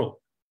tomorrow,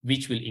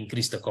 which will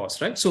increase the cost,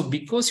 right? So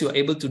because you're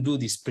able to do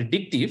this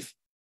predictive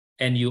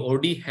and you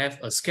already have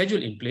a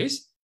schedule in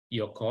place,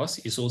 your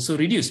cost is also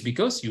reduced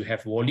because you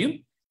have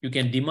volume. You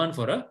can demand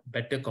for a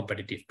better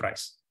competitive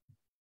price.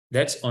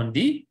 That's on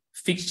the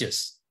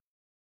fixtures.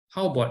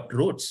 How about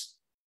roads?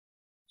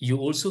 You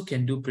also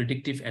can do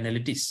predictive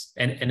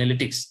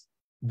analytics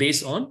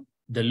based on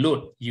the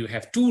load. You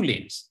have 2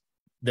 lanes,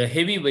 the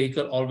heavy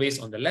vehicle always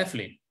on the left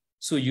lane.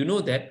 So you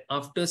know that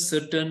after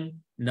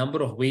certain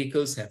number of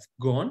vehicles have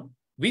gone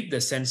with the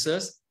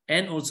sensors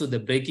and also the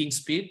braking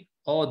speed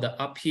or the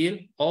uphill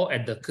or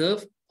at the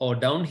curve or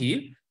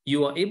downhill,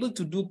 you are able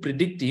to do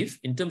predictive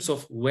in terms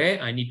of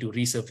where I need to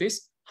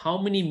resurface, how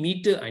many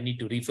meter I need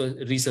to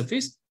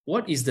resurface,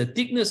 what is the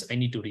thickness I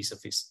need to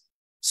resurface.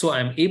 So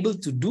I'm able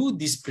to do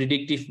this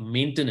predictive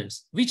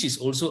maintenance, which is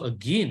also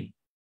again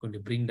going to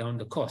bring down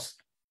the cost.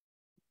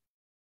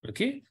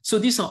 Okay, so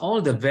these are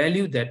all the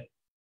value that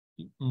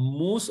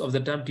most of the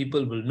time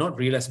people will not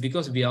realize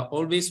because we are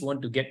always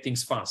want to get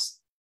things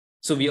fast.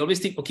 So we always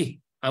think, okay,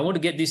 I want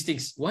to get these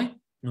things. Why?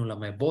 No,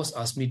 my boss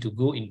asked me to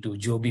go into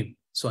GeoBIM,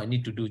 so I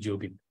need to do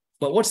GeoBIM.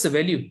 But what's the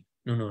value?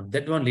 No,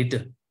 that one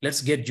later.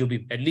 Let's get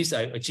GeoBIM. At least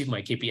I achieve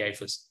my KPI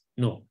first.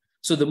 No.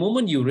 So the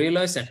moment you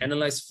realize and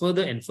analyze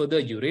further and further,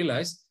 you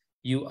realize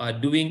you are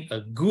doing a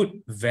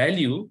good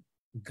value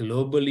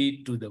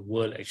globally to the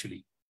world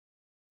actually.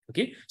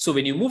 Okay, so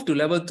when you move to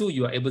level 2,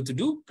 you are able to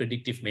do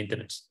predictive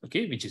maintenance,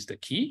 okay, which is the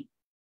key.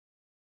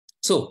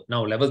 So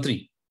now level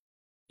 3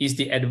 is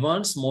the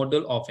advanced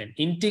model of an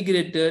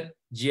integrated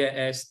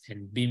GIS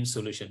and BIM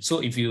solution. So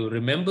if you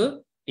remember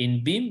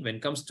in BIM, when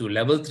it comes to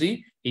level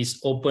 3 is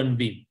open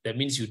BIM. That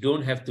means you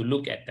don't have to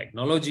look at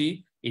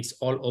technology. It's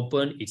all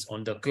open. It's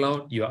on the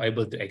cloud. You are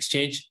able to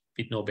exchange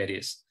with no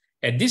barriers.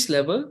 At this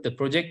level, the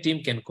project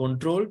team can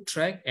control,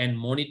 track, and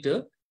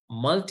monitor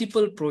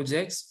multiple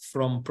projects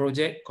from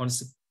project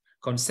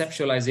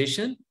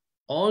conceptualization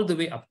all the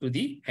way up to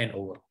the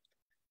handover.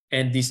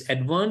 And this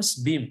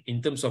advanced BIM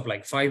in terms of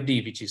like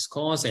 5D, which is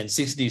cost, and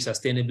 6D,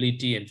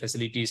 sustainability and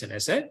facilities and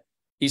asset,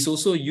 is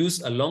also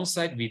used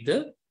alongside with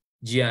the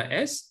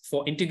GIS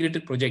for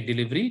integrated project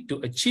delivery to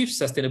achieve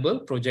sustainable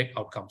project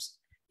outcomes,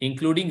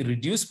 including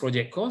reduced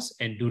project costs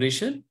and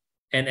duration,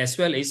 and as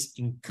well as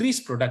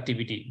increased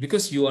productivity,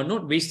 because you are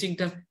not wasting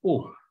time.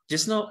 Oh,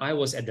 just now I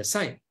was at the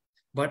site,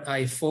 but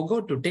I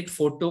forgot to take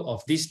photo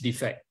of this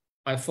defect.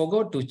 I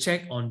forgot to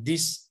check on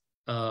these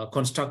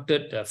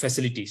constructed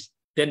facilities.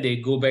 Then they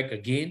go back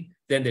again,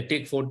 then they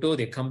take photo,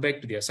 they come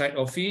back to their site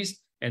office,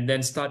 and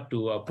then start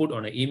to put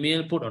on an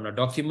email, put on a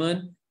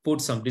document,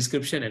 put some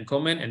description and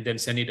comment, and then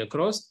send it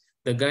across.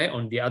 The guy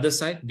on the other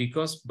side,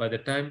 because by the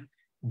time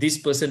this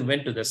person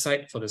went to the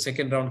site for the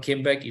second round,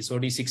 came back, it's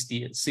already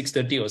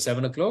 6:30 or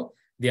 7 o'clock.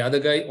 The other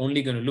guy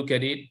only going to look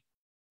at it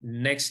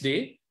next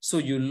day. So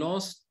you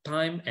lost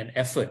time and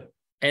effort,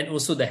 and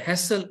also the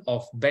hassle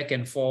of back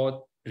and forth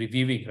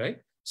reviewing,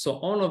 right? So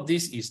all of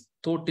this is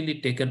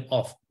totally taken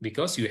off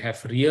because you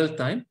have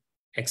real-time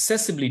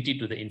accessibility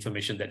to the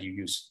information that you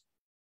use.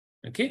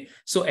 Okay,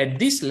 so at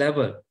this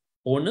level,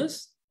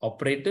 owners,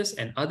 operators,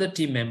 and other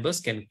team members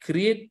can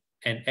create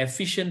an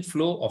efficient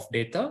flow of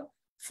data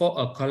for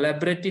a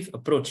collaborative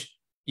approach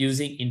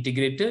using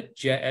integrated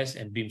GIS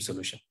and BIM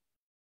solution.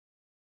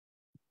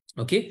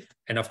 Okay,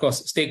 and of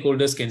course,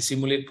 stakeholders can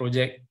simulate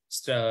project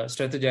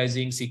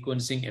strategizing,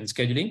 sequencing, and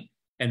scheduling,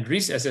 and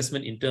risk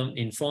assessment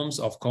in forms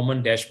of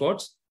common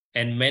dashboards,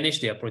 and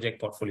manage their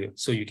project portfolio.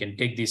 So you can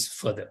take this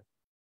further.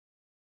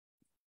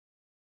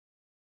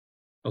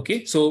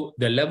 Okay, so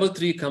the level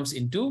 3 comes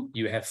into,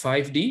 you have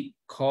 5D,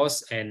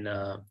 cost, and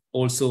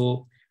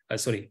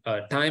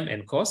time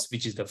and cost,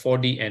 which is the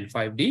 4D and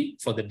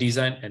 5D for the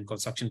design and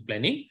construction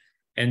planning.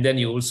 And then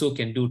you also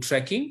can do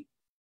tracking,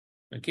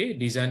 okay,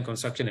 design,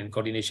 construction, and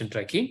coordination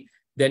tracking.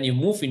 Then you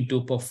move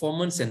into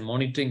performance and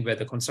monitoring, where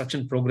the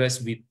construction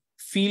progress with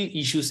field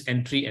issues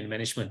entry and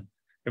management.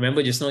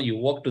 Remember just now you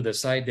walk to the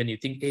site, then you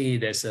think, hey,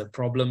 there's a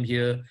problem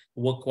here,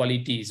 work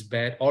quality is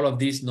bad. All of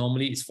this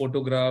normally is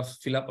photograph,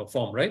 fill up a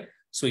form, right?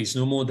 So it's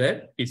no more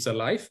that, it's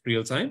alive,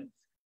 real time.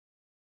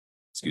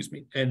 Excuse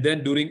me. And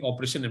then during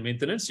operation and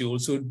maintenance, you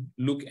also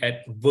look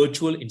at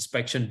virtual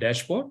inspection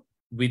dashboard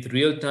with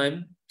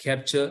real-time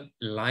capture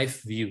live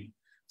view.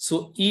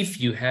 So if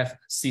you have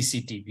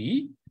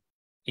CCTV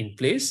in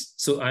place,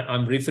 so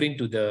I'm referring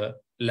to the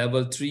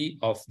level 3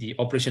 of the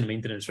operation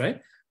maintenance,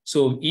 right?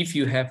 So if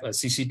you have a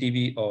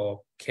CCTV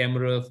or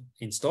camera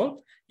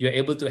installed, you're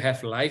able to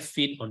have live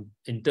feed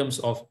in terms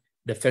of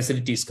the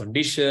facilities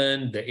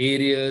condition, the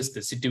areas,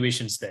 the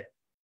situations there.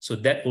 So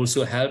that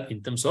also help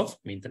in terms of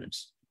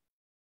maintenance.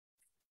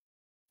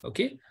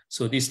 Okay,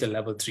 so this is the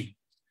level 3.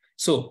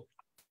 So,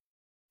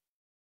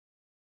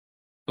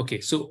 okay,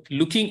 so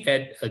looking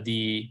at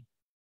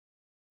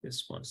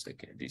just 1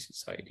 second, this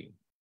is hiding.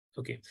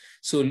 Okay,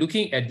 so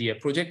looking at the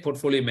project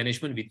portfolio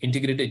management with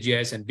integrated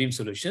GIS and BIM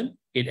solution,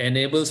 it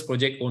enables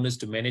project owners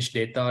to manage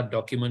data,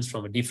 documents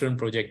from different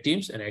project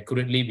teams and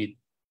accurately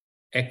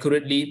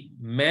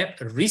map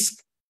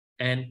risk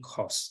and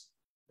cost.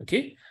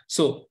 Okay,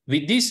 so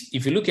with this,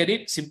 if you look at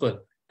it,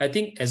 simple. I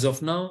think as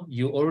of now,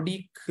 you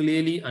already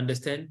clearly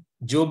understand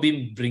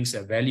GeoBIM brings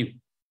a value.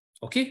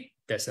 Okay,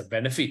 that's a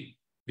benefit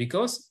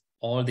because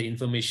all the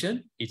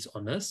information, it's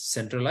on a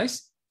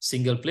centralized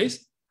single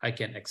place I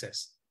can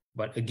access.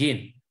 But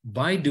again,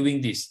 by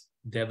doing this,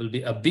 there will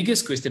be a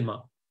biggest question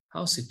mark.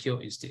 How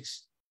secure is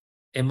this?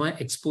 Am I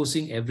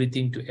exposing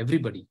everything to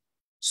everybody?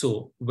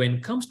 So when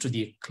it comes to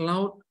the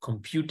cloud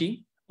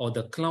computing or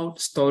the cloud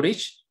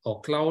storage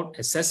or cloud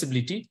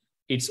accessibility,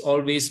 it's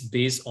always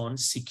based on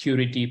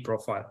security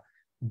profile,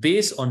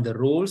 based on the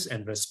roles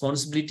and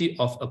responsibility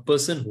of a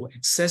person who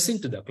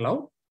accessing to the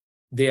cloud.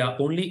 They are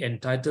only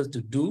entitled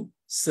to do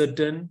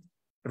certain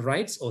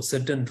rights or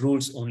certain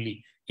rules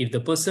only. If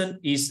the person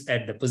is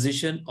at the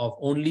position of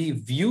only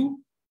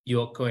view,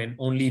 you can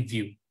only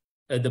view.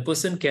 The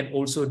person can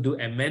also do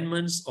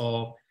amendments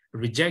or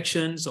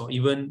rejections or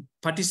even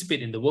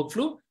participate in the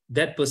workflow.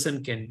 That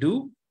person can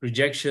do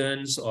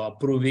rejections or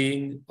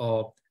approving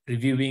or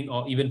reviewing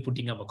or even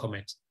putting up a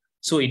comment.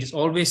 So it is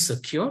always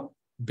secure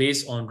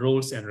based on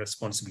roles and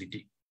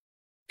responsibility.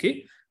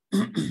 Okay.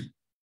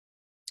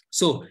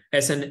 So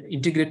as an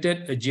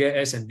integrated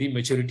GIS and BIM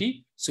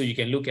maturity, so you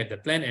can look at the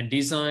plan and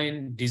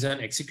design,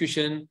 design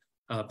execution,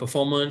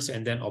 performance,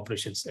 and then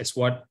operations. That's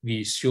what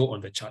we show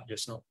on the chart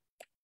just now.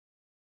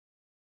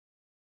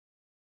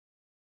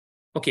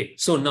 Okay,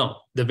 so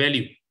now the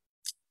value.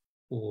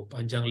 Oh,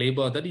 panjang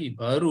lebar tadi,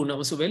 baru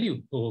nak masuk value.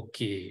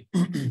 Okay,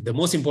 the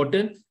most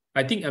important,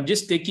 I think I'm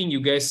just taking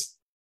you guys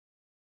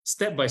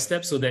step by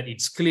step so that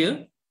it's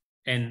clear.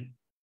 And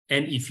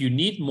if you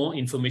need more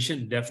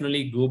information,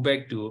 definitely go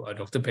back to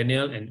Dr.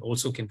 Penel and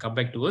also can come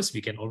back to us.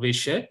 We can always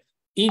share.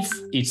 If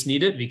it's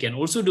needed, we can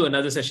also do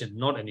another session,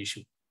 not an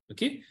issue.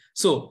 Okay,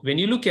 so when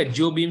you look at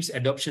GeoBIM's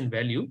adoption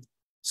value,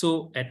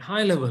 so at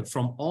high level,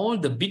 from all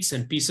the bits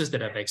and pieces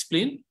that I've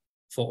explained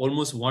for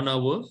almost 1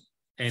 hour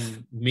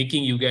and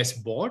making you guys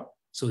bored,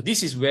 so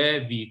this is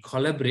where we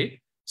collaborate.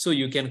 So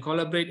you can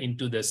collaborate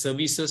into the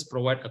services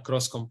provided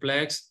across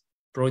complex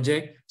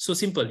project. So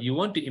simple, you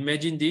want to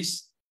imagine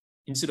this,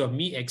 instead of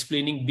me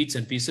explaining bits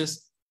and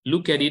pieces,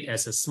 look at it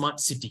as a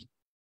smart city.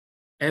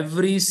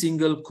 Every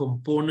single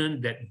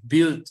component that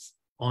built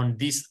on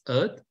this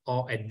earth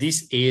or at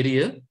this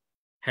area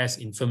has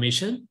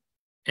information,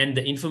 and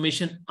the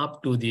information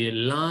up to the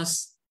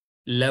last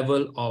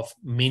level of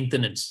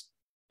maintenance.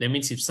 That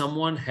means if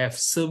someone have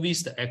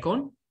serviced the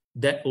aircon,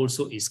 that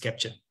also is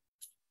captured.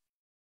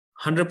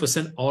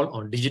 100% all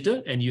on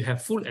digital, and you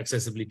have full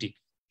accessibility.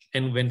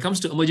 And when it comes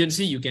to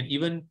emergency, you can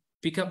even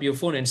pick up your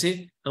phone and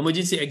say,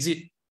 emergency exit.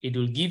 It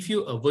will give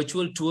you a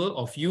virtual tour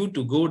of you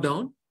to go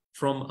down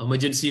from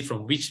emergency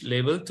from which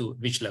level to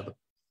which level.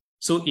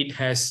 So it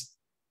has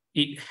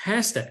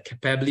that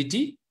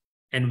capability,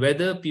 and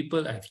whether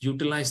people have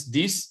utilized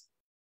this,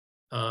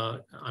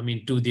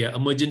 to their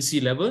emergency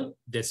level,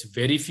 there's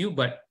very few,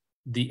 but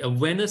the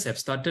awareness have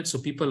started, so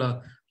people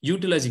are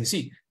utilizing.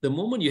 See, the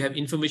moment you have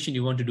information,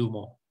 you want to do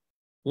more.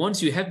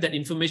 Once you have that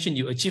information,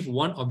 you achieve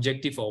one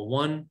objective or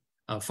one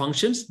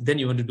functions, then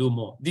you want to do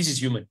more. This is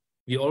human.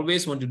 We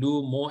always want to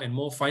do more and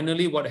more.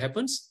 Finally, what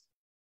happens?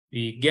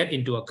 We get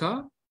into a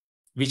car,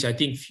 which I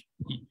think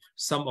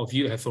some of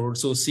you have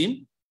also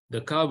seen.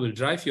 The car will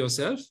drive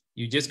yourself.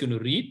 You're just going to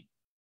read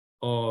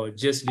or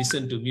just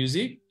listen to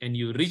music, and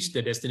you reach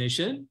the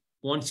destination.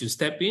 Once you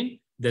step in,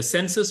 the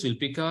sensors will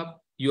pick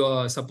up. You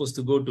are supposed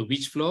to go to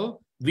which floor,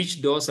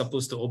 which door is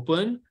supposed to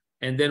open.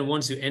 And then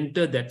once you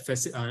enter that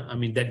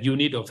that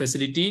unit or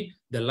facility,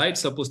 the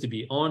light's supposed to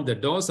be on, the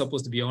door's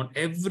supposed to be on.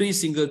 Every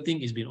single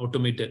thing is being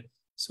automated.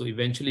 So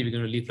eventually we're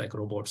going to live like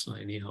robots now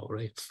anyhow,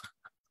 right?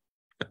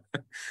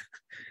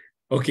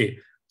 Okay,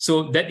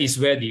 so that is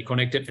where the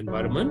connected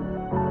environment.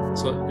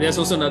 So there's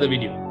also another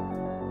video.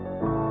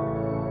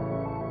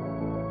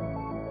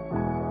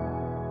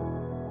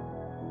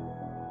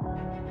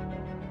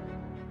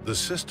 The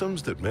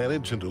systems that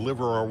manage and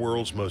deliver our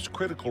world's most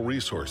critical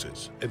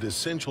resources and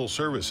essential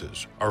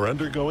services are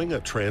undergoing a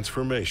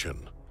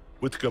transformation.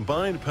 With the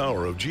combined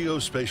power of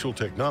geospatial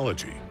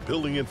technology,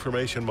 building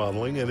information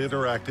modeling, and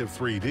interactive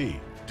 3D,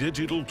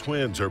 digital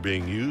twins are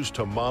being used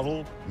to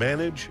model,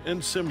 manage,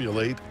 and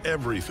simulate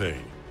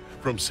everything,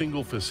 from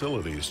single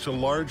facilities to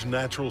large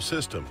natural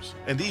systems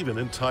and even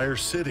entire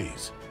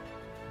cities.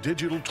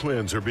 Digital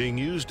twins are being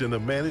used in the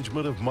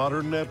management of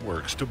modern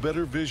networks to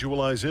better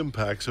visualize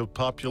impacts of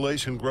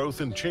population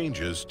growth and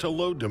changes to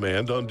load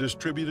demand on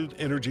distributed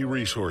energy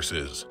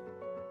resources.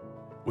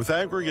 With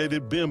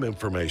aggregated BIM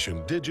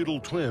information, digital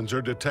twins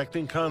are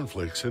detecting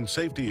conflicts and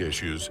safety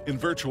issues in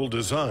virtual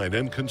design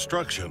and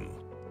construction.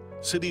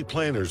 City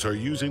planners are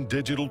using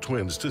digital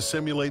twins to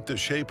simulate the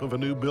shape of a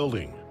new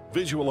building,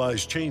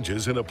 visualize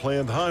changes in a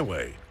planned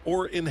highway,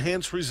 or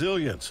enhance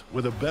resilience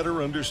with a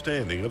better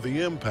understanding of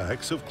the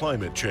impacts of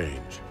climate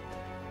change.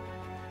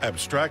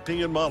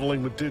 Abstracting and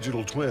modeling with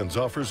digital twins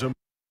offers a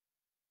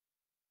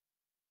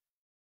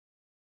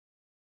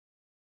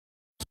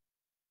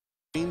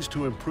means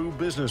to improve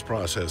business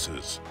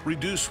processes,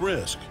 reduce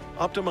risk,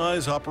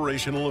 optimize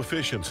operational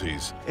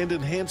efficiencies, and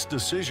enhance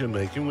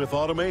decision-making with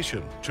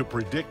automation to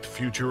predict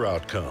future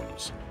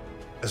outcomes.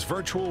 As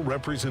virtual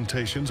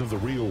representations of the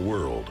real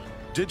world,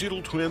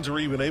 digital twins are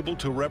even able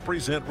to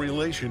represent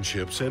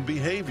relationships and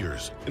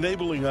behaviors,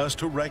 enabling us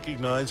to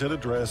recognize and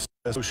address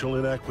social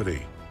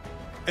inequity.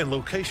 And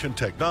location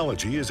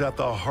technology is at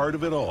the heart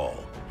of it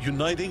all,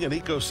 uniting an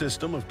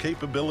ecosystem of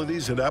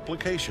capabilities and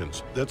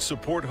applications that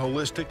support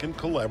holistic and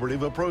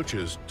collaborative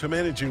approaches to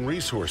managing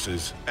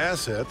resources,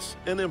 assets,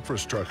 and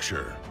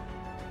infrastructure.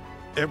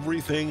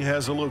 Everything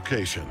has a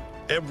location,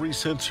 every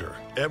sensor,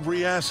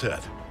 every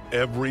asset,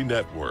 every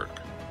network.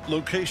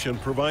 Location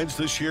provides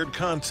the shared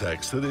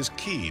context that is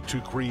key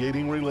to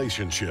creating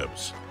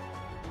relationships.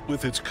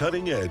 With its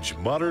cutting-edge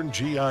modern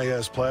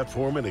GIS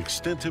platform and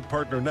extensive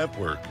partner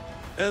network,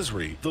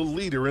 Esri, the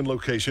leader in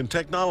location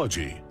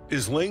technology,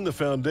 is laying the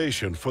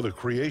foundation for the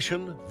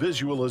creation,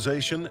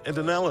 visualization, and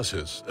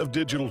analysis of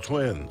digital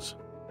twins.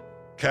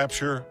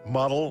 Capture,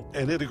 model,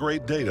 and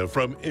integrate data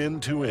from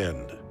end to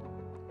end.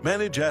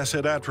 Manage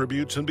asset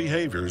attributes and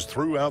behaviors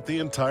throughout the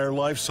entire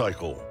life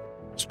cycle.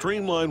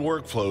 Streamline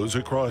workflows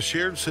across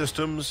shared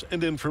systems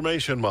and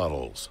information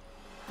models.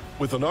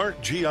 With an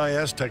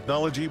ArcGIS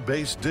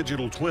technology-based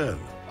digital twin,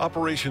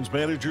 operations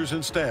managers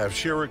and staff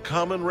share a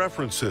common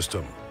reference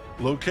system,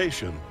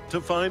 location, to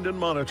find and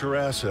monitor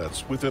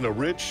assets within a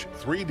rich,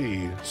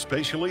 3D,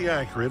 spatially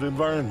accurate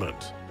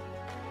environment.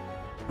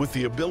 With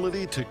the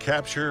ability to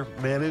capture,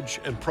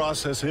 manage, and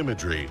process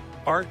imagery,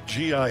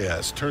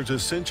 ArcGIS turns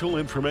essential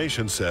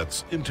information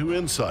sets into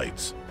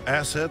insights.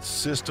 Assets,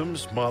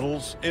 systems,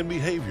 models, and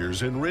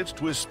behaviors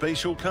enriched with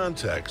spatial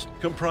context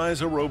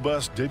comprise a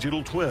robust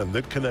digital twin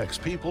that connects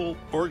people,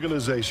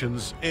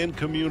 organizations, and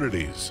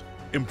communities,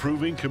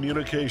 improving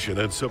communication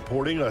and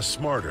supporting a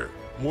smarter,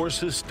 more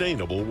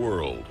sustainable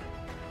world.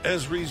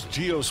 Esri's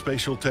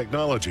geospatial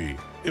technology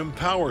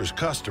empowers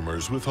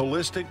customers with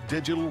holistic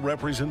digital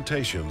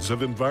representations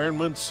of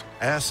environments,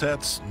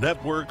 assets,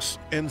 networks,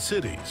 and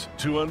cities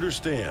to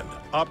understand,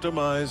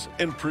 optimize,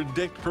 and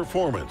predict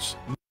performance.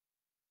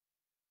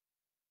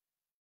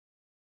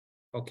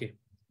 Okay,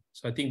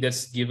 so I think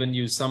that's given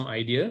you some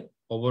idea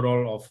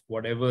overall of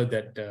whatever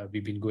that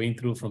we've been going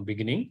through from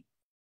beginning.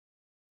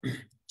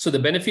 So the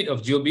benefit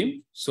of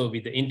GeoBIM, so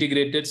with the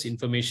integrated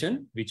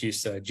information, which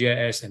is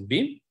GIS and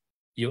BIM,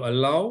 you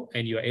allow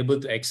and you are able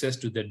to access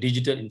to the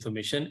digital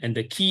information. And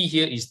the key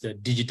here is the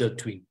digital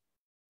twin,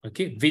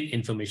 okay, with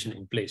information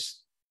in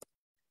place.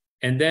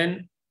 And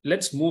then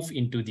let's move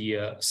into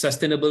the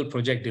sustainable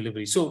project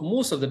delivery. So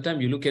most of the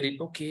time you look at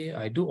it, okay,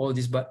 I do all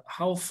this, but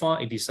how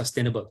far it is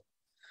sustainable?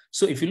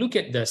 So if you look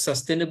at the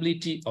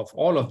sustainability of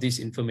all of these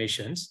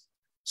informations,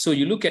 so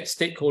you look at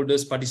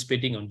stakeholders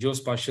participating on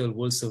Geospatial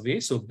World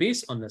Survey. So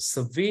based on the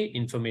survey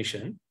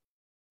information,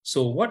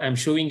 so what I'm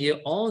showing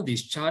here, all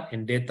this chart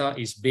and data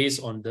is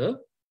based on the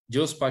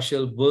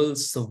Geospatial World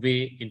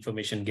Survey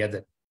information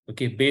gathered,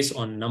 okay, based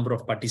on number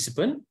of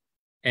participants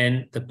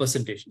and the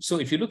percentage. So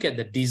if you look at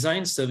the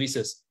design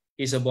services,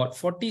 it's about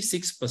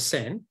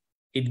 46%.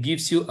 It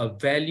gives you a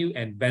value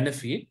and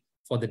benefit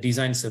for the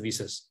design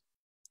services,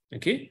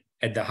 okay,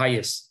 at the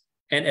highest.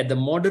 And at the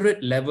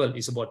moderate level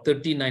is about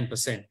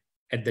 39%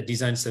 at the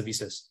design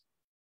services.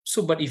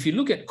 So, but if you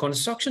look at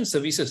construction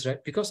services,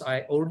 right, because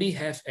I already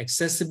have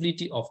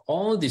accessibility of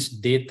all this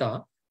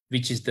data,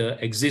 which is the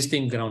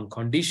existing ground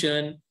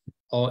condition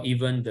or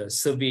even the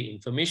survey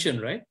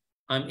information, right,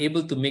 I'm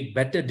able to make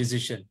better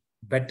decision,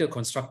 better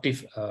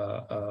constructive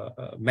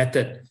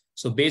method.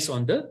 So based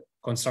on the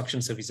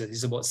construction services,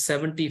 it's about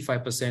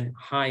 75%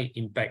 high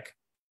impact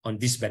on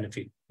this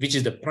benefit, which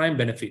is the prime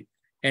benefit.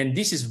 And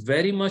this is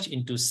very much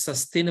into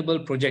sustainable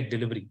project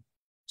delivery.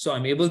 So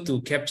I'm able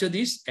to capture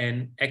this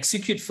and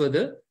execute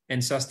further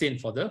and sustain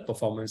for the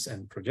performance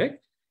and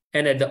project.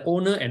 And at the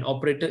owner and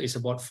operator is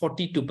about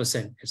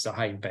 42%. It's a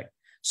high impact.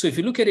 So if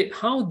you look at it,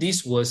 how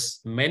this was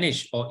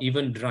managed or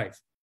even drive.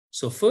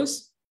 So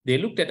first, they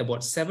looked at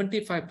about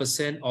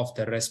 75% of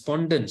the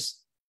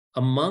respondents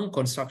among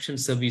construction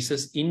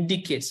services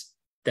indicates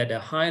that a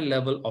high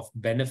level of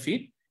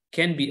benefit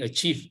can be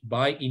achieved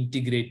by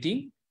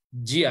integrating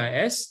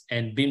GIS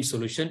and BIM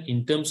solution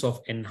in terms of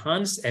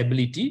enhanced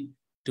ability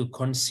to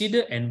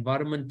consider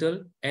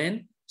environmental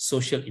and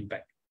social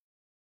impact.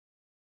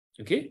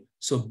 Okay,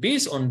 so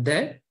based on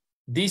that,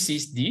 this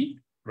is the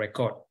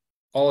record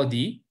or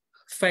the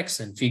facts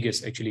and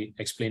figures actually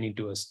explaining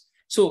to us.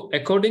 So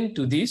according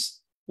to this,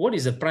 what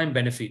is the prime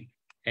benefit?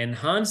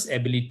 Enhanced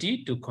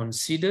ability to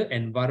consider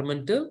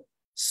environmental,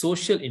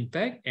 social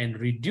impact and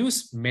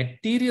reduce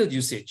material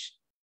usage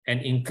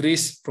and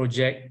increase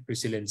project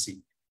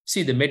resiliency.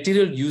 See, the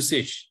material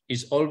usage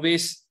is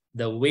always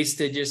the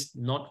wastages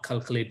not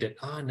calculated.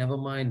 Never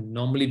mind.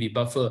 Normally we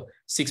buffer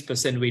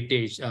 6%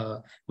 wastage,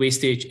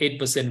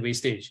 8%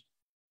 wastage.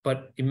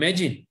 But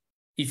imagine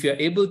if you're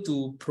able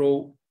to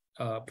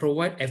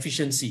provide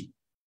efficiency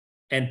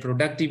and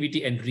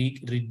productivity and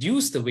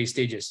reduce the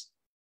wastages,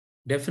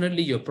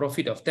 definitely your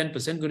profit of 10%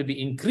 going to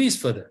be increased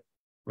further,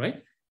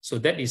 right? So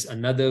that is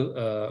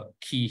another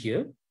key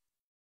here.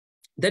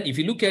 Then if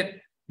you look at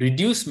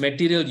reduce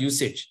material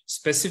usage,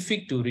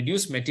 specific to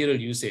reduce material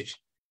usage,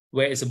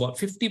 where it's about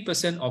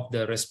 50% of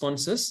the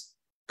responses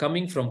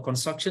coming from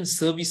construction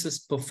services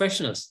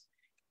professionals,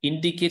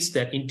 indicates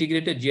that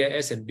integrated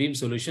GIS and BIM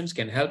solutions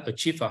can help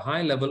achieve a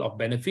high level of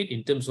benefit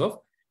in terms of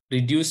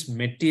reduced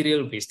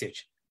material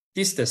wastage.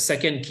 This is the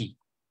second key.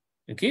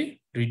 Okay,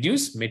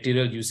 reduce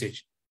material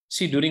usage.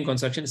 See, during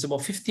construction, it's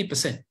about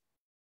 50%.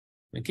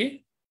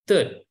 Okay.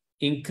 Third,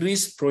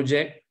 increase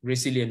project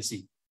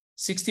resiliency.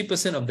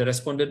 60% of the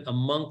respondent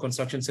among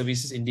construction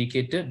services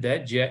indicated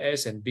that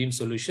GIS and BIM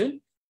solution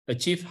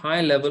achieve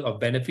high level of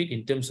benefit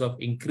in terms of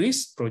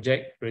increased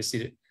project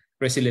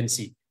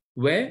resiliency,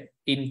 where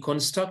in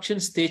construction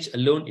stage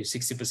alone is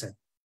 60%.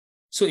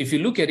 So if you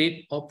look at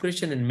it,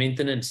 operation and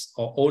maintenance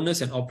or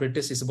owners and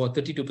operators is about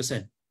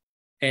 32%.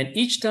 And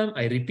each time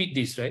I repeat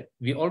this, right,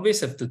 we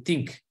always have to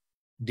think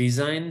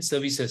design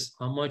services,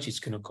 how much it's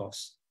going to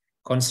cost.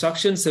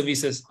 Construction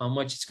services, how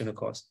much it's going to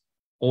cost.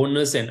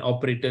 Owners and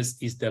operators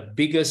is the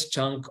biggest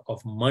chunk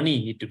of money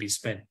need to be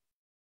spent,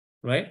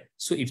 right?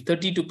 So if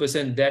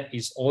 32%, that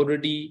is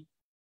already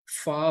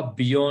far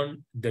beyond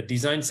the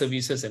design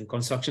services and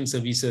construction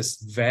services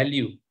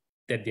value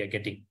that they are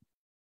getting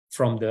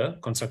from the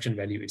construction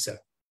value itself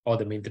or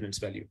the maintenance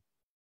value.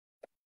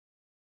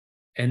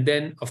 And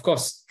then, of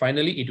course,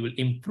 finally, it will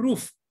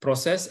improve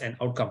process and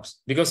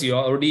outcomes because you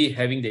are already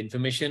having the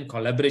information,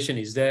 collaboration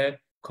is there,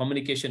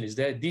 communication is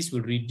there. This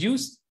will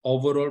reduce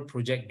overall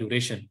project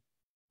duration.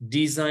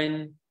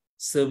 Design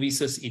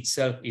services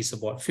itself is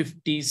about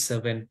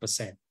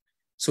 57%.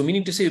 So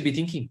meaning to say, you'll be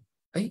thinking,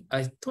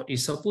 I thought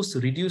it's supposed to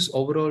reduce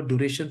overall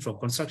duration from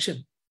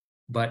construction.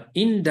 But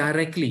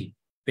indirectly,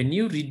 when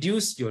you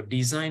reduce your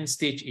design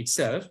stage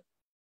itself,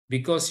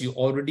 because you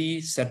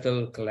already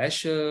settle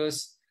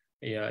clashes,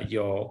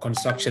 your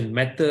construction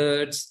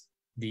methods,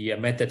 the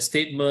method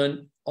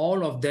statement,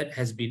 all of that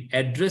has been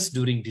addressed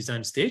during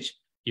design stage,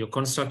 your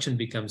construction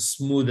becomes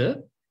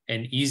smoother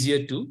and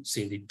easier to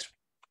sail it.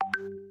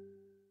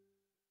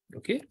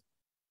 Okay.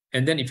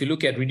 And then if you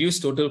look at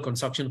reduced total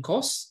construction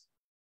costs,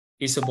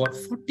 it's about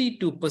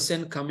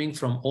 42% coming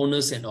from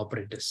owners and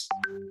operators.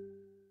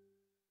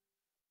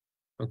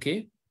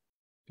 Okay.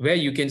 Where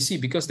you can see,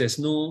 because there's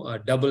no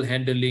double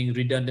handling,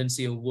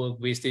 redundancy of work,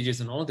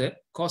 wastages and all that,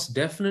 costs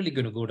definitely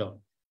going to go down.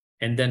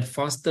 And then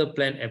faster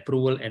plan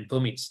approval and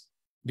permits,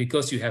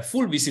 because you have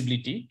full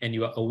visibility and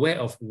you are aware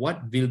of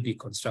what will be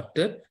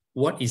constructed,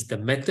 what is the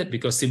method,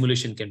 because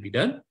simulation can be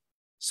done.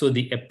 So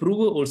the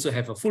approval also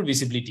have a full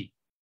visibility.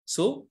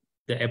 So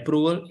the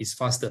approval is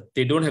faster.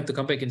 They don't have to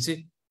come back and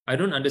say, I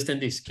don't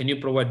understand this. Can you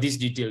provide this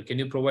detail? Can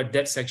you provide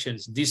that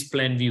sections, this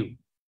plan view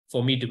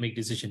for me to make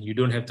decision? You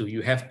don't have to.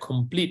 You have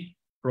complete,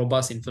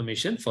 robust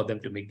information for them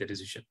to make the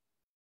decision.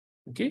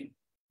 Okay.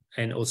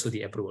 And also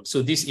the approval.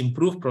 So this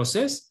improved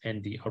process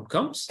and the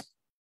outcomes.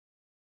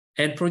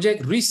 And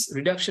project risk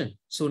reduction.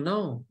 So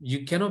now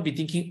you cannot be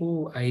thinking,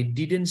 oh, I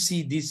didn't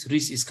see this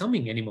risk is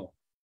coming anymore.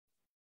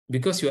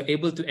 Because you are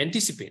able to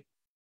anticipate.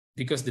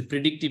 Because the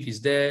predictive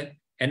is there,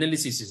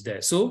 analysis is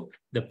there. So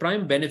the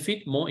prime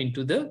benefit more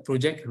into the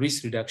project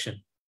risk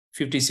reduction.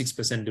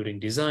 56% during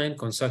design,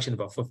 construction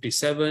about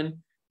 57%,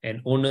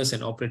 and owners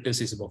and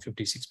operators is about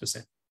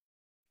 56%.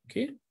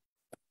 Okay.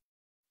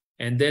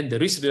 And then the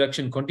risk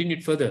reduction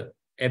continued further.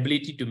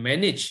 Ability to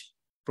manage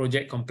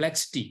project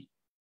complexity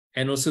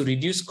and also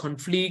reduce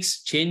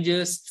conflicts,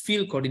 changes,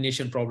 field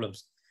coordination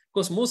problems.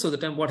 Because most of the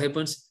time what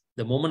happens,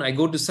 the moment I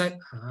go to site,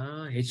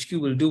 HQ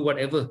will do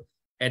whatever.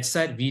 At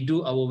site, we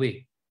do our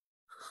way.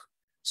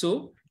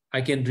 So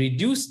I can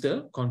reduce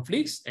the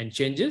conflicts and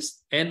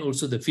changes and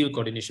also the field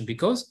coordination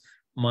because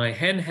my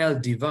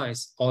handheld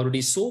device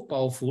already so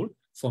powerful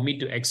for me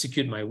to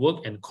execute my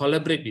work and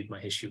collaborate with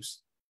my HQs.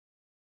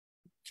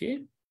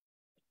 Okay.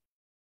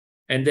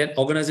 And then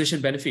organization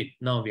benefit.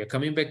 Now we are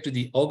coming back to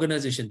the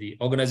organization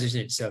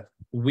itself.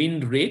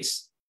 Win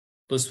rates,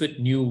 persuade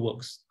new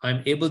works.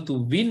 I'm able to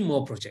win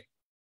more projects.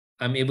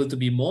 I'm able to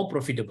be more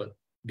profitable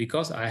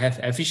because I have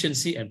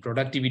efficiency and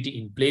productivity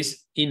in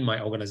place in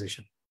my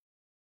organization.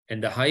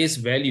 And the highest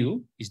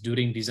value is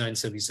during design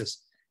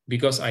services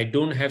because I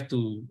don't have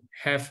to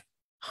have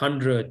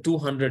 100,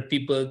 200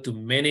 people to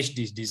manage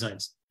these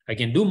designs. I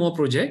can do more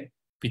projects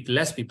with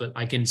less people.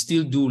 I can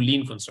still do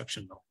lean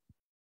construction now.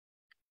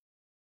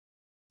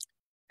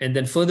 And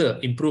then further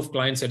improve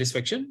client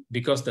satisfaction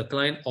because the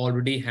client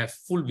already have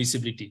full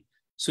visibility.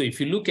 So if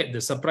you look at the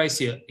surprise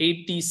here,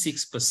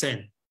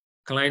 86%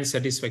 client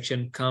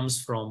satisfaction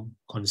comes from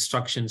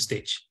construction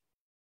stage.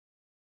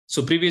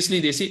 So previously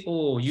they say,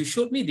 oh, you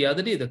showed me the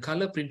other day the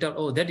color printout.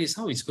 Oh, that is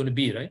how it's going to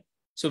be, right?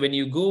 So when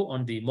you go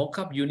on the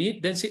mock-up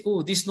unit, then say,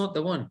 oh, this is not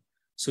the one.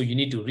 So you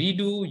need to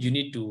redo, you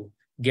need to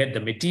get the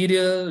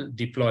material,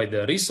 deploy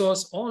the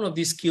resource. All of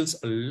these kills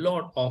a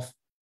lot of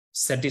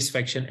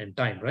satisfaction and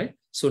time, right?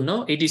 So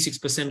now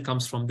 86%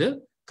 comes from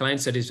the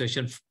client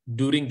satisfaction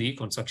during the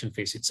construction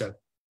phase itself.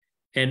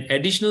 And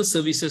additional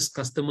services,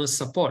 customer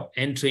support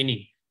and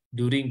training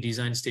during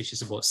design stage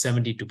is about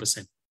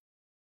 72%.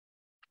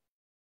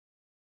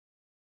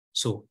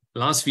 So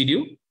last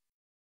video.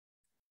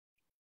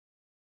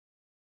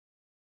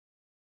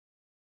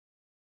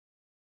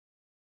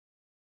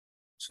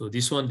 So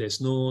this one,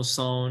 there's no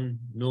sound,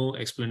 no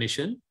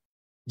explanation.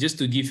 Just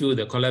to give you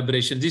the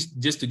collaboration,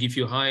 just to give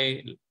you a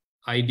high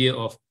idea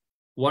of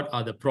what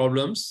are the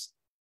problems.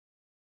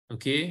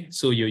 Okay,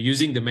 so you're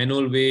using the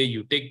manual way,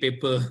 you take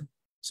paper,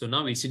 So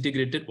now it's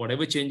integrated,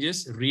 whatever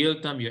changes, real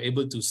time, you're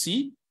able to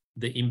see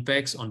the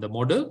impacts on the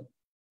model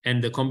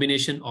and the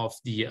combination of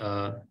the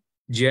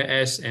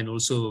GIS and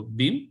also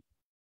BIM.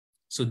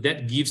 So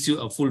that gives you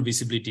a full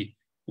visibility.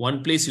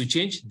 One place you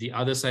change, the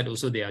other side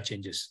also there are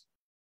changes.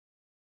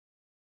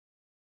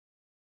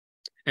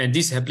 And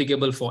this is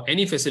applicable for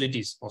any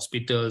facilities,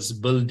 hospitals,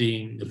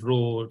 building,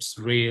 roads,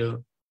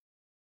 rail.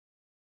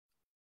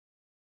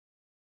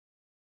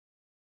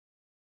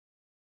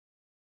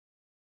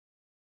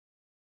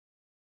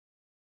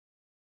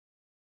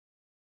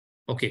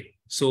 Okay,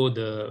 so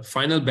the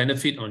final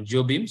benefit on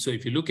GeoBIM. So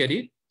if you look at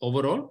it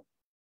overall,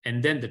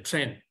 and then the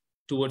trend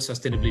towards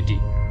sustainability.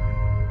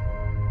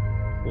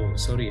 Oh,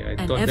 sorry, I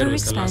thought that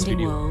was the last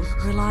video. An ever-expanding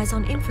world relies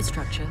on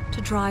infrastructure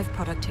to drive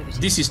productivity.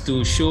 This is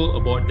to show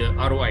about the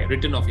ROI,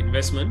 return of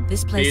investment.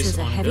 This places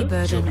a heavy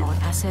burden GeoBIM on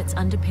assets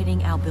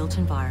underpinning our built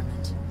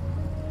environment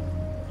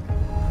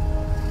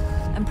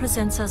and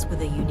presents us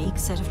with a unique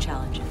set of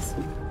challenges.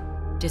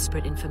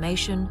 Disparate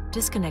information,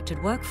 disconnected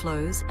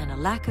workflows, and a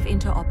lack of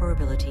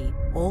interoperability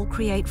all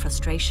create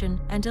frustration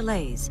and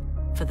delays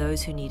for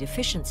those who need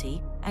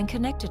efficiency and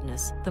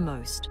connectedness the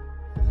most.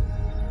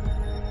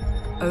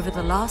 Over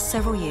the last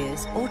several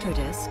years,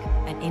 Autodesk,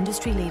 an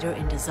industry leader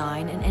in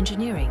design and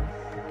engineering,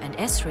 and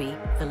Esri,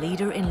 the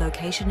leader in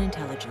location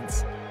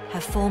intelligence,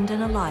 have formed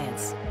an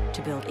alliance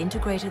to build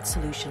integrated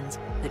solutions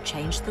that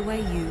change the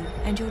way you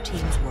and your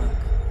teams work.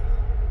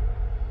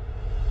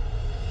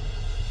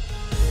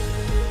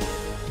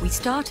 We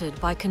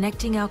started by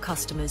connecting our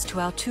customers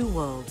to our two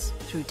worlds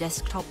through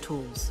desktop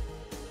tools.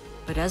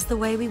 But as the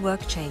way we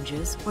work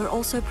changes, we're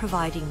also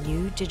providing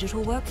new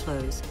digital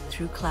workflows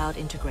through cloud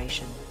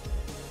integration.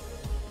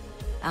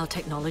 Our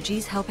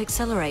technologies help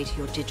accelerate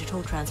your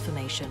digital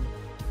transformation,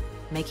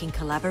 making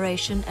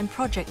collaboration and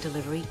project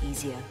delivery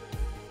easier,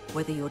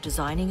 whether you're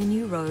designing a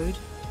new road,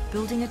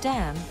 building a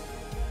dam,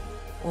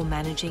 or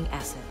managing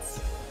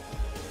assets.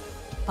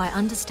 By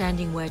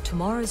understanding where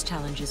tomorrow's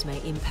challenges may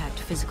impact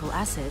physical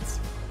assets,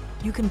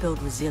 you can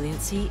build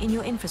resiliency in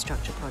your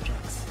infrastructure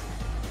projects.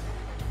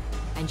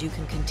 And you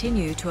can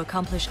continue to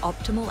accomplish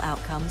optimal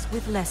outcomes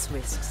with less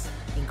risks,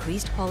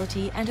 increased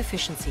quality and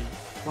efficiency,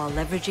 while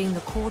leveraging the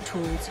core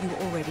tools you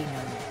already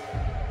know.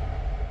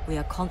 We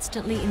are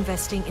constantly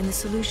investing in the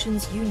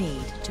solutions you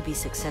need to be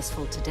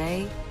successful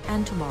today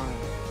and tomorrow.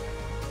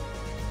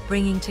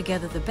 Bringing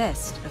together the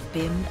best of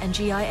BIM and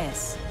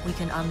GIS, we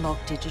can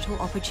unlock digital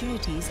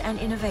opportunities and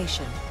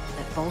innovation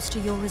that bolster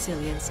your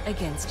resilience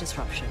against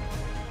disruption.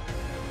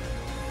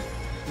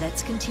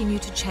 Let's continue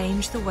to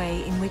change the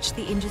way in which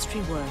the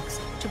industry works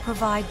to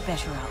provide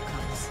better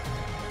outcomes.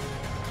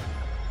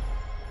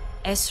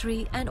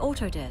 Esri and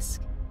Autodesk,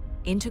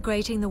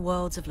 integrating the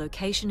worlds of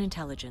location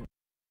intelligence.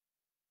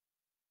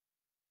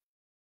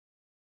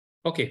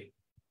 Okay,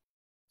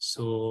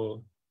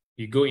 so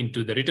you go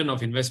into the return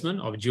of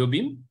investment of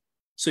GeoBIM.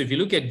 So if you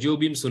look at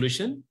GeoBIM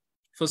solution,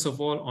 first of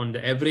all, on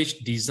the average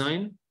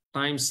design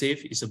time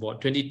saved is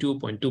about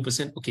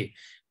 22.2%. Okay,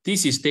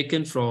 this is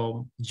taken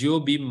from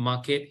GeoBIM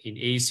market in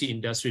AEC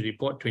Industry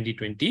Report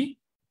 2020,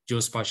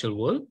 Geospatial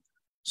World.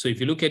 So if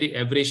you look at it,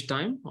 average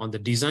time on the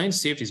design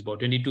saved is about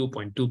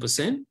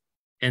 22.2%.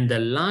 And the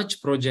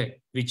large project,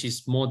 which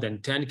is more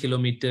than 10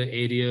 kilometer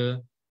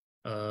area,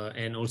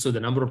 and also the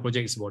number of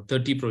projects is about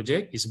 30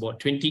 projects, is about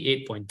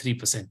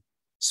 28.3%.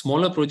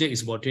 Smaller project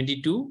is about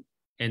 22%,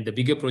 and the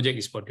bigger project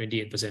is about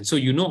 28%. So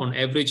you know on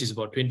average is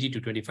about 20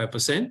 to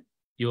 25%.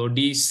 You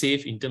already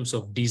save in terms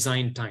of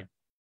design time,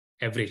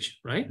 average,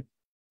 right?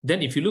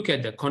 Then if you look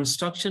at the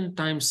construction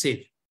time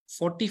saved,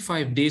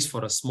 45 days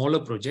for a smaller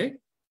project,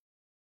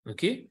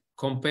 okay,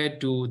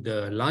 compared to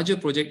the larger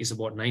project is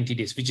about 90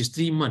 days, which is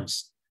 3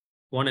 months,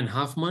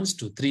 1.5 months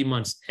to 3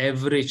 months,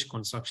 average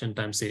construction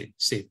time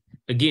saved.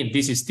 Again,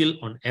 this is still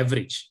on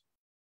average,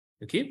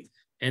 okay?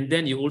 And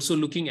then you're also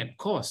looking at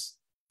cost,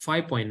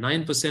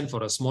 5.9%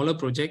 for a smaller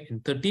project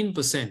and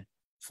 13%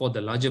 for the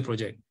larger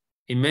project.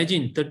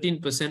 Imagine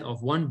 13%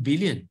 of 1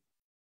 billion.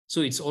 So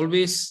it's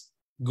always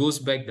goes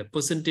back the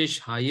percentage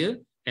higher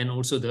and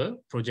also the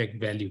project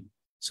value.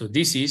 So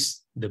this is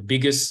the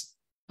biggest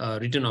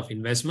return of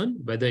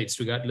investment, whether it's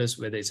regardless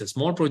whether it's a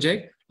small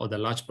project or the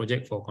large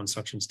project for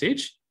construction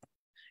stage.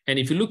 And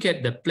if you look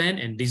at the plan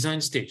and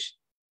design stage,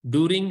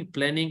 during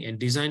planning and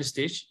design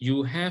stage,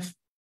 you have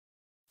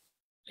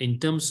in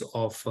terms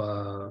of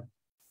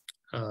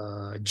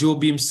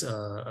GeoBIM's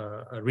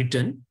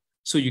return.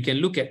 So you can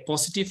look at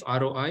positive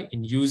ROI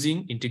in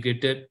using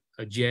integrated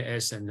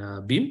GIS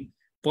and BIM.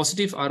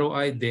 Positive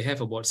ROI, they have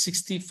about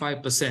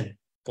 65%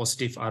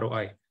 positive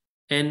ROI.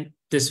 And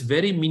there's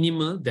very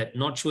minimal that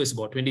not sure is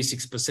about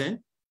 26%,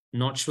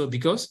 not sure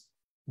because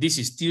this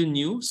is still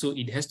new, so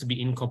it has to be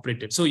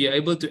incorporated. So you're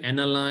able to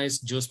analyze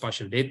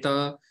geospatial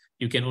data.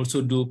 You can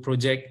also do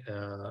project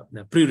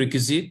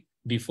prerequisite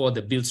before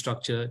the build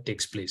structure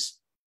takes place.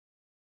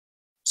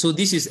 So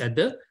this is at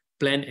the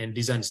plan and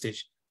design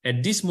stage.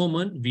 At this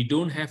moment, we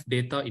don't have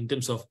data in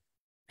terms of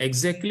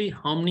exactly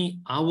how many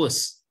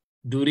hours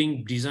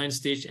during design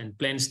stage and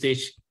plan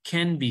stage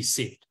can be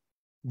saved.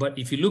 But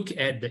if you look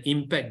at the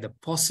impact, the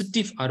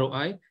positive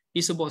ROI,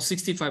 is about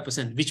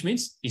 65%, which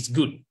means it's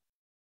good,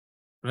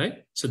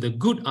 right? So the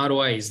good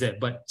ROI is there,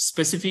 but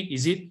specific,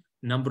 is it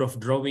number of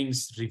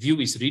drawings review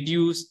is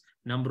reduced,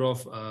 number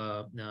of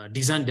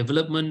design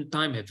development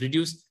time have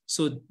reduced.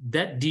 So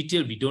that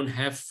detail we don't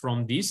have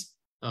from this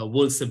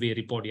World Survey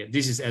report yet.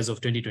 This is as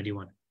of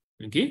 2021,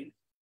 okay?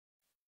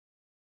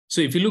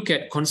 So if you look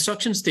at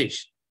construction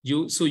stage,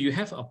 you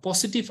have a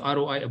positive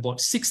ROI about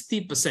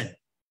 60%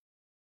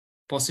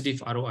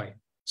 positive ROI.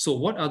 So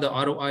what are the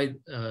ROI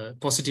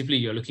positively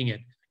you're looking at?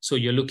 So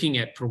you're looking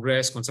at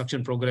progress,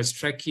 construction progress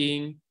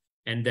tracking,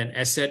 and then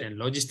asset and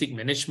logistic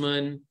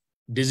management,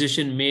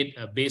 decision made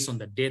based on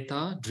the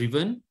data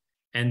driven,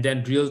 and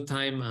then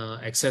real-time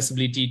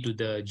accessibility to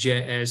the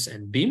GIS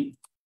and BIM,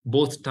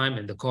 both time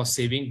and the cost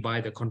saving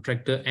by the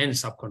contractor and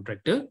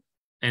subcontractor.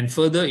 And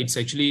further, it's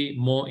actually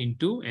more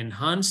into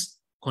enhanced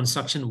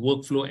construction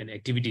workflow and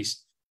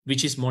activities,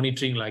 which is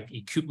monitoring like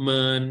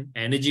equipment,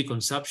 energy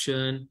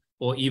consumption,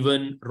 or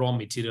even raw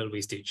material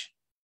wastage.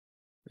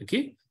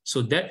 Okay,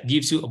 so that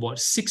gives you about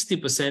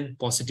 60%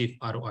 positive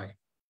ROI.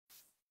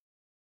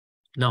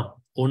 Now,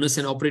 owners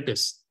and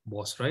operators,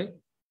 boss, right?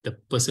 The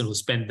person who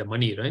spent the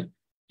money, right?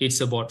 It's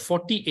about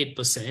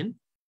 48%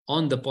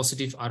 on the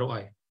positive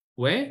ROI,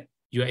 where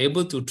you're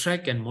able to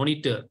track and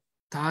monitor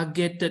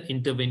targeted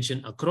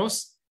intervention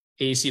across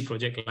AEC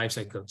project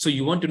lifecycle. So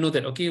you want to know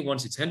that, okay,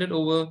 once it's handed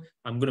over,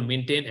 I'm going to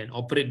maintain and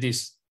operate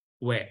this.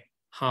 Where,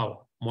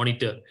 how,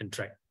 monitor and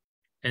track.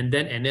 And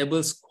then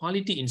enables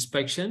quality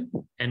inspection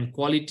and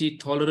quality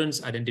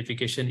tolerance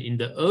identification in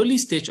the early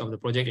stage of the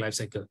project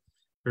lifecycle.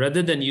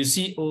 Rather than you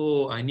see,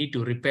 oh, I need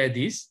to repair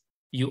this,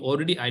 you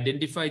already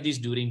identify this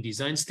during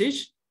design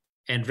stage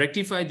and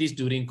rectify this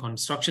during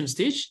construction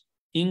stage,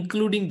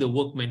 including the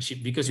workmanship,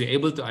 because you're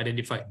able to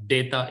identify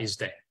data is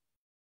there.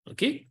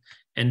 Okay.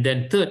 And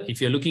then third, if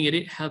you're looking at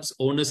it, helps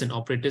owners and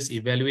operators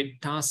evaluate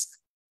task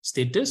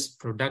status,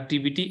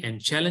 productivity,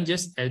 and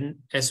challenges, and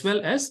as well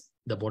as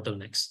the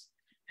bottlenecks.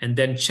 And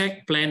then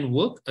check plan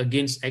work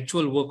against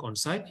actual work on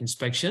site,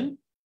 inspection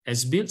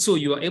as built. So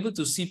you are able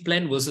to see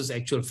plan versus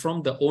actual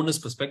from the owner's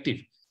perspective,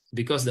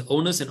 because the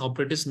owners and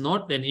operators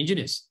not then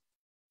engineers.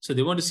 So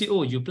they want to see,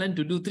 oh, you plan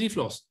to do 3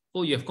 floors.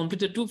 Oh, you have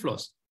completed 2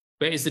 floors.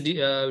 Where is the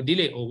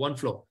delay? Or 1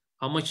 floor?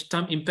 How much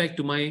time impact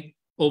to my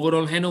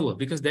overall handover?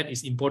 Because that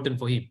is important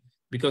for him,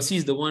 because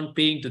he's the one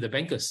paying to the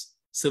bankers,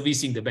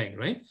 servicing the bank,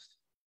 right?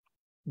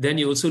 Then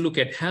you also look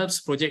at helps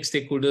project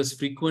stakeholders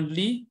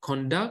frequently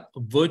conduct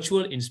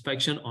virtual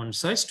inspection on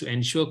sites to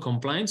ensure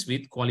compliance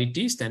with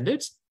quality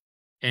standards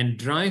and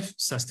drive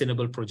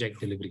sustainable project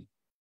delivery.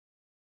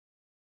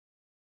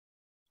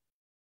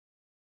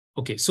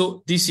 Okay,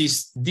 so this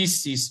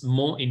is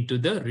more into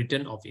the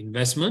return of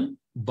investment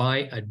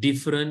by a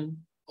different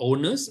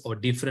owners or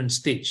different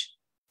stage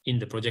in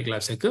the project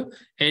lifecycle.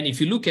 And if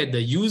you look at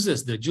the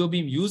users, the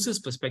GeoBIM users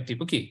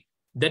perspective, okay,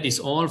 that is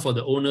all for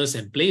the owners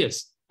and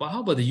players. But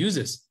how about the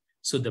users?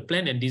 So the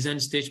plan and design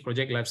stage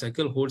project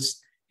lifecycle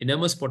holds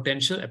enormous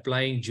potential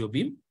applying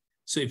GeoBIM.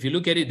 So if you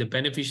look at it, the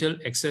beneficial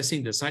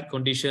accessing the site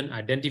condition,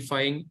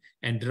 identifying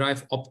and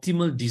derive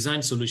optimal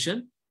design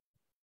solution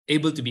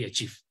able to be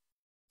achieved.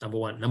 Number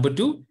one. Number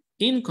two,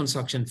 in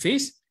construction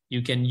phase,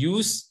 you can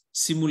use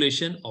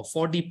simulation or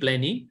 4D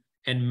planning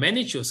and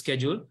manage your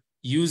schedule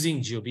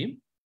using GeoBIM.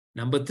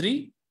 Number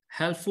three,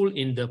 helpful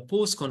in the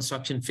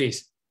post-construction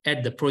phase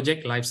at the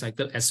project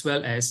lifecycle, as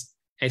well as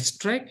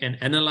extract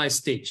and analyze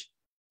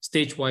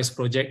stage-wise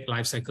project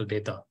lifecycle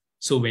data.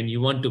 So when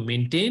you want to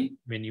maintain,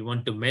 when you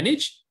want to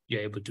manage, you're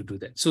able to do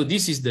that. So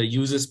this is the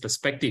user's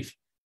perspective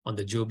on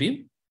the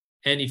GeoBIM.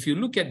 And if you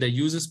look at the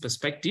user's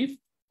perspective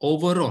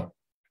overall,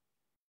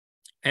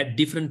 at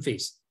different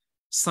phase,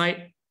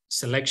 site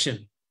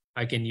selection,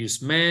 I can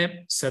use map,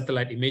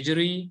 satellite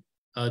imagery,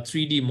 a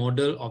 3D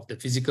model of the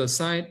physical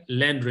site,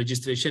 land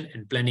registration,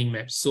 and planning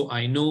maps. So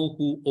I know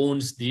who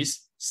owns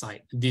this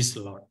site, this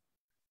lot.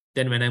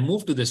 Then when I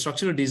move to the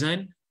structural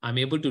design, I'm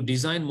able to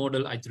design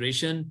model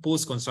iteration,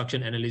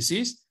 post-construction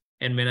analysis.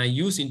 And when I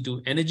use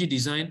into energy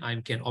design, I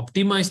can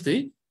optimize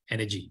the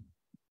energy.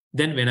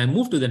 Then when I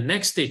move to the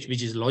next stage,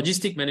 which is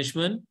logistic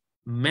management,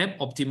 map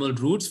optimal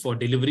routes for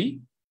delivery.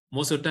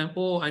 Most of the time,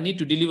 oh, I need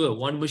to deliver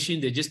one machine,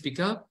 they just pick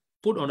up,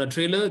 put on a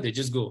trailer, they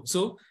just go.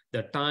 So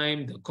the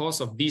time, the cost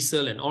of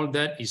diesel and all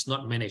that is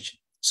not managed.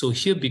 So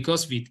here,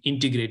 because with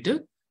integrator,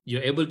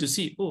 you're able to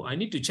see, oh, I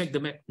need to check the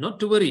map. Not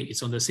to worry,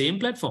 it's on the same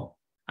platform.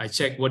 I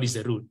check what is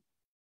the route.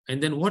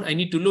 And then what I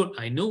need to load,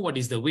 I know what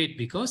is the weight,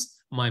 because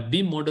my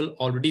BIM model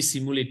already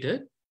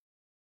simulated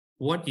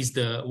what is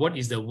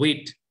the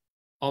weight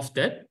of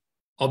that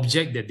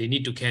object that they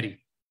need to carry.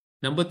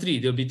 Number three,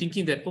 they'll be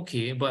thinking that,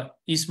 okay, but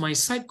is my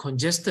site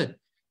congested?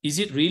 Is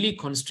it really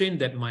constrained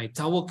that my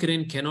tower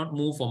crane cannot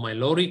move or my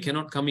lorry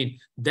cannot come in?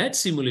 That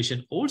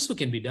simulation also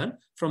can be done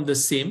from the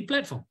same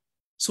platform.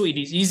 So it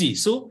is easy.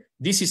 So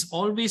this is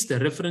always the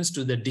reference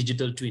to the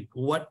digital twin.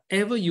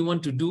 Whatever you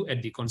want to do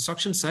at the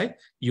construction site,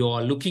 you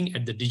are looking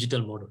at the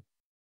digital model.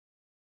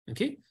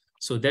 Okay,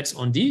 so that's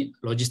on the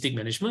logistic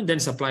management.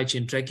 Then supply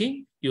chain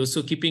tracking. You're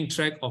also keeping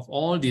track of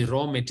all the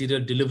raw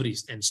material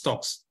deliveries and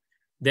stocks.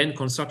 then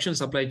construction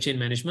supply chain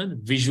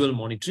management, visual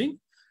monitoring.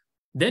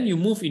 Then you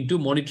move into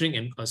monitoring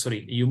and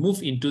you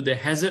move into the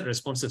hazard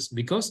responses,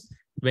 because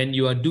when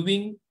you are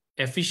doing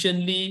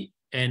efficiently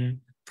and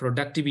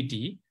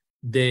productivity,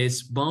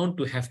 there's bound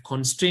to have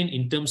constraint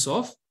in terms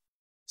of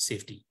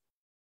safety.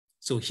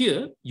 So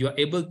here you are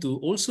able to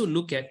also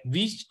look at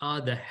which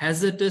are the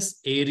hazardous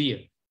area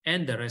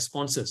and the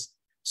responses.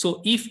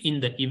 So if in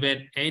the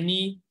event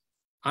any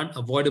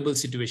unavoidable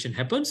situation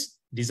happens,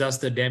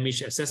 disaster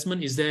damage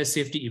assessment is there,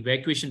 safety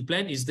evacuation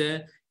plan is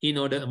there, in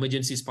order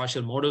emergencies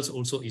partial models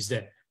also is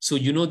there. So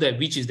you know that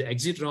which is the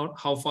exit route,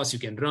 how fast you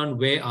can run,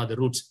 where are the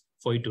routes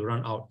for you to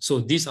run out. So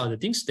these are the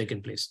things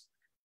taken place.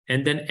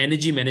 And then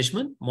energy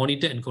management,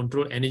 monitor and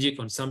control energy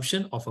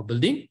consumption of a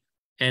building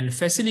and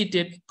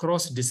facilitate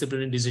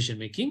cross-disciplinary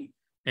decision-making.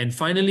 And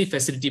finally,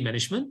 facility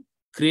management,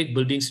 create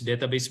buildings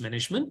database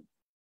management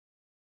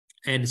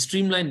and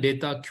streamline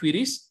data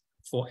queries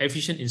for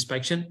efficient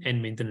inspection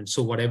and maintenance.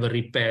 So whatever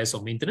repairs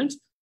or maintenance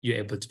you're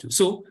able to do.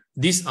 So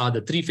these are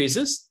the three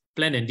phases: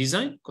 plan and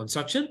design,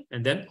 construction,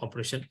 and then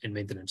operation and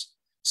maintenance.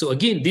 So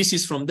again, this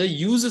is from the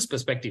user's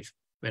perspective.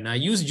 When I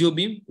use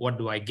GeoBIM, what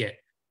do I get?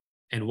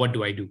 And what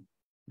do I do,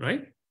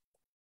 right?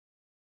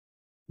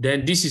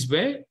 Then this is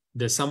where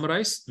the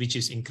summarize, which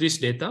is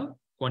increased data,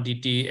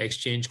 quantity,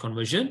 exchange,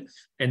 conversion,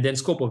 and then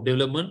scope of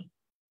development,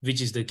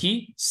 which is the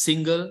key,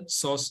 single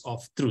source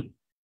of truth,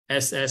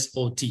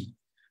 SSOT.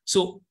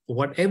 So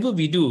whatever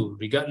we do,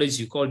 regardless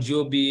you call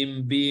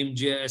GeoBIM, BIM,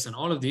 GIS, and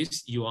all of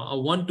this, you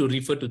want to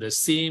refer to the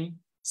same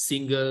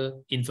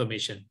single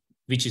information,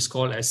 which is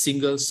called as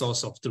single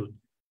source of truth.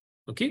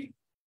 Okay.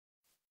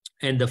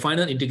 And the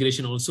final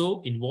integration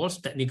also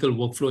involves technical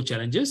workflow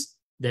challenges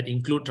that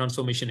include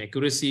transformation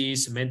accuracy,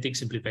 semantic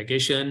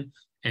simplification,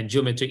 and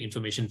geometric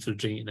information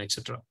filtering, and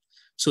etc.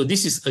 So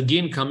this is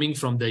again coming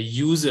from the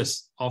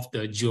users of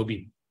the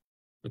GeoBIM.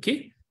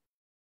 Okay.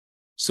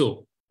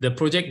 So the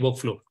project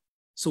workflow.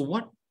 So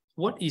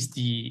what is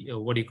the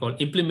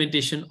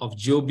implementation of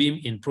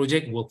GeoBIM in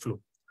project workflow?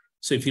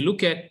 So if you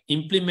look at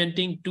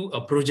implementing to a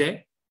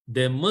project,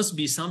 there must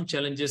be some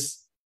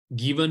challenges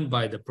given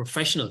by the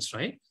professionals,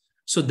 right?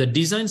 So the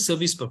design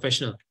service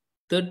professional,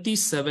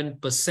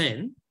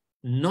 37%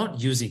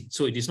 not using.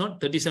 So it is not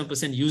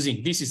 37%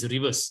 using. This is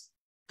reverse.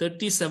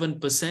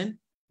 37%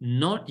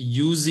 not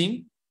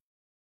using,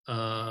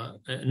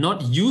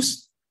 not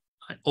used,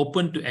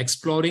 open to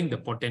exploring the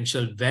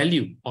potential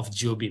value of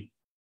GeoBIM.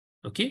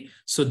 Okay,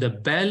 so the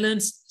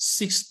balance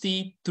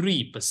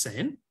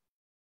 63%,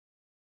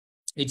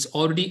 it's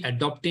already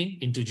adopting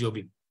into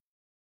GeoBIM.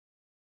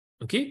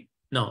 Okay,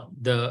 now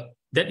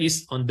that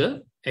is on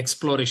the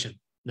exploration.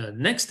 The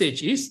next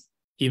stage is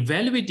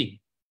evaluating.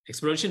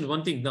 Exploration is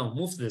one thing. Now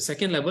move to the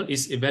second level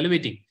is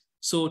evaluating.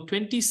 So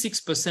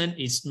 26%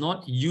 is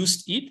not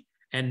used it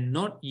and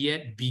not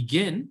yet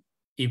began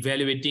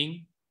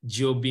evaluating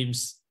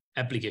GeoBIM's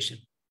application.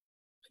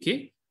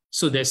 Okay,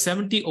 so there's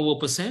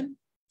 70%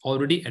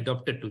 already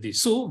adopted to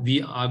this. So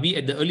are we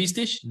at the early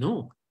stage?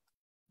 No,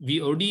 we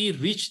already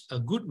reached a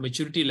good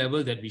maturity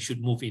level that we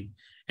should move in.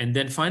 And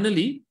then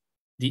finally,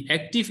 the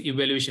active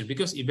evaluation,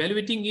 because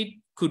evaluating it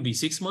could be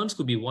 6 months,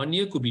 could be 1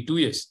 year, could be 2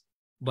 years.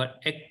 But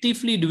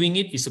actively doing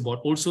it is about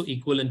also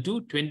equivalent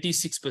to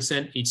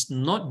 26% it's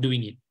not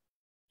doing it.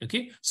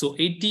 Okay, so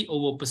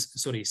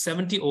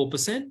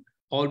 70%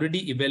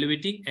 already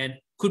evaluating and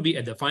could be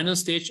at the final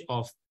stage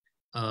of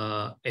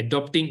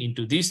adopting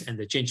into this and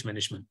the change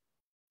management.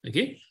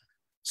 Okay,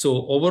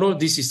 so overall,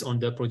 this is on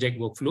the project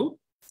workflow.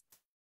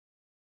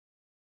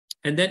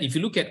 And then if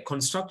you look at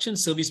construction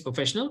service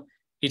professional,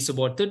 it's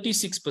about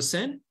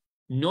 36%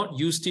 not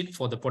used it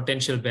for the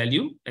potential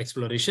value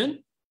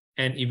exploration,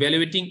 and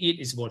evaluating it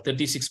is about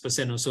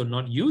 36% also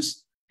not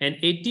used, and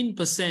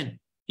 18%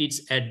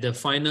 it's at the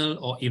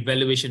final or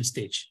evaluation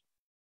stage.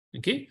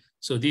 Okay,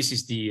 so this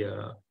is the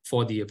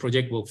for the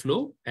project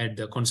workflow at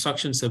the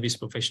construction service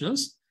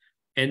professionals.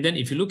 And then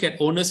if you look at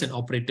owners and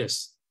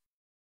operators,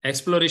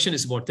 exploration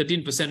is about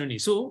 13% only.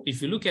 So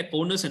if you look at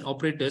owners and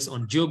operators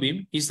on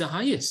GeoBIM, is the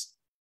highest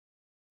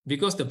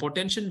because the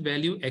potential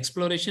value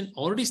exploration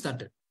already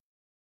started,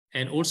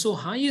 and also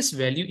highest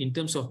value in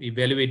terms of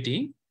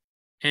evaluating,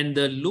 and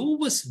the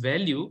lowest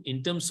value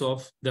in terms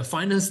of the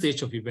final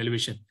stage of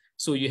evaluation.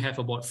 So you have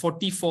about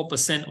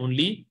 44%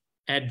 only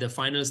at the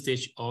final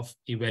stage of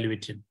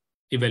evaluation.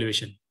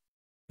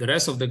 The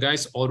rest of the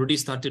guys already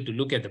started to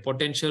look at the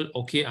potential.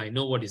 Okay, I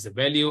know what is the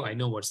value. I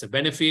know what's the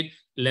benefit.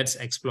 Let's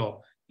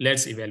explore.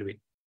 Let's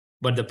evaluate.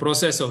 But the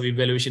process of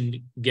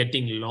evaluation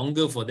getting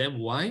longer for them.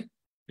 Why?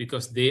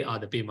 Because they are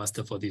the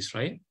paymaster for this,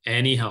 right?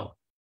 Anyhow.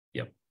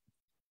 Yep.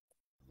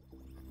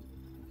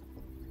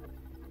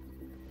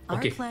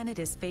 Okay. Our planet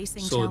is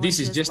facing so this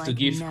is just like to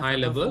give high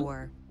level.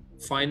 Before.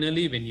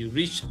 Finally, when you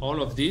reach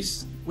all of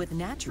this, with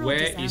natural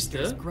where is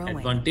the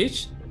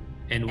advantage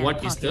and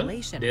what is the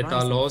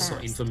data loss or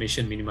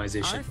information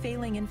minimization?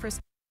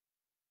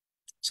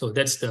 So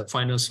that's the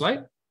final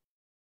slide.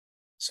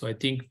 So I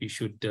think we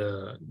should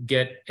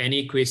get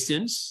any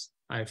questions.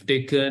 I've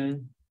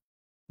taken,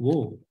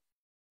 whoa.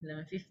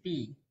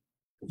 11:50.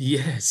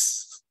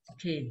 Yes.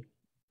 Okay.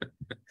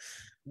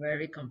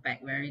 Very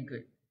compact, very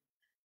good.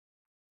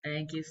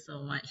 Thank you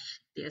so much,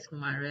 DS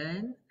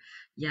Kumaran.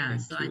 Yeah,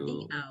 Thank so I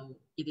think you.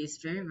 it is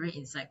very, very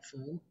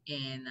insightful,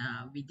 and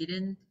we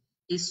didn't.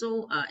 It's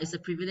a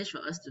privilege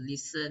for us to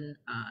listen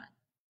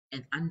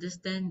and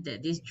understand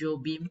that this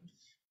GeoBIM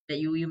that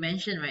you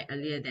mentioned right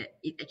earlier, that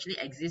it actually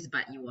exists,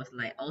 but it was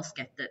like all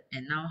scattered,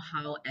 and now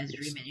how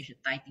Esri Yes. managed to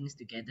tie things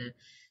together.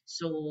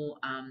 So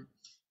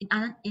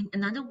in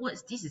another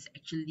words, this is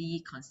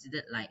actually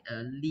considered like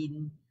a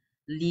lean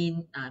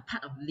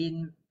part of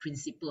lean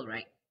principle,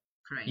 right?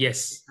 Correct.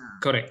 Yes, Ah,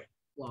 correct.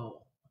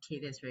 wow. Okay,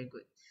 that's very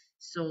good.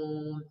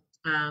 So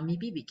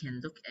maybe we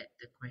can look at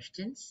the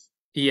questions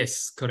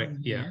Yes, correct.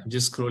 from Yeah, here. I'm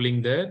just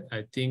scrolling there.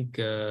 I think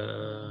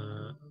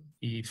Uh,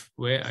 if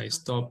where I so-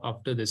 stop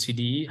after the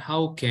CDE,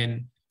 how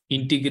can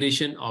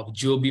integration of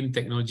GeoBIM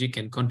technology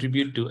can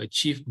contribute to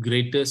achieve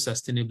greater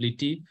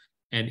sustainability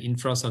and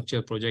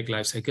infrastructure project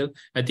lifecycle?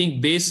 I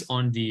think based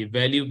on the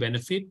value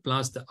benefit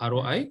plus the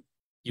ROI,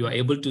 you are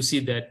able to see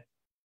that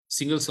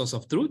single source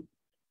of truth,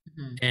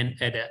 Mhm. and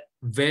at a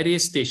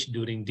various stage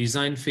during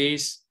design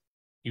phase,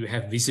 you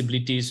have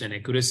visibilities and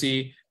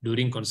accuracy.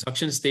 During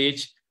construction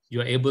stage, you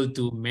are able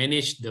to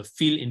manage the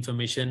field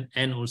information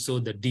and also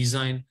the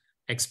design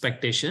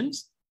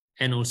expectations,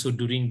 and also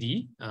during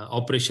the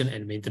operation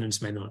and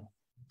maintenance manual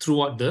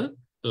throughout the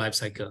life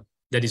cycle.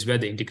 That is where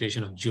the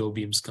integration of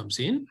GeoBIMs comes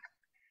in.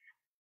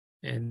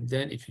 And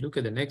then if you look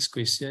at the next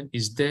question,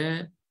 if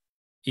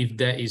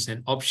there is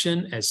an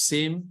option as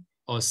same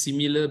or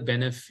similar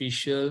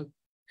beneficial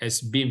as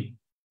BIM,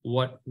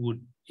 what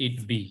would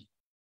it be?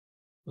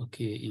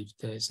 Okay, if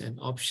there's an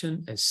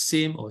option as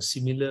same or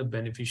similar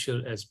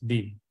beneficial as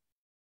BIM.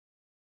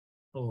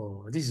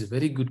 Oh, this is a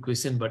very good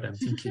question, but I'm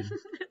thinking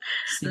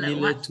Like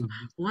similar to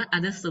BIM. what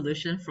other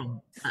solution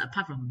from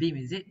apart from BIM,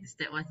 is it? Is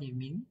that what you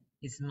mean?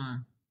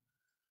 Isma?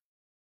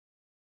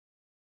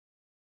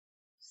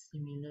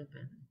 Similar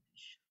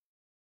beneficial.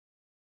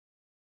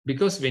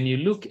 Because when you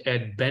look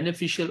at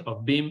beneficial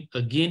of BIM,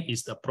 again,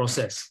 is the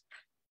process.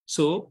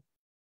 So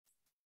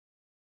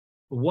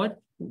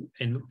what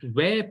and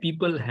where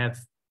people have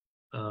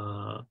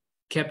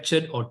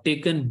captured or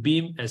taken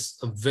BIM as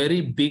a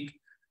very big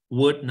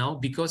word now,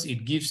 because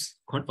it gives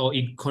or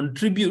it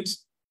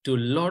contributes to a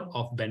lot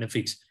of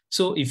benefits.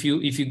 So if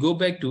you go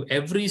back to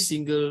every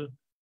single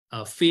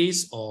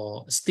phase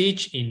or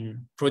stage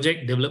in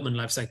project development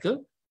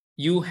lifecycle,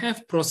 you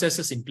have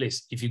processes in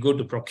place. If you go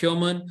to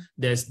procurement,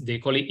 they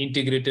call it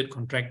integrated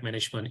contract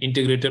management,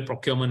 integrated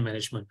procurement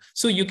management.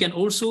 So you can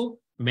also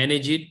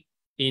manage it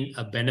in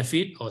a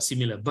benefit or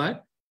similar,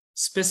 but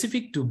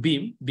specific to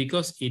BIM,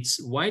 because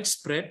it's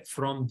widespread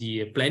from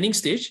the planning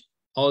stage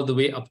all the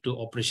way up to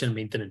operation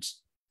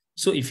maintenance.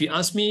 So if you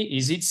ask me,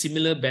 is it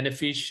similar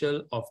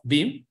beneficial of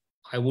BIM?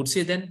 I would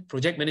say then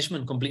project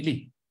management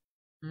completely.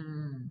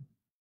 Mm.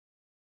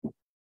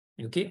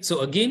 Okay,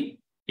 so again,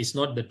 it's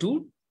not the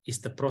tool, it's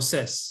the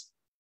process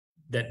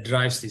that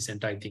drives this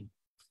entire thing.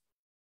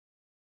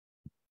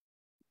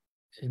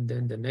 And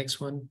then the next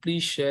one,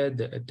 please share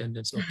the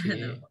attendance. Okay.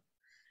 No.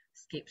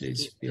 Skip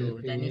Please fill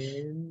to Danish.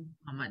 in.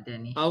 Muhammad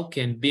Danish. How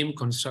can BIM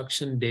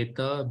construction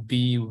data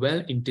be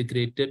well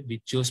integrated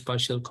with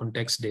geospatial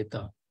context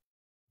data?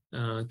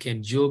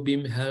 Can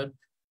GeoBIM help?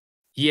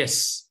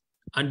 Yes.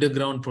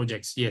 Underground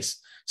projects, yes.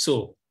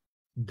 So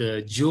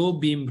the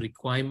GeoBIM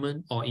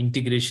requirement or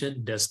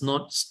integration does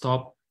not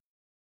stop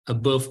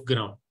above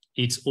ground.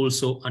 It's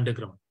also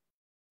underground.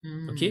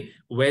 Okay,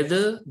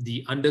 whether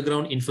the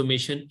underground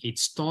information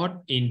is stored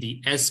in the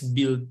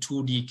as-built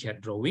 2D CAD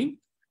drawing,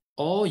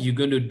 or you're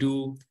going to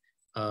do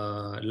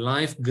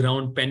live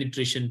ground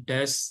penetration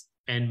tests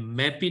and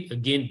map it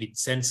again with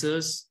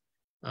sensors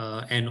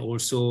and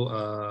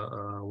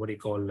also what do you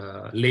call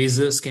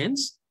laser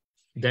scans.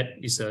 That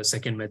is a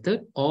second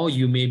method. Or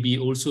you may be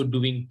also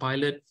doing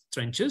pilot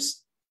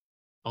trenches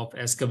of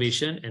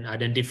excavation and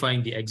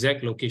identifying the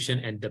exact location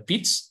and the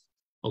pits.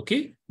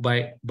 Okay,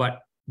 but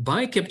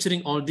by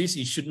capturing all this,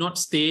 it should not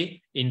stay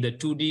in the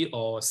 2D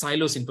or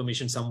silos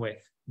information somewhere.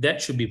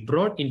 That should be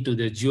brought into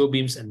the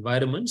GeoBIM's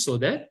environment so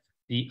that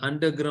the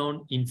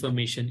underground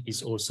information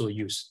is also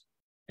used.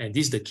 And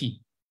this is the key.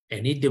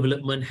 Any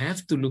development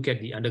have to look at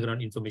the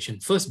underground information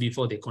first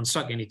before they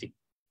construct anything.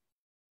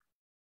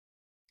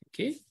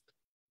 Okay.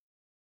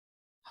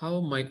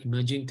 How might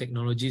emerging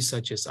technologies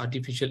such as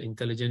artificial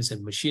intelligence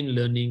and machine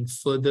learning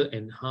further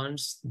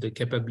enhance the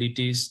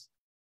capabilities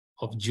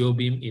of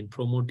GeoBIM in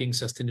promoting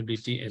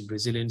sustainability and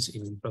resilience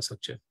in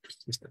infrastructure?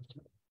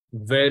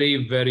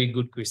 Very, very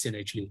good question,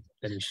 actually,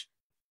 Danish.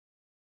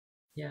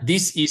 Yeah.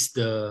 This is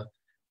the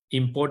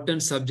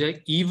important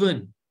subject,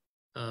 even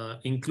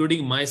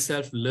including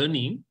myself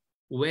learning,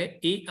 where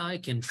AI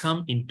can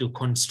come into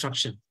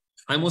construction.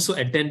 I'm also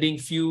attending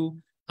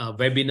few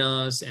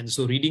webinars and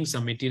so reading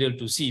some material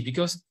to see,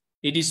 because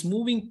it is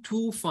moving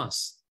too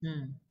fast.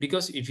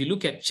 Because if you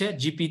look at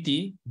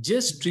ChatGPT,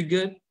 just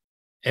triggered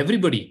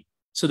everybody.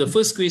 So the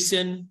first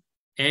question,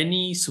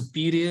 any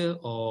superior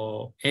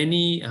or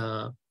any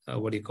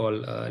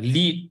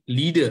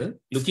leader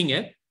looking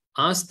at,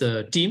 ask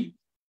the team,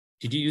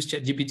 Did you use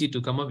ChatGPT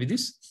to come up with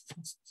this?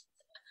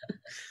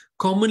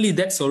 Commonly,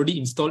 that's already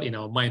installed in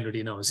our mind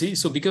already now. See,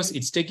 so because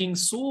it's taking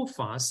so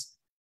fast,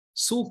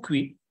 so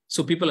quick,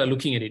 so people are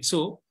looking at it.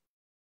 So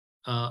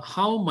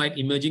how might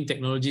emerging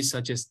technologies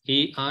such as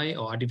AI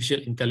or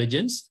artificial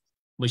intelligence,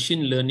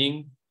 machine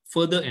learning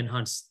further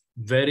enhance?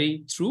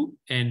 Very true.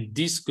 And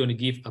this is going to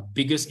give a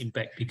biggest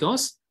impact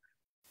because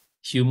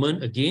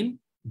human, again,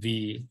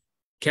 we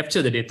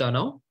capture the data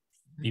now,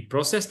 we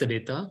process the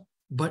data,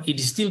 but it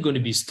is still going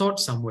to be stored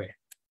somewhere.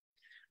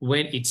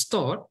 When it's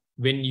stored,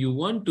 when you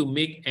want to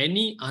make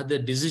any other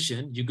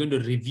decision, you're going to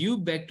review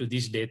back to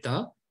this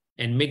data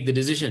and make the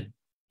decision.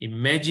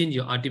 Imagine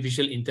your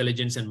artificial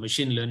intelligence and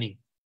machine learning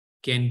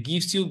can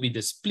give you with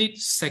a split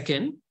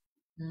second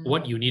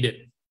what you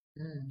needed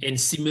in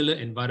similar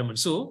environment.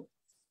 So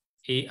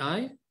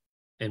AI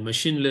and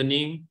machine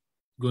learning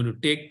going to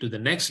take to the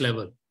next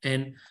level.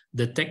 And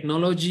the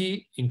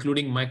technology,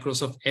 including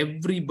Microsoft,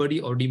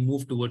 everybody already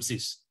moved towards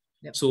this.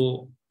 Yep.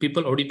 So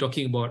people already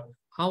talking about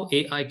how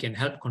AI can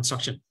help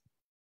construction.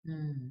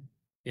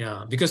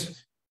 Yeah,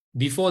 because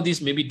before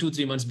this, maybe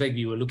 2-3 months back,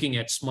 we were looking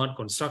at smart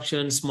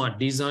construction, smart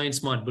design,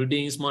 smart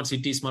buildings, smart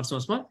cities,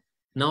 smart.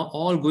 Now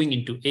all going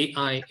into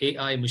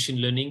AI,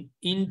 machine learning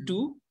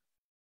into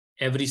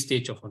every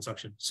stage of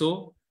construction.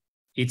 So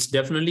it's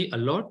definitely a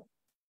lot.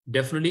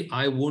 Definitely,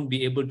 I won't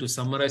be able to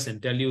summarize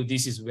and tell you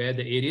this is where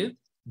the area,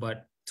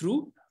 but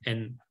through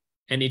and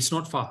it's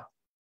not far.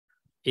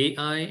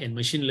 AI and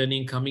machine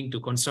learning coming to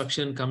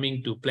construction,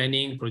 coming to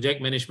planning,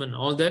 project management,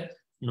 all that,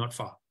 not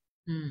far.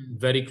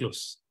 Very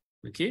close.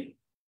 Okay.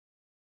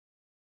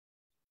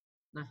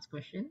 Last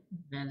question,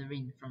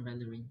 Valerine from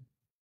Valerine.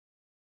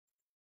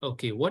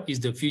 Okay, what is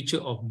the future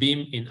of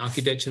BIM in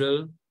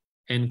architectural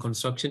and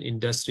construction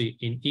industry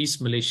in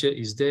East Malaysia?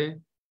 Is there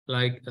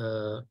like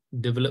a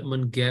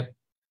development gap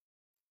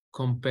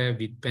compared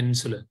with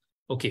Peninsula?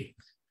 Okay,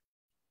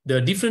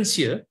 the difference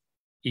here,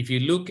 if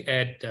you look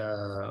at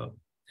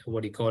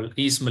what you call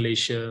East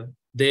Malaysia,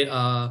 there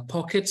are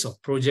pockets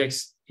of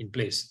projects in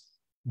place,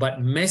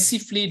 but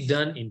massively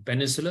done in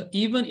Peninsula.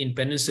 Even in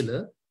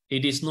Peninsula,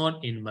 it is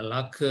not in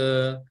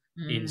Malacca,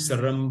 in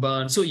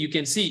Seremban. So you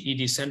can see it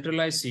is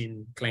centralized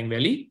in Klang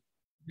Valley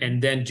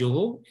and then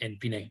Johor and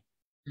Penang.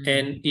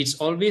 And it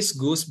always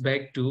goes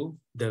back to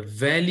the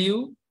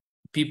value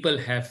people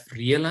have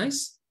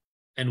realized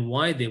and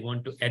why they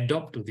want to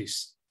adopt to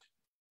this.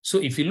 So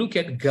if you look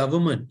at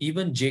government,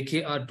 even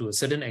JKR to a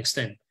certain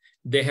extent,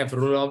 they have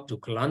rolled out to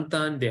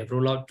Kelantan, they have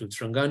rolled out to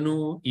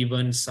Terengganu,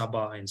 even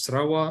Sabah and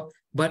Sarawak.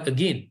 But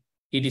again,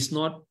 it is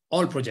not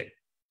all project,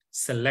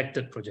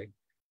 selected project.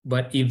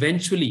 But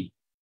eventually,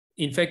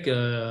 in fact,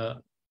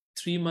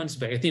 3 months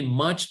back, I think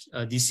March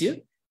this year,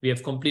 we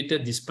have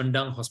completed this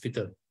Pendang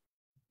hospital.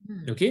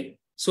 Okay,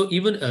 so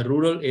even a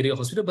rural area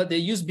hospital, but they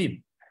use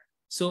BIM.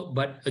 So,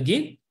 but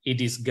again,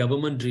 it is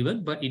government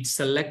driven, but it's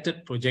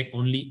selected project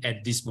only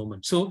at this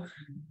moment. So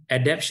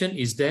adaptation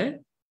is there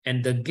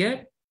and the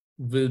gap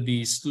will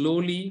be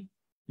slowly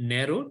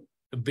narrowed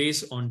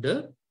based on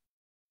the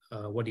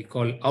what you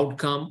call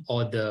outcome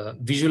or the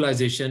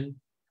visualization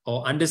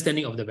or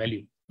understanding of the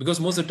value. Because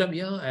most of the time,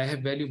 yeah, I have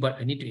value, but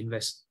I need to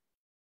invest.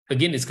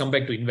 Again, it's come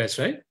back to invest,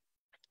 right?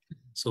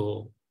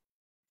 So,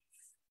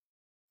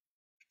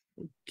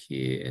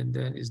 okay, and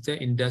then is there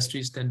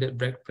industry standard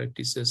best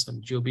practices on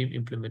GeoBIM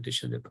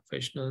implementation that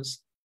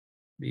professionals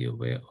be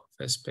aware of,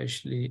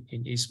 especially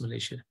in East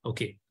Malaysia?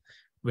 Okay,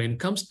 when it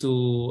comes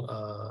to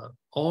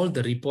all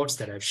the reports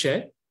that I've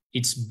shared,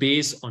 it's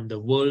based on the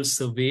World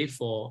Survey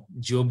for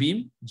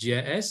GeoBIM,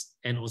 GIS,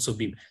 and also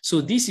BIM.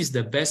 So this is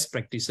the best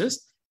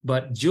practices,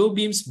 but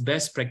GeoBIM's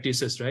best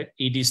practices, right?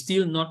 It is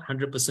still not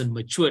 100%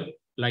 matured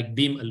like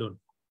BIM alone,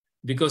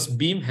 because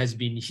BIM has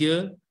been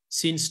here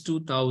since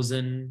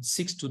 2006,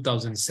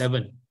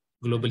 2007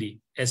 globally,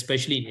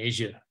 especially in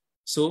Asia.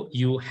 So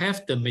you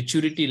have the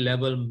maturity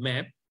level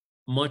map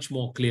much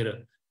more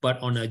clearer. But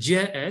on a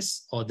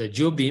GIS or the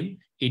GeoBIM,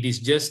 it is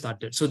just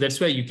started. So that's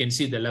why you can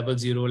see the level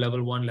 0,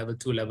 level 1, level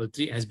 2, level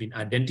 3 has been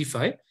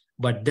identified,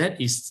 but that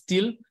is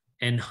still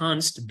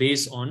enhanced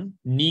based on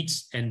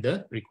needs and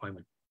the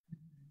requirement.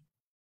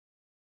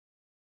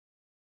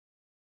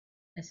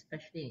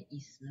 Especially in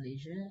East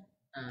Malaysia.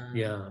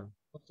 Yeah.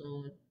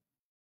 Also,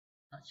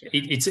 not sure.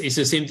 It's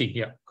the same thing.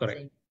 Yeah,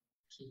 correct. Same.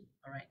 Okay,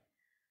 all right.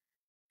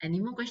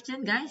 Any more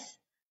questions, guys?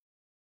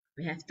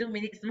 We have 2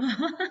 minutes more.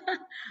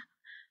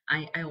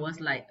 I was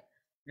like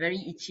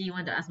very itchy,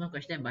 want to ask more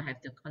question, but I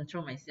have to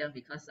control myself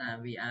because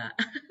we are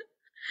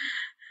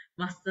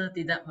master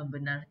tidak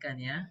membenarkan,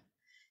 ya.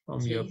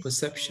 From your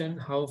perception,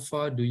 how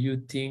far do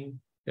you think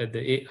that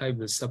the AI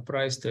will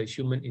surprise the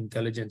human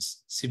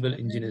intelligence, civil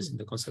engineers in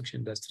the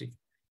construction industry?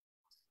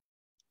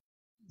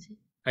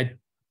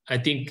 I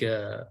think,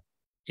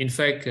 in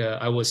fact,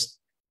 I was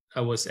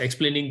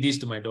explaining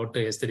this to my daughter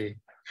yesterday.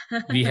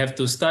 We have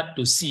to start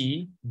to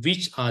see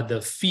which are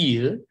the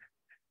field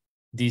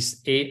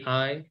this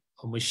AI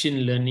or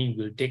machine learning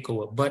will take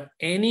over. But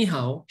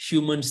anyhow,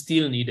 humans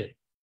still needed.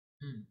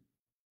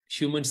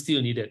 Humans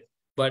still needed.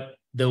 But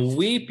the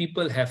way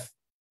people have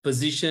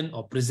position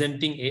or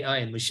presenting AI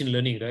and machine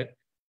learning, right?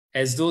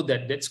 As though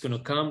that's going to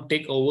come,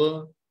 take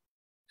over,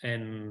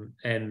 and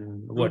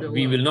what,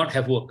 we will not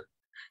have work.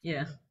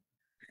 Yeah.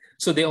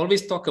 So they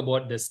always talk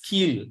about the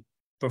skilled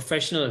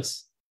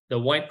professionals, the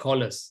white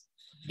collars,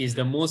 is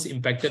the most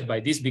impacted by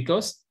this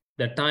because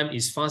the time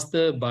is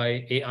faster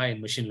by AI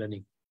and machine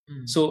learning.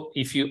 So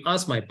if you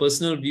ask my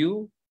personal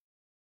view,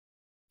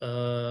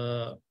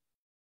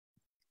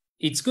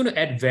 it's going to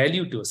add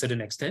value to a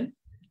certain extent,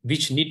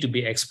 which need to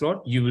be explored.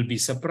 You will be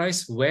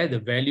surprised where the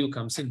value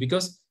comes in,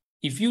 because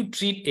if you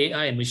treat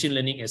AI and machine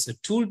learning as a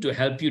tool to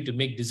help you to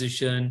make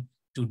decisions,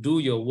 to do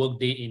your work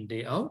day in,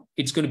 day out,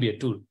 it's going to be a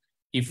tool.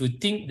 If you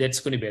think that's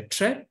going to be a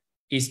threat,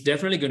 it's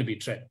definitely going to be a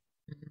threat.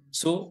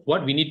 So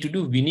what we need to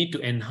do, we need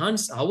to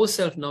enhance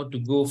ourselves now to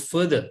go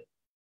further.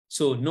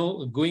 So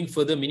no, going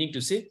further meaning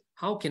to say,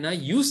 how can I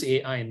use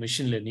AI and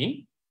machine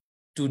learning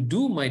to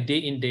do my day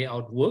in, day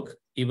out work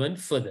even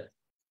further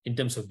in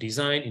terms of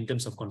design, in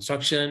terms of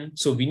construction.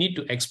 So we need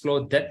to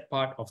explore that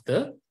part of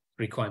the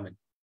requirement.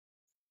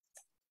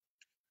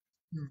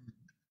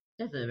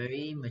 That's a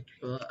very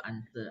mature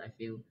answer, I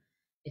feel.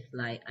 It's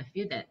like, I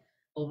feel that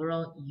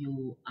overall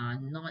you are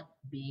not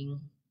being,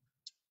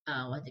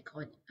 what they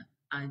call it,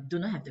 I do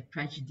not have the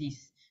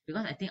prejudice,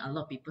 because I think a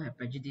lot of people have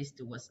prejudice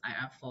towards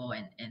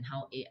IR4 and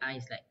how AI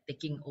is like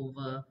taking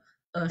over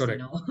us, Correct.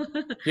 you know.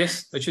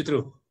 Yes, that's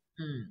true.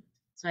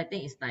 So I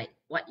think it's like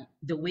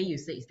the way you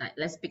say is like,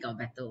 let's pick our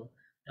battle,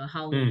 you know,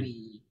 how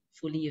we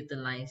fully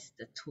utilize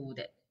the tool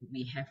that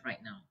we have right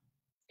now.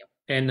 Yep.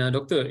 And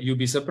Doctor, you'll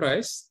be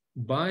surprised,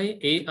 by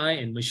AI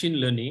and machine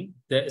learning,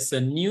 there's a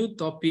new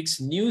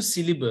topics, new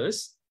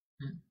syllabus,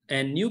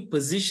 and new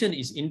position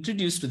is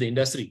introduced to the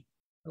industry.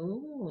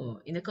 Oh,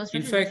 in the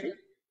construction In fact,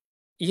 industry?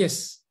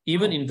 Yes,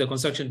 even in the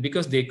construction,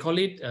 because they call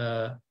it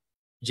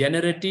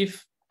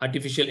generative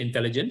artificial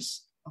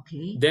intelligence.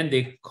 Okay. Then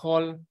they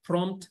call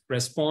prompt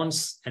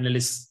response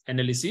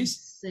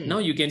analysis. Now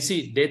you can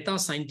see data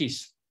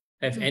scientists.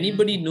 If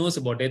anybody knows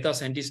about data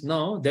scientists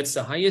now, that's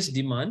the highest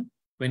demand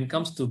when it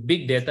comes to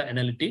big data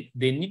analytic.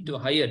 They need to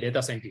hire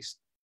data scientists.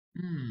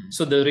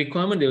 So the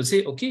requirement, they will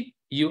say, okay,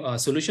 you are a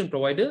solution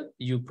provider,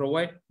 you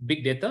provide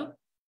big data.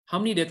 How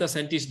many data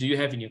scientists do you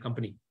have in your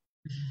company?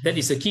 That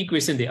is a key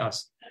question they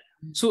ask.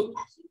 So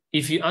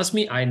if you ask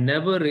me, I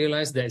never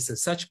realized there is a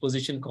such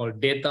position called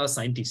data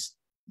scientist.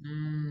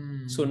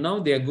 So now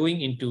they are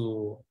going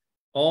into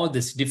all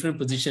this different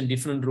position,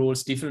 different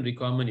roles, different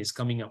requirement is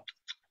coming up.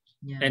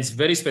 And it's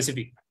very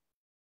specific.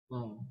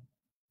 Wow.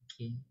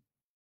 Okay.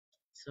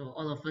 So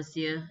all of us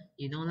here,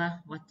 you know lah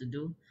what to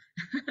do.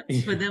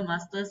 Further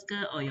masters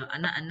ke, or your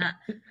anak-anak,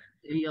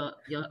 your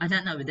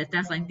anak-anak with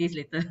data scientist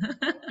later.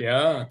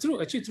 Yeah, true,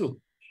 actually true.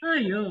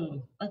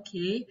 Ayo,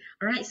 okay.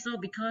 All right, so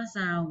because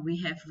we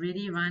have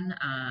really run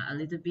a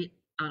little bit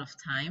out of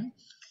time,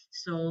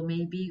 so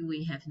maybe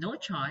we have no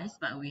choice,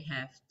 but we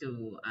have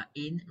to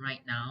end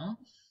right now.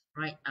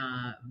 Right,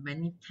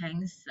 many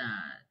thanks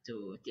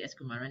to TS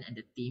Kumaran and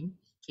the team.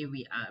 Okay,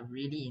 we are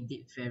really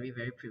indeed very,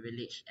 very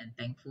privileged and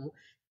thankful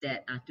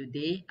that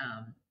today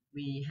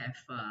we have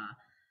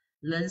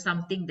learned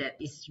something that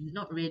is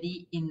not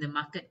really in the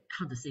market.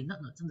 How to say,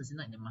 not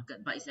in the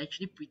market, but it's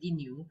actually pretty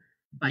new.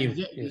 But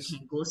yet we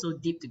can go so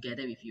deep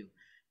together with you.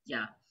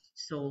 Yeah.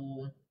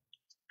 So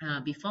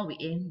before we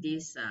end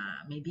this,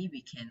 maybe we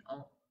can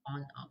all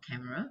on our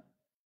camera,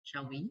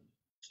 shall we?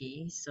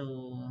 Okay.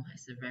 So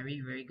it's a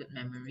very, very good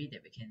memory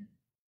that we can.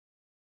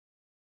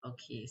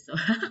 Okay. So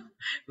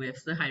we have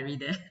Sir Hairi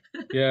there.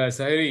 Yeah,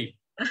 Hairi.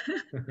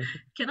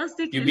 Cannot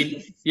see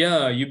clearly.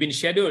 You've been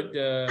shadowed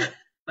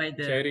by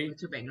the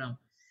virtual background.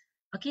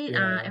 Okay.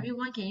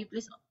 Everyone, can you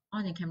please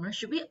on your camera?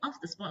 Should we off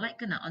the spotlight?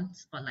 Can I on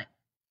spotlight?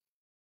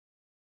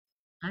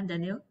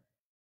 Daniel,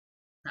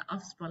 the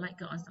off spotlight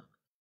ke on spotlight?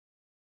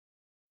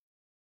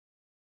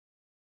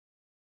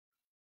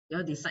 You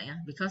all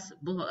decide, because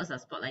both of us are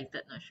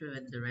spotlighted. Not sure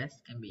whether the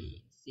rest can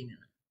be seen or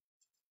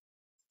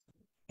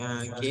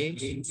not. Okay.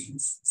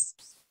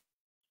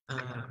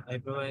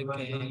 Everyone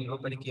can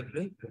open the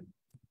camera.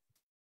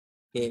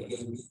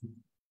 Okay.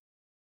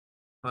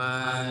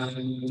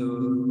 1,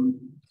 2,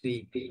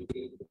 3.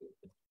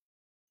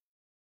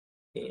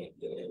 Okay.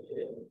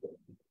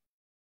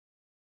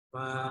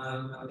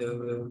 1,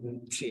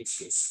 2, 3.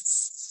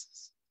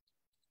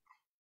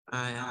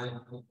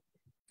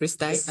 First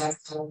time. 1,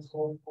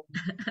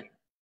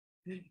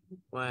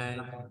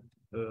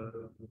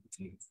 2,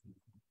 3.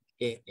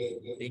 Okay,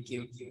 thank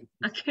you.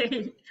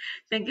 Okay,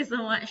 thank you so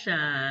much,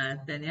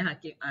 Daniel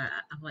Hakim,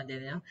 Ahmad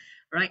Daniel.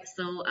 Right,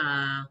 so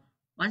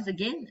once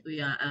again, we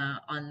are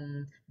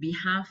on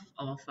behalf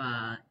of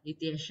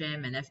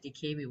UTHM and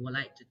FTK, we would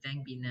like to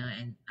thank Bina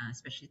and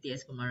especially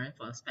TS Kumaran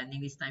for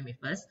spending this time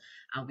with us.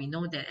 We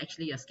know that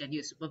actually your schedule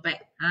is super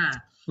packed,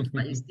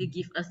 but you still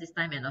give us this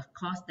time, and of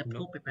course the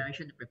full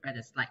preparation to prepare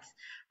the slides.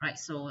 Right,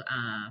 so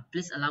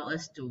please allow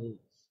us to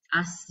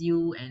ask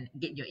you and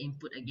get your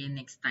input again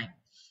next time.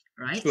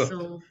 Right, sure.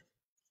 So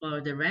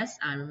for the rest,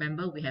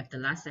 remember we have the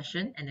last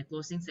session and the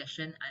closing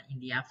session in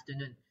the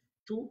afternoon,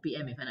 2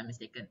 p.m. if I'm not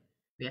mistaken.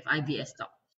 We have IBS talk.